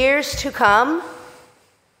years to come,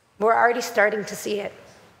 we're already starting to see it.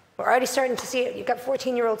 We're already starting to see it. You've got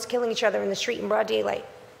 14-year-olds killing each other in the street in broad daylight.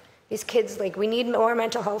 These kids, like, we need more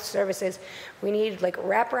mental health services. We need, like,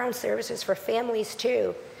 wraparound services for families,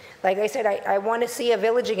 too. Like I said, I want to see a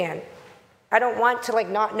village again. I don't want to, like,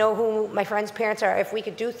 not know who my friends' parents are. If we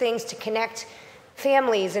could do things to connect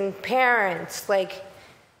families and parents, like,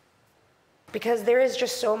 because there is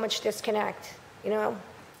just so much disconnect, you know?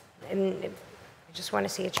 And I just want to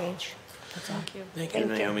see a change. Thank you. Thank you,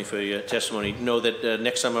 Naomi, for your testimony. Know that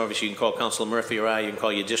next time, obviously, you can call Councilor Murphy or you can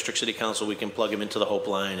call your district city council. We can plug him into the Hope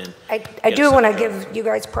line. And I do want to give you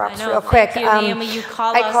guys props real quick. Thank you, Naomi. You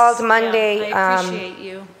call us. I called Monday. Yeah, I appreciate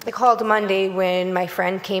you. I called Monday when my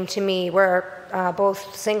friend came to me. We're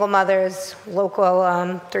both single mothers, local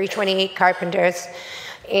 328 carpenters,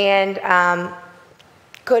 and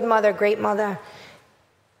good mother, great mother.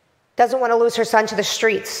 Doesn't want to lose her son to the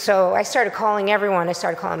streets. So I started calling everyone. I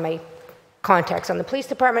started calling my contacts on the police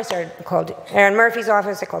department. I called Aaron Murphy's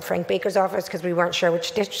office. I called Frank Baker's office because we weren't sure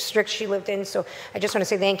which district she lived in. So I just want to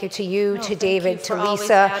say thank you to you, to David, to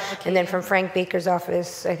Lisa, and then from Frank Baker's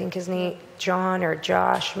office, I think his name, John or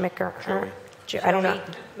Josh Micker. I don't know.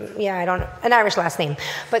 Yeah, I don't know. An Irish last name.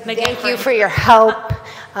 But thank you for your help,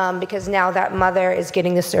 because now that mother is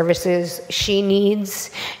getting the services she needs,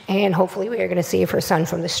 and hopefully we are going to save her son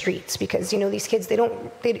from the streets, because, you know, these kids,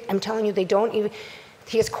 I'm telling you, they don't even,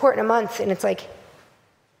 he has court in a month, and it's like,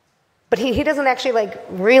 but he doesn't actually, like,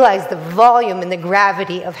 realize the volume and the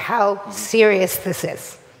gravity of how serious this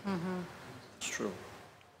is. It's true.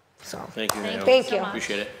 So thank you, Naomi. Thank you.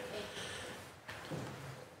 Appreciate it.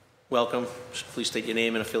 Welcome. Please state your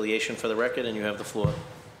name and affiliation for the record, and you have the floor.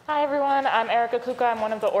 Hi everyone, I'm Erica Kuka. I'm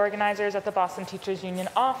one of the organizers at the Boston Teachers Union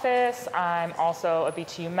office. I'm also a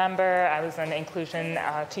BTU member. I was an inclusion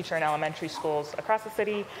teacher in elementary schools across the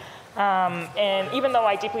city. And even though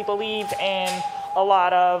I deeply believe in a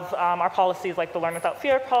lot of our policies like the Learn Without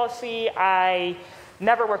Fear policy, I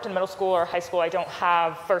never worked in middle school or high school. I don't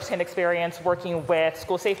have firsthand experience working with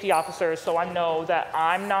school safety officers, so I know that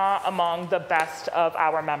I'm not among the best of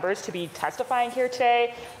our members to be testifying here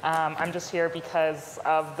today. I'm just here because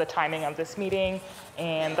of the timing of this meeting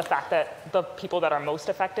and the fact that the people that are most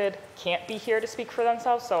affected can't be here to speak for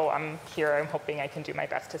themselves, so I'm here. I'm hoping I can do my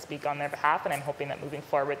best to speak on their behalf, and I'm hoping that moving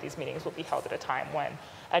forward, these meetings will be held at a time when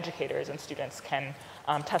educators and students can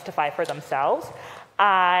testify for themselves.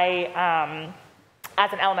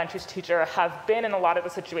 As an elementary teacher, have been in a lot of the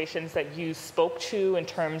situations that you spoke to in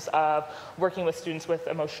terms of working with students with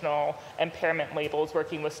emotional impairment labels,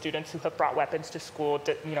 working with students who have brought weapons to school,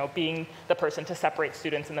 being the person to separate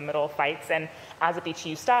students in the middle of fights. And as a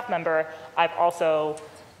BTU staff member, I've also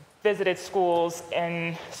visited schools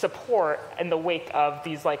in support in the wake of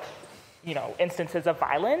these instances of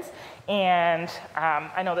violence. And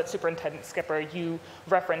I know that Superintendent Skipper, you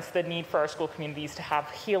referenced the need for our school communities to have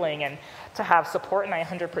healing and to have support, and I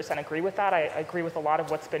 100% agree with that. I agree with a lot of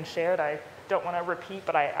what's been shared. I don't want to repeat,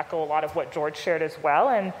 but I echo a lot of what George shared as well.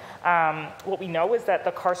 And what we know is that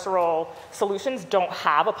the carceral solutions don't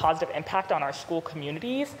have a positive impact on our school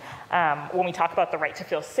communities. When we talk about the right to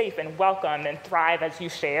feel safe and welcome and thrive, as you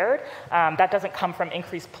shared, that doesn't come from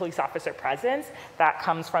increased police officer presence. That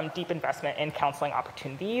comes from deep investment in counseling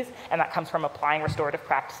opportunities, and that comes from applying restorative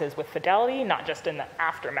practices with fidelity, not just in the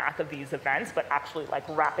aftermath of these events, but actually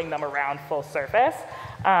wrapping them around full surface.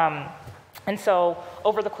 And so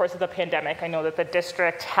over the course of the pandemic, I know that the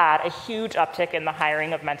district had a huge uptick in the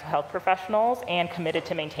hiring of mental health professionals and committed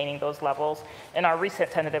to maintaining those levels in our recent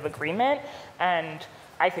tentative agreement. And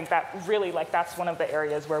I think that really, that's one of the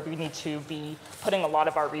areas where we need to be putting a lot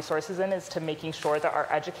of our resources in, is to making sure that our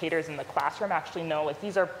educators in the classroom actually know,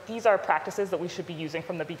 these are practices that we should be using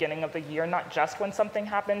from the beginning of the year, not just when something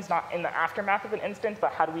happens, not in the aftermath of an instance,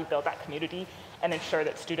 but how do we build that community and ensure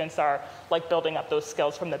that students are building up those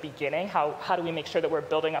skills from the beginning? How do we make sure that we're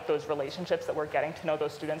building up those relationships, that we're getting to know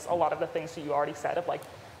those students? A lot of the things that you already said of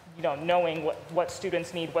knowing what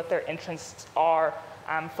students need, what their interests are.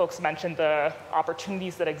 Folks mentioned the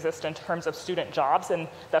opportunities that exist in terms of student jobs and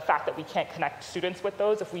the fact that we can't connect students with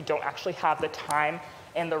those if we don't actually have the time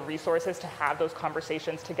and the resources to have those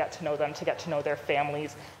conversations, to get to know them, to get to know their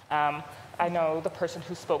families. I know the person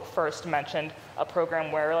who spoke first mentioned a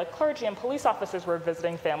program where clergy and police officers were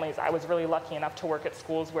visiting families. I was really lucky enough to work at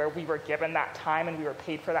schools where we were given that time and we were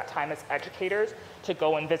paid for that time as educators to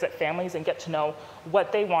go and visit families and get to know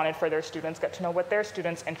what they wanted for their students, get to know what their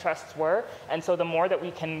students' interests were. And so the more that we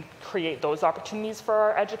can create those opportunities for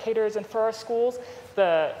our educators and for our schools,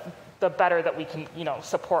 the better that we can,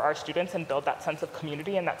 support our students and build that sense of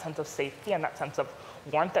community and that sense of safety and that sense of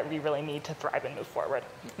warmth that we really need to thrive and move forward.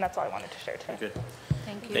 And that's all I wanted to share today. Good.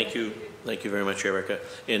 Thank you. Thank you. Thank you very much, Erica.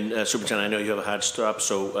 And Superintendent, I know you have a hard stop,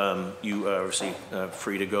 so you are obviously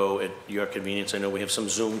free to go at your convenience. I know we have some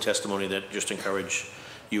Zoom testimony that just encourage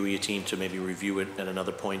you or your team to maybe review it at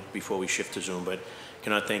another point before we shift to Zoom, but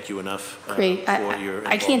cannot thank you enough Great. for your involvement.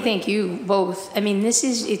 I can't thank you both. I mean,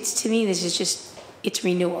 to me, this is just, it's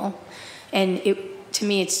renewal. And to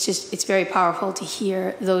me, it's very powerful to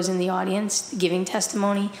hear those in the audience giving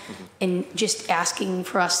testimony and just asking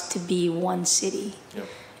for us to be one city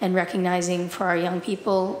and recognizing for our young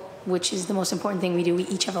people, which is the most important thing we do, we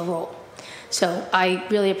each have a role. So I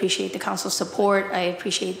really appreciate the council's support. I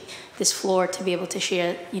appreciate this floor to be able to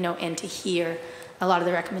share, and to hear a lot of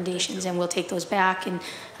the recommendations, and we'll take those back, and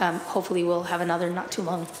hopefully we'll have another not too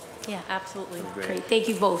long. Yeah, absolutely. Great. Thank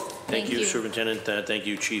you both. Thank you, Superintendent. Thank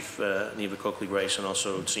you, Chief Neva Coakley-Grice, and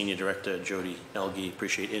also Senior Director Jody Elgie.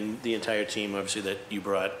 Appreciate it. And the entire team, obviously, that you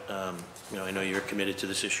brought. I know you're committed to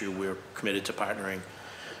this issue. We're committed to partnering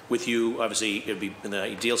with you. Obviously, it'd be in the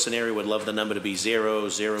ideal scenario, would love the number to be zero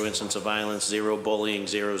incidents of violence, zero bullying,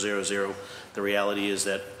 0, 0, 0. The reality is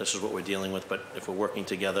that this is what we're dealing with, but if we're working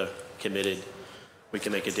together, committed, we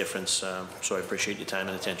can make a difference. So I appreciate your time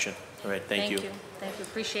and attention. All right, thank you. Thank you,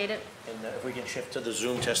 appreciate it. And if we can shift to the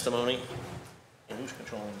Zoom testimony. And who's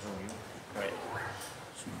controlling Zoom? You? All right.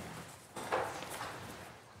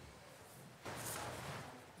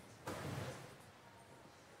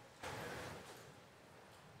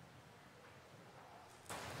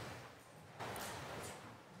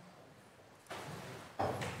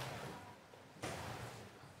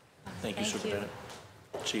 Thank you, Superintendent.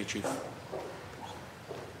 See you, Chief.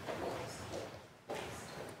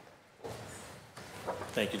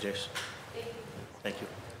 Thank you, Jace. Thank you.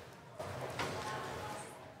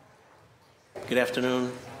 Good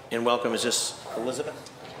afternoon and welcome. Is this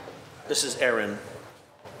Elizabeth? This is Erin.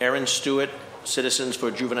 Erin Stewart, Citizens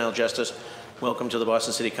for Juvenile Justice. Welcome to the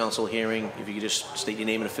Boston City Council hearing. If you could just state your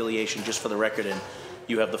name and affiliation just for the record, and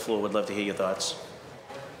you have the floor. Would love to hear your thoughts.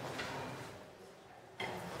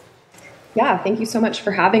 Yeah, thank you so much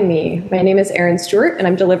for having me. My name is Erin Stewart, and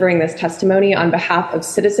I'm delivering this testimony on behalf of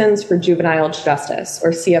Citizens for Juvenile Justice,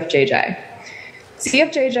 or CFJJ.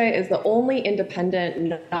 CFJJ is the only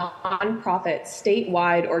independent, nonprofit,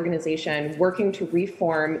 statewide organization working to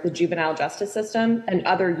reform the juvenile justice system and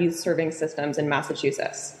other youth-serving systems in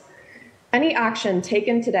Massachusetts. Any action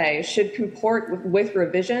taken today should comport with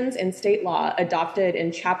revisions in state law adopted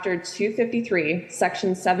in Chapter 253,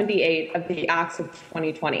 Section 78 of the Acts of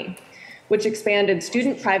 2020, which expanded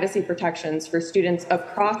student privacy protections for students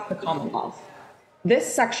across the Commonwealth.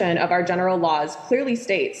 This section of our general laws clearly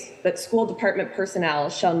states that school department personnel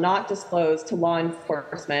shall not disclose to law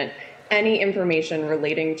enforcement any information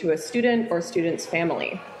relating to a student or student's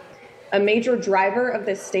family. A major driver of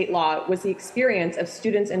this state law was the experience of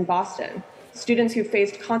students in Boston, students who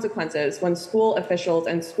faced consequences when school officials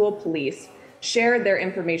and school police shared their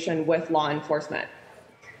information with law enforcement.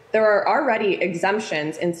 There are already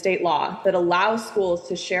exemptions in state law that allow schools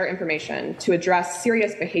to share information to address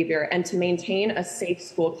serious behavior and to maintain a safe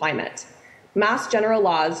school climate. Mass General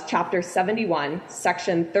Laws, Chapter 71,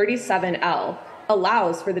 Section 37L,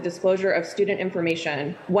 allows for the disclosure of student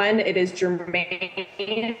information when it is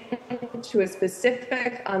germane to a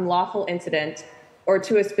specific unlawful incident or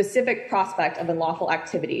to a specific prospect of unlawful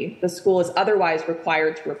activity the school is otherwise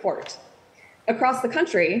required to report. Across the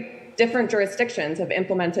country, different jurisdictions have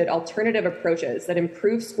implemented alternative approaches that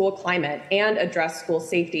improve school climate and address school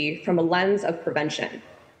safety from a lens of prevention.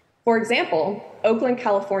 For example, Oakland,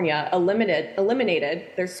 California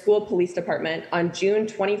eliminated their school police department on June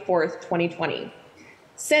 24th, 2020.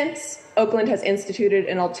 Since, Oakland has instituted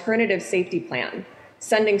an alternative safety plan,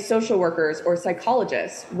 sending social workers or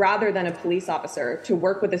psychologists rather than a police officer to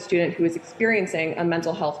work with a student who is experiencing a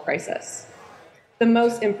mental health crisis. The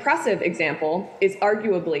most impressive example is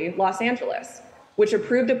arguably Los Angeles, which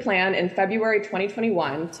approved a plan in February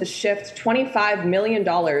 2021 to shift $25 million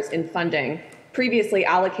in funding previously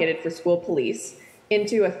allocated for school police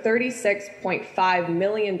into a $36.5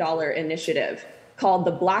 million initiative called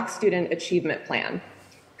the Black Student Achievement Plan,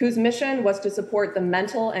 whose mission was to support the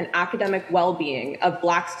mental and academic well-being of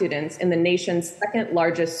Black students in the nation's second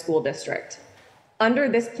largest school district. Under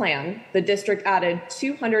this plan, the district added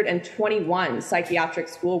 221 psychiatric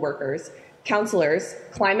school workers, counselors,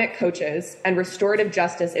 climate coaches, and restorative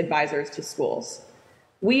justice advisors to schools.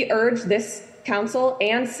 We urge this council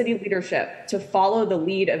and city leadership to follow the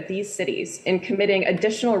lead of these cities in committing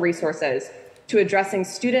additional resources to addressing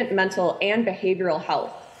student mental and behavioral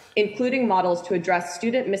health, including models to address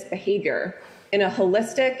student misbehavior in a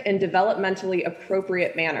holistic and developmentally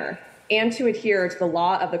appropriate manner, and to adhere to the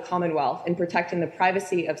law of the Commonwealth in protecting the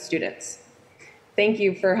privacy of students. Thank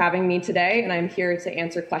you for having me today, and I'm here to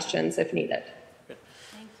answer questions if needed.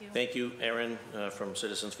 Thank you, Erin, from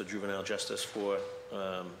Citizens for Juvenile Justice, for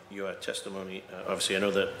your testimony. Obviously, I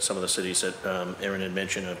know that some of the cities that Erin had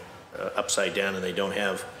mentioned are upside down and they don't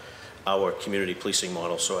have our community policing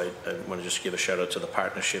model, so I want to just give a shout out to the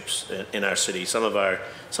partnerships in our city. Some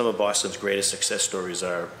of Boston's greatest success stories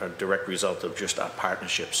are a direct result of just our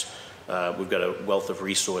partnerships. We've got a wealth of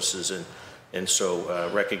resources, and so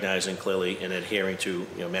recognizing clearly and adhering to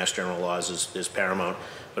Mass General laws is paramount,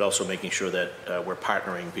 but also making sure that we're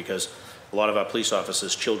partnering, because a lot of our police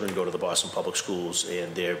officers' children go to the Boston Public Schools,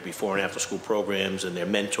 and they're before and after school programs, and they're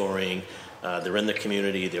mentoring, they're in the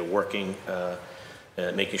community, they're working,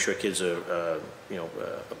 making sure kids are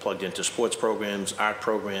plugged into sports programs, art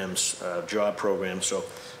programs, job programs. So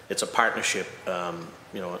it's a partnership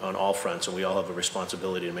on all fronts, and we all have a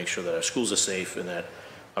responsibility to make sure that our schools are safe, and that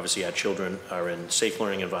obviously our children are in safe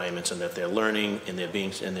learning environments, and that they're learning and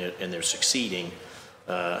they're succeeding,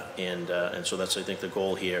 and so that's, I think, the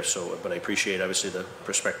goal here. So, but I appreciate obviously the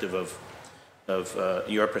perspective of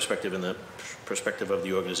your perspective and the perspective of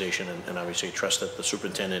the organization, and obviously trust that the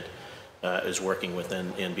superintendent is working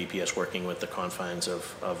within, and BPS working with the confines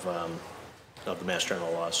of the Mass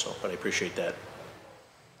General laws. So, but I appreciate that,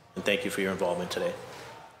 and thank you for your involvement today.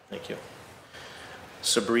 Thank you.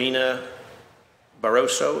 Sabrina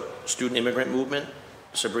Barroso, Student Immigrant Movement.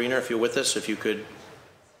 Sabrina, if you're with us, if you could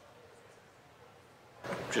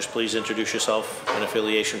just please introduce yourself and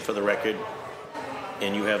affiliation for the record,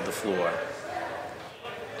 and you have the floor.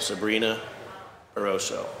 Sabrina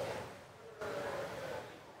Barroso.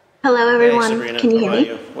 Hello, everyone. Hey, Sabrina. Can you hear me?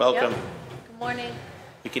 How are you? Welcome. Yep. Good morning.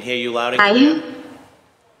 We can hear you loud and clear. Hi.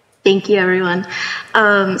 Thank you, everyone.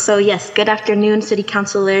 So yes, good afternoon, city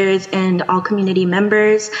councilors and all community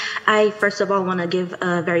members. I first of all want to give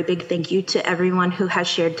a very big thank you to everyone who has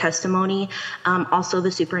shared testimony, also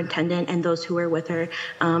the superintendent and those who were with her,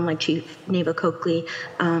 like Chief Neva Coakley,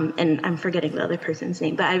 and I'm forgetting the other person's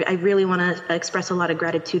name, but I really want to express a lot of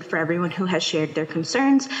gratitude for everyone who has shared their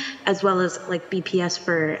concerns, as well as like BPS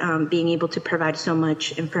for being able to provide so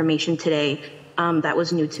much information today that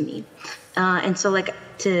was new to me. And so, like,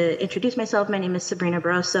 to introduce myself, my name is Sabrina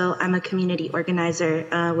Barroso. I'm a community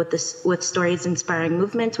organizer with Stories Inspiring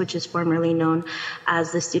Movement, which is formerly known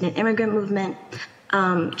as the Student Immigrant Movement.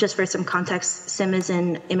 Just for some context, SIM is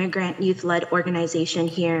an immigrant youth-led organization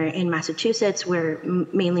here in Massachusetts. We're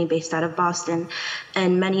mainly based out of Boston,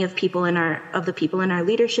 and many of the people in our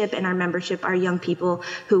leadership and our membership are young people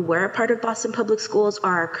who were a part of Boston Public Schools or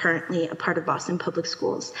are currently a part of Boston Public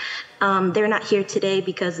Schools. They're not here today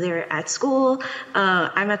because they're at school.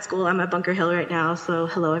 I'm at school. I'm at Bunker Hill right now, so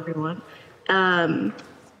hello, everyone. And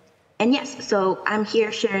yes, so I'm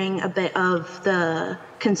here sharing a bit of the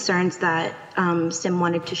concerns that Sim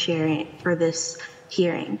wanted to share for this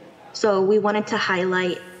hearing. So we wanted to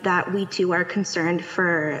highlight that we too are concerned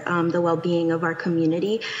for the well-being of our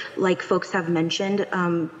community. Like folks have mentioned,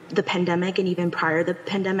 the pandemic and even prior to the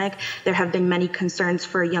pandemic, there have been many concerns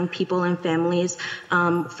for young people and families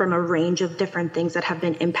from a range of different things that have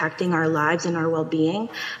been impacting our lives and our well-being.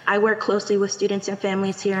 I work closely with students and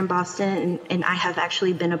families here in Boston, and I have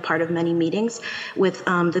actually been a part of many meetings with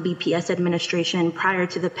the BPS administration prior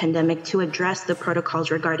to the pandemic to address the protocols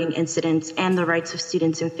regarding incidents and the rights of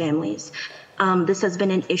students and families. This has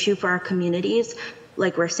been an issue for our communities,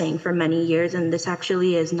 like we're saying, for many years, and this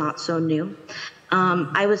actually is not so new.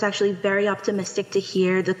 I was actually very optimistic to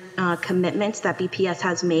hear the commitments that BPS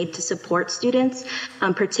has made to support students,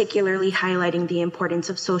 particularly highlighting the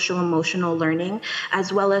importance of social emotional learning,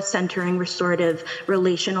 as well as centering restorative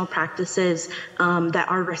relational practices that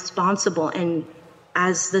are responsible and,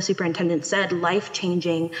 as the superintendent said,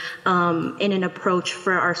 life-changing in an approach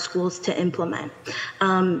for our schools to implement.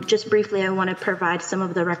 Just briefly, I want to provide some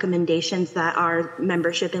of the recommendations that our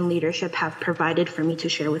membership and leadership have provided for me to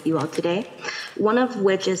share with you all today. One of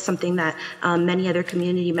which is something that many other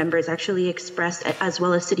community members actually expressed, as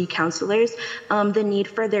well as city councilors, the need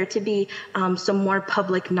for there to be some more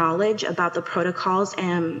public knowledge about the protocols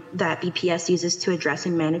that BPS uses to address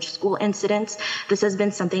and manage school incidents. This has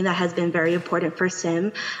been something that has been very important for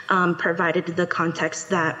SIM, provided the context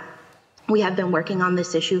that we have been working on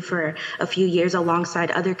this issue for a few years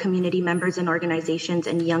alongside other community members and organizations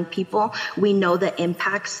and young people. We know the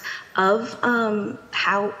impacts of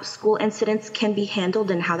how school incidents can be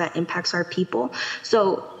handled and how that impacts our people.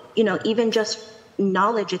 So, you know, even just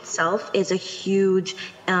knowledge itself is a huge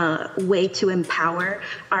way to empower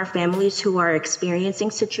our families who are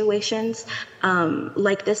experiencing situations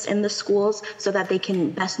like this in the schools, so that they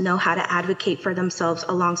can best know how to advocate for themselves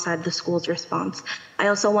alongside the school's response. I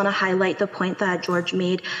also want to highlight the point that George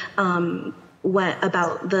made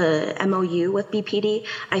about the MOU with BPD.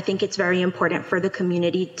 I think it's very important for the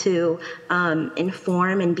community to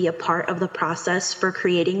inform and be a part of the process for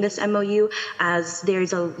creating this MOU, as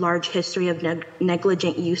there's a large history of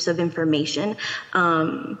negligent use of information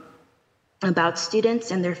about students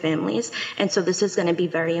and their families. And so this is going to be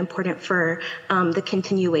very important for the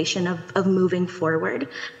continuation of moving forward.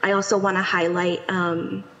 I also want to highlight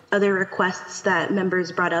other requests that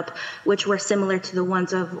members brought up, which were similar to the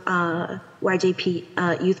ones of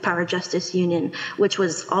YJP Youth Power Justice Union, which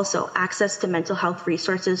was also access to mental health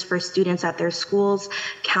resources for students at their schools,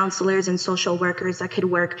 counselors and social workers that could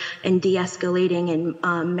work in de-escalating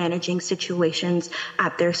and managing situations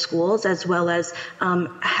at their schools, as well as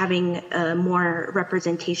having more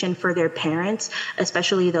representation for their parents,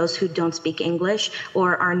 especially those who don't speak English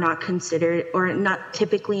or are not considered or not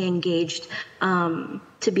typically engaged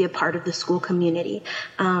to be a part of the school community.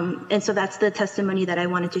 And so that's the testimony that I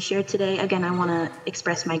wanted to share today. Again, I want to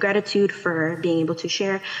express my gratitude for being able to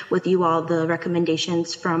share with you all the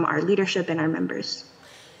recommendations from our leadership and our members.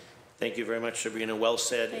 Thank you very much, Sabrina. Well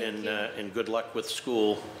said, and good luck with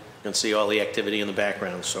school. You can see all the activity in the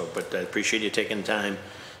background. But I appreciate you taking time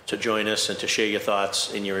to join us and to share your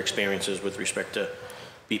thoughts and your experiences with respect to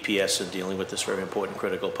BPS and dealing with this very important,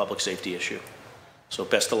 critical public safety issue. So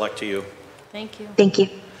best of luck to you. Thank you. Thank you.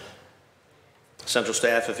 Central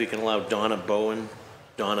staff, if you can allow Donna Bowen.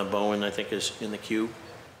 Donna Bowen, I think, is in the queue.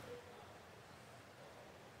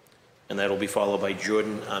 And that'll be followed by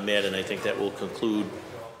Jordan Ahmed, and I think that will conclude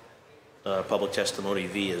public testimony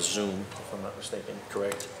via Zoom, if I'm not mistaken,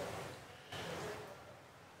 correct?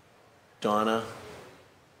 Donna?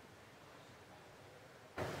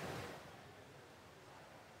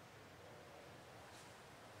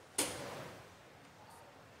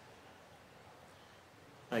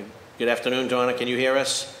 Good afternoon, Donna. Can you hear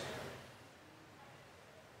us?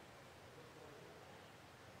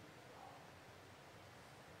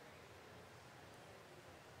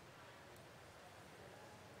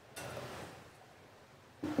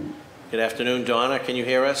 Good afternoon, Donna. Can you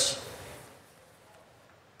hear us?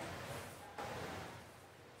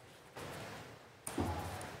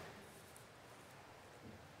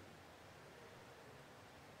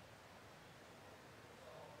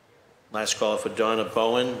 Last call for Donna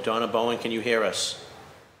Bowen. Donna Bowen, can you hear us?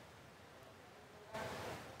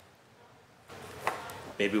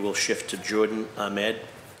 Maybe we'll shift to Jordan Ahmed.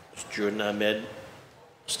 Is Jordan Ahmed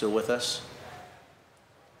still with us?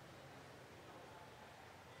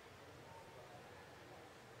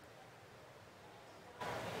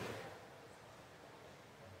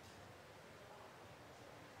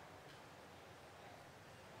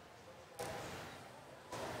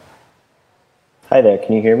 Hi there,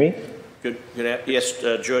 can you hear me? Yes,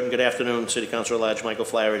 Jordan, good afternoon. City Councilor at Large Michael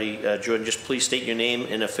Flaherty. Jordan, just please state your name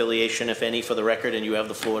and affiliation, if any, for the record, and you have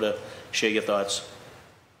the floor to share your thoughts.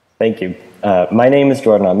 Thank you. My name is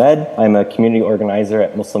Jordan Ahmed. I'm a community organizer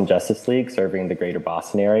at Muslim Justice League serving the greater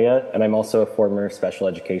Boston area, and I'm also a former special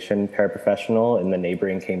education paraprofessional in the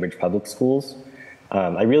neighboring Cambridge Public Schools.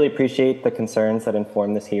 I really appreciate the concerns that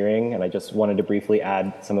inform this hearing, and I just wanted to briefly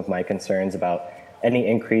add some of my concerns about any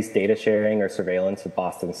increased data sharing or surveillance of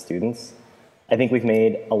Boston students. I think we've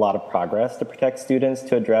made a lot of progress to protect students,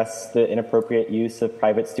 to address the inappropriate use of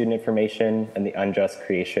private student information and the unjust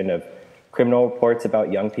creation of criminal reports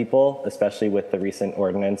about young people, especially with the recent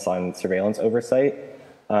ordinance on surveillance oversight.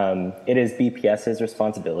 It is BPS's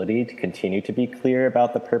responsibility to continue to be clear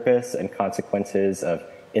about the purpose and consequences of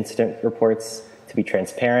incident reports, to be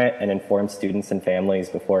transparent and inform students and families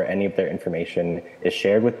before any of their information is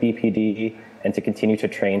shared with BPD, and to continue to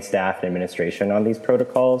train staff and administration on these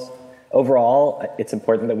protocols. Overall, it's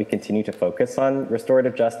important that we continue to focus on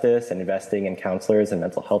restorative justice and investing in counselors and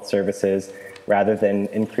mental health services rather than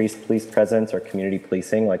increased police presence or community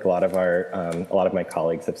policing like a lot of my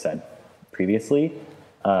colleagues have said previously.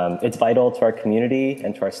 It's vital to our community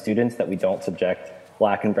and to our students that we don't subject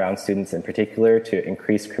Black and brown students in particular to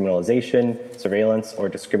increased criminalization, surveillance, or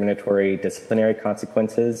discriminatory disciplinary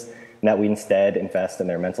consequences, and that we instead invest in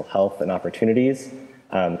their mental health and opportunities.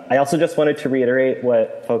 I also just wanted to reiterate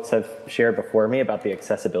what folks have shared before me about the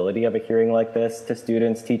accessibility of a hearing like this to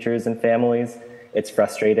students, teachers, and families. It's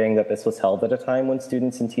frustrating that this was held at a time when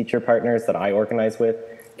students and teacher partners that I organize with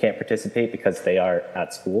can't participate because they are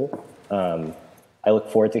at school. I look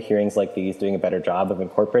forward to hearings like these doing a better job of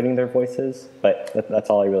incorporating their voices, but that's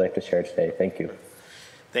all I really have to share today. Thank you.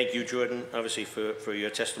 Thank you, Jordan, obviously for your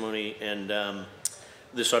testimony, and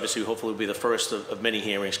this obviously hopefully will be the first of many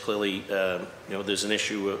hearings. Clearly, there's an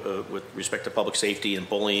issue with respect to public safety and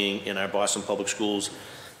bullying in our Boston public schools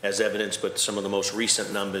as evidenced, but some of the most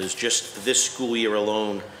recent numbers, just this school year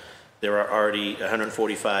alone, there are already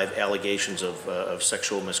 145 allegations of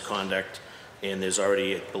sexual misconduct, and there's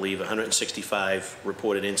already, I believe, 165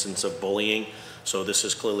 reported incidents of bullying. So this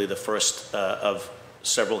is clearly the first of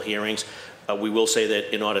several hearings. We will say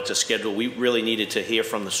that in order to schedule, we really needed to hear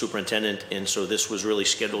from the superintendent, and so this was really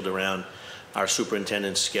scheduled around our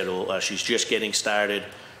superintendent's schedule. She's just getting started.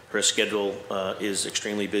 Her schedule is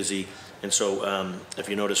extremely busy, and so if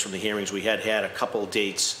you notice from the hearings, we had a couple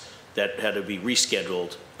dates that had to be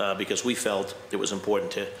rescheduled because we felt it was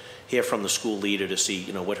important to hear from the school leader to see,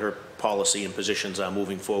 what her policy and positions are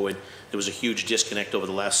moving forward. There was a huge disconnect over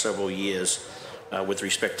the last several years with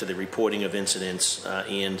respect to the reporting of incidents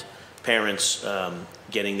and parents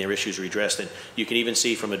getting their issues redressed. And you can even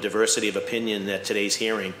see from a diversity of opinion that today's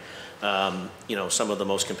hearing, some of the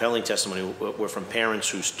most compelling testimony were from parents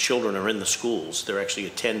whose children are in the schools. They're actually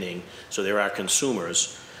attending, so they're our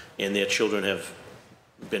consumers, and their children have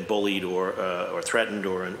been bullied or threatened,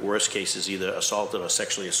 or in worse cases, either assaulted or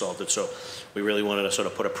sexually assaulted. So we really wanted to sort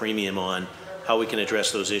of put a premium on how we can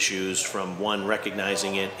address those issues, from one,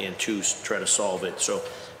 recognizing it, and two, try to solve it. So,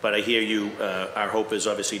 but I hear you. Our hope is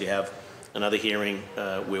obviously to have another hearing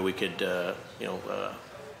where we could, to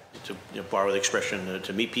borrow the expression,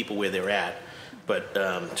 to meet people where they're at, but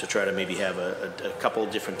to try to maybe have a couple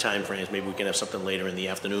of different time frames. Maybe we can have something later in the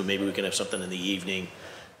afternoon. Maybe we can have something in the evening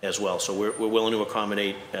as well. So we're willing to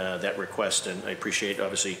accommodate that request, and I appreciate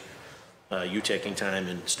obviously you taking time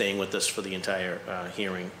and staying with us for the entire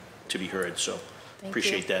hearing to be heard. So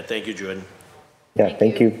appreciate that. Thank you, Jordan. Yeah,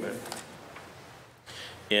 thank you.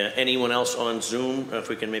 Yeah, anyone else on Zoom? If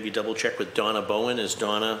we can maybe double check with Donna Bowen. Is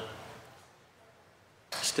Donna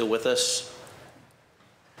still with us?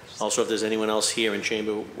 Also, if there's anyone else here in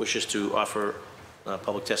chamber wishes to offer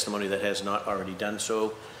public testimony that has not already done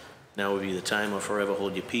so, Now would be the time of forever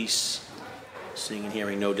hold your peace. Seeing and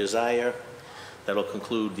hearing no desire. That'll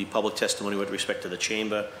conclude the public testimony with respect to the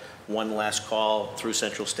chamber. One last call through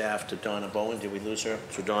central staff to Donna Bowen. Did we lose her?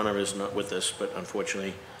 So Donna is not with us, but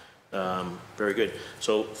unfortunately, very good.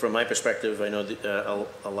 So from my perspective, I know that I'll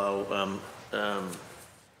allow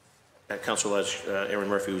Councilor Aaron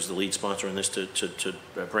Murphy, who's the lead sponsor in this, to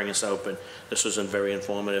bring us out, but this was very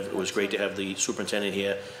informative. It was great to have the superintendent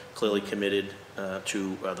here, clearly committed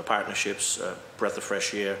to the partnerships, breath of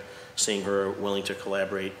fresh air, seeing her willing to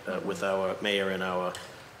collaborate with our mayor and our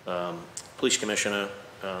police commissioner.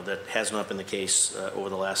 That has not been the case over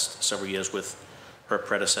the last several years with her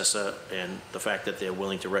predecessor, and the fact that they're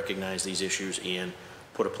willing to recognize these issues and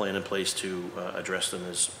put a plan in place to address them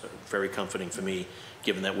is very comforting for me,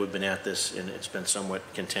 given that we've been at this and it's been somewhat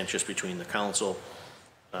contentious between the council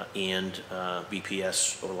and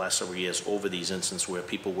BPS over the last several years over these instances where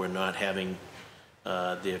people were not having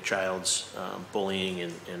their child's bullying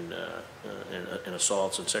and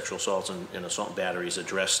assaults and sexual assaults and assault and batteries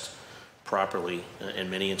addressed properly, in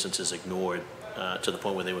many instances ignored, to the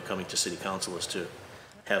point where they were coming to city councilors to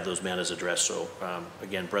have those matters addressed. So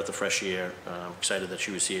again, breath of fresh air. Excited that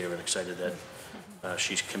she was here and excited that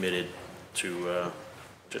she's committed to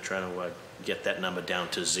trying to get that number down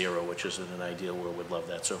to 0, which is in an ideal world. Would love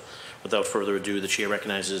that. So without further ado, the chair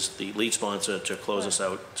recognizes the lead sponsor to close us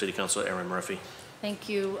out, City Councilor Aaron Murphy. Thank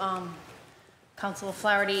you, Councilor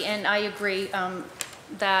Flaherty, and I agree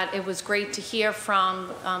that it was great to hear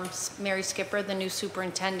from Mary Skipper, the new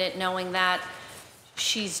superintendent, knowing that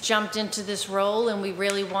she's jumped into this role and we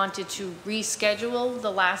really wanted to reschedule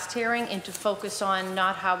the last hearing and to focus on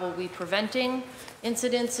not how are we preventing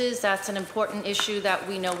incidences. That's an important issue that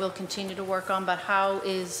we know we'll continue to work on, but how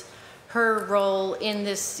is her role in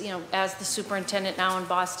this, as the superintendent now in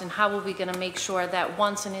Boston, how are we going to make sure that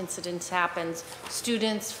once an incident happens,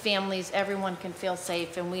 students, families, everyone can feel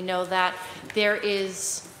safe? And we know that there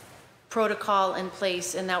is protocol in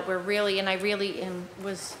place and that we're really, and I really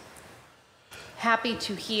was happy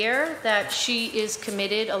to hear that she is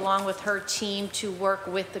committed along with her team to work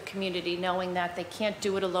with the community, knowing that they can't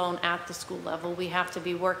do it alone at the school level. We have to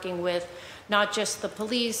be working with not just the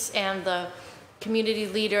police and the community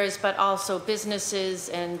leaders, but also businesses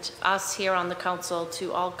and us here on the council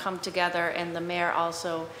to all come together, and the mayor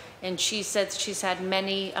also. And she said she's had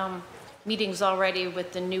many meetings already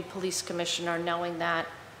with the new police commissioner, knowing that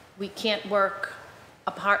we can't work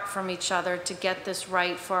apart from each other to get this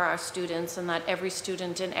right for our students, and that every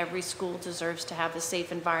student in every school deserves to have a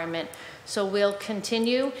safe environment. So we'll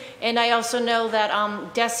continue. And I also know that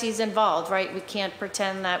DESE's involved, right? We can't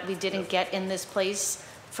pretend that we didn't get in this place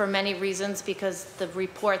for many reasons, because the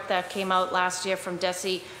report that came out last year from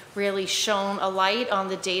DESE really shone a light on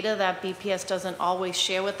the data that BPS doesn't always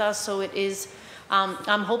share with us. So it is,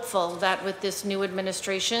 I'm hopeful that with this new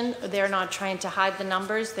administration, they're not trying to hide the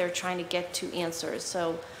numbers, they're trying to get to answers.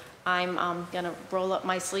 So I'm gonna roll up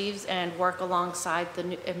my sleeves and work alongside the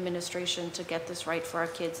new administration to get this right for our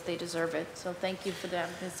kids. They deserve it. So thank you for that.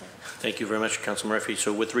 Thank you very much, Councilor Murphy.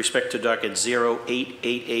 So with respect to docket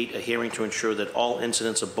 0888, a hearing to ensure that all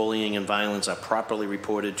incidents of bullying and violence are properly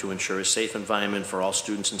reported to ensure a safe environment for all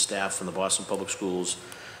students and staff from the Boston Public Schools,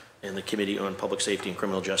 and the Committee on Public Safety and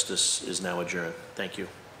Criminal Justice is now adjourned. Thank you.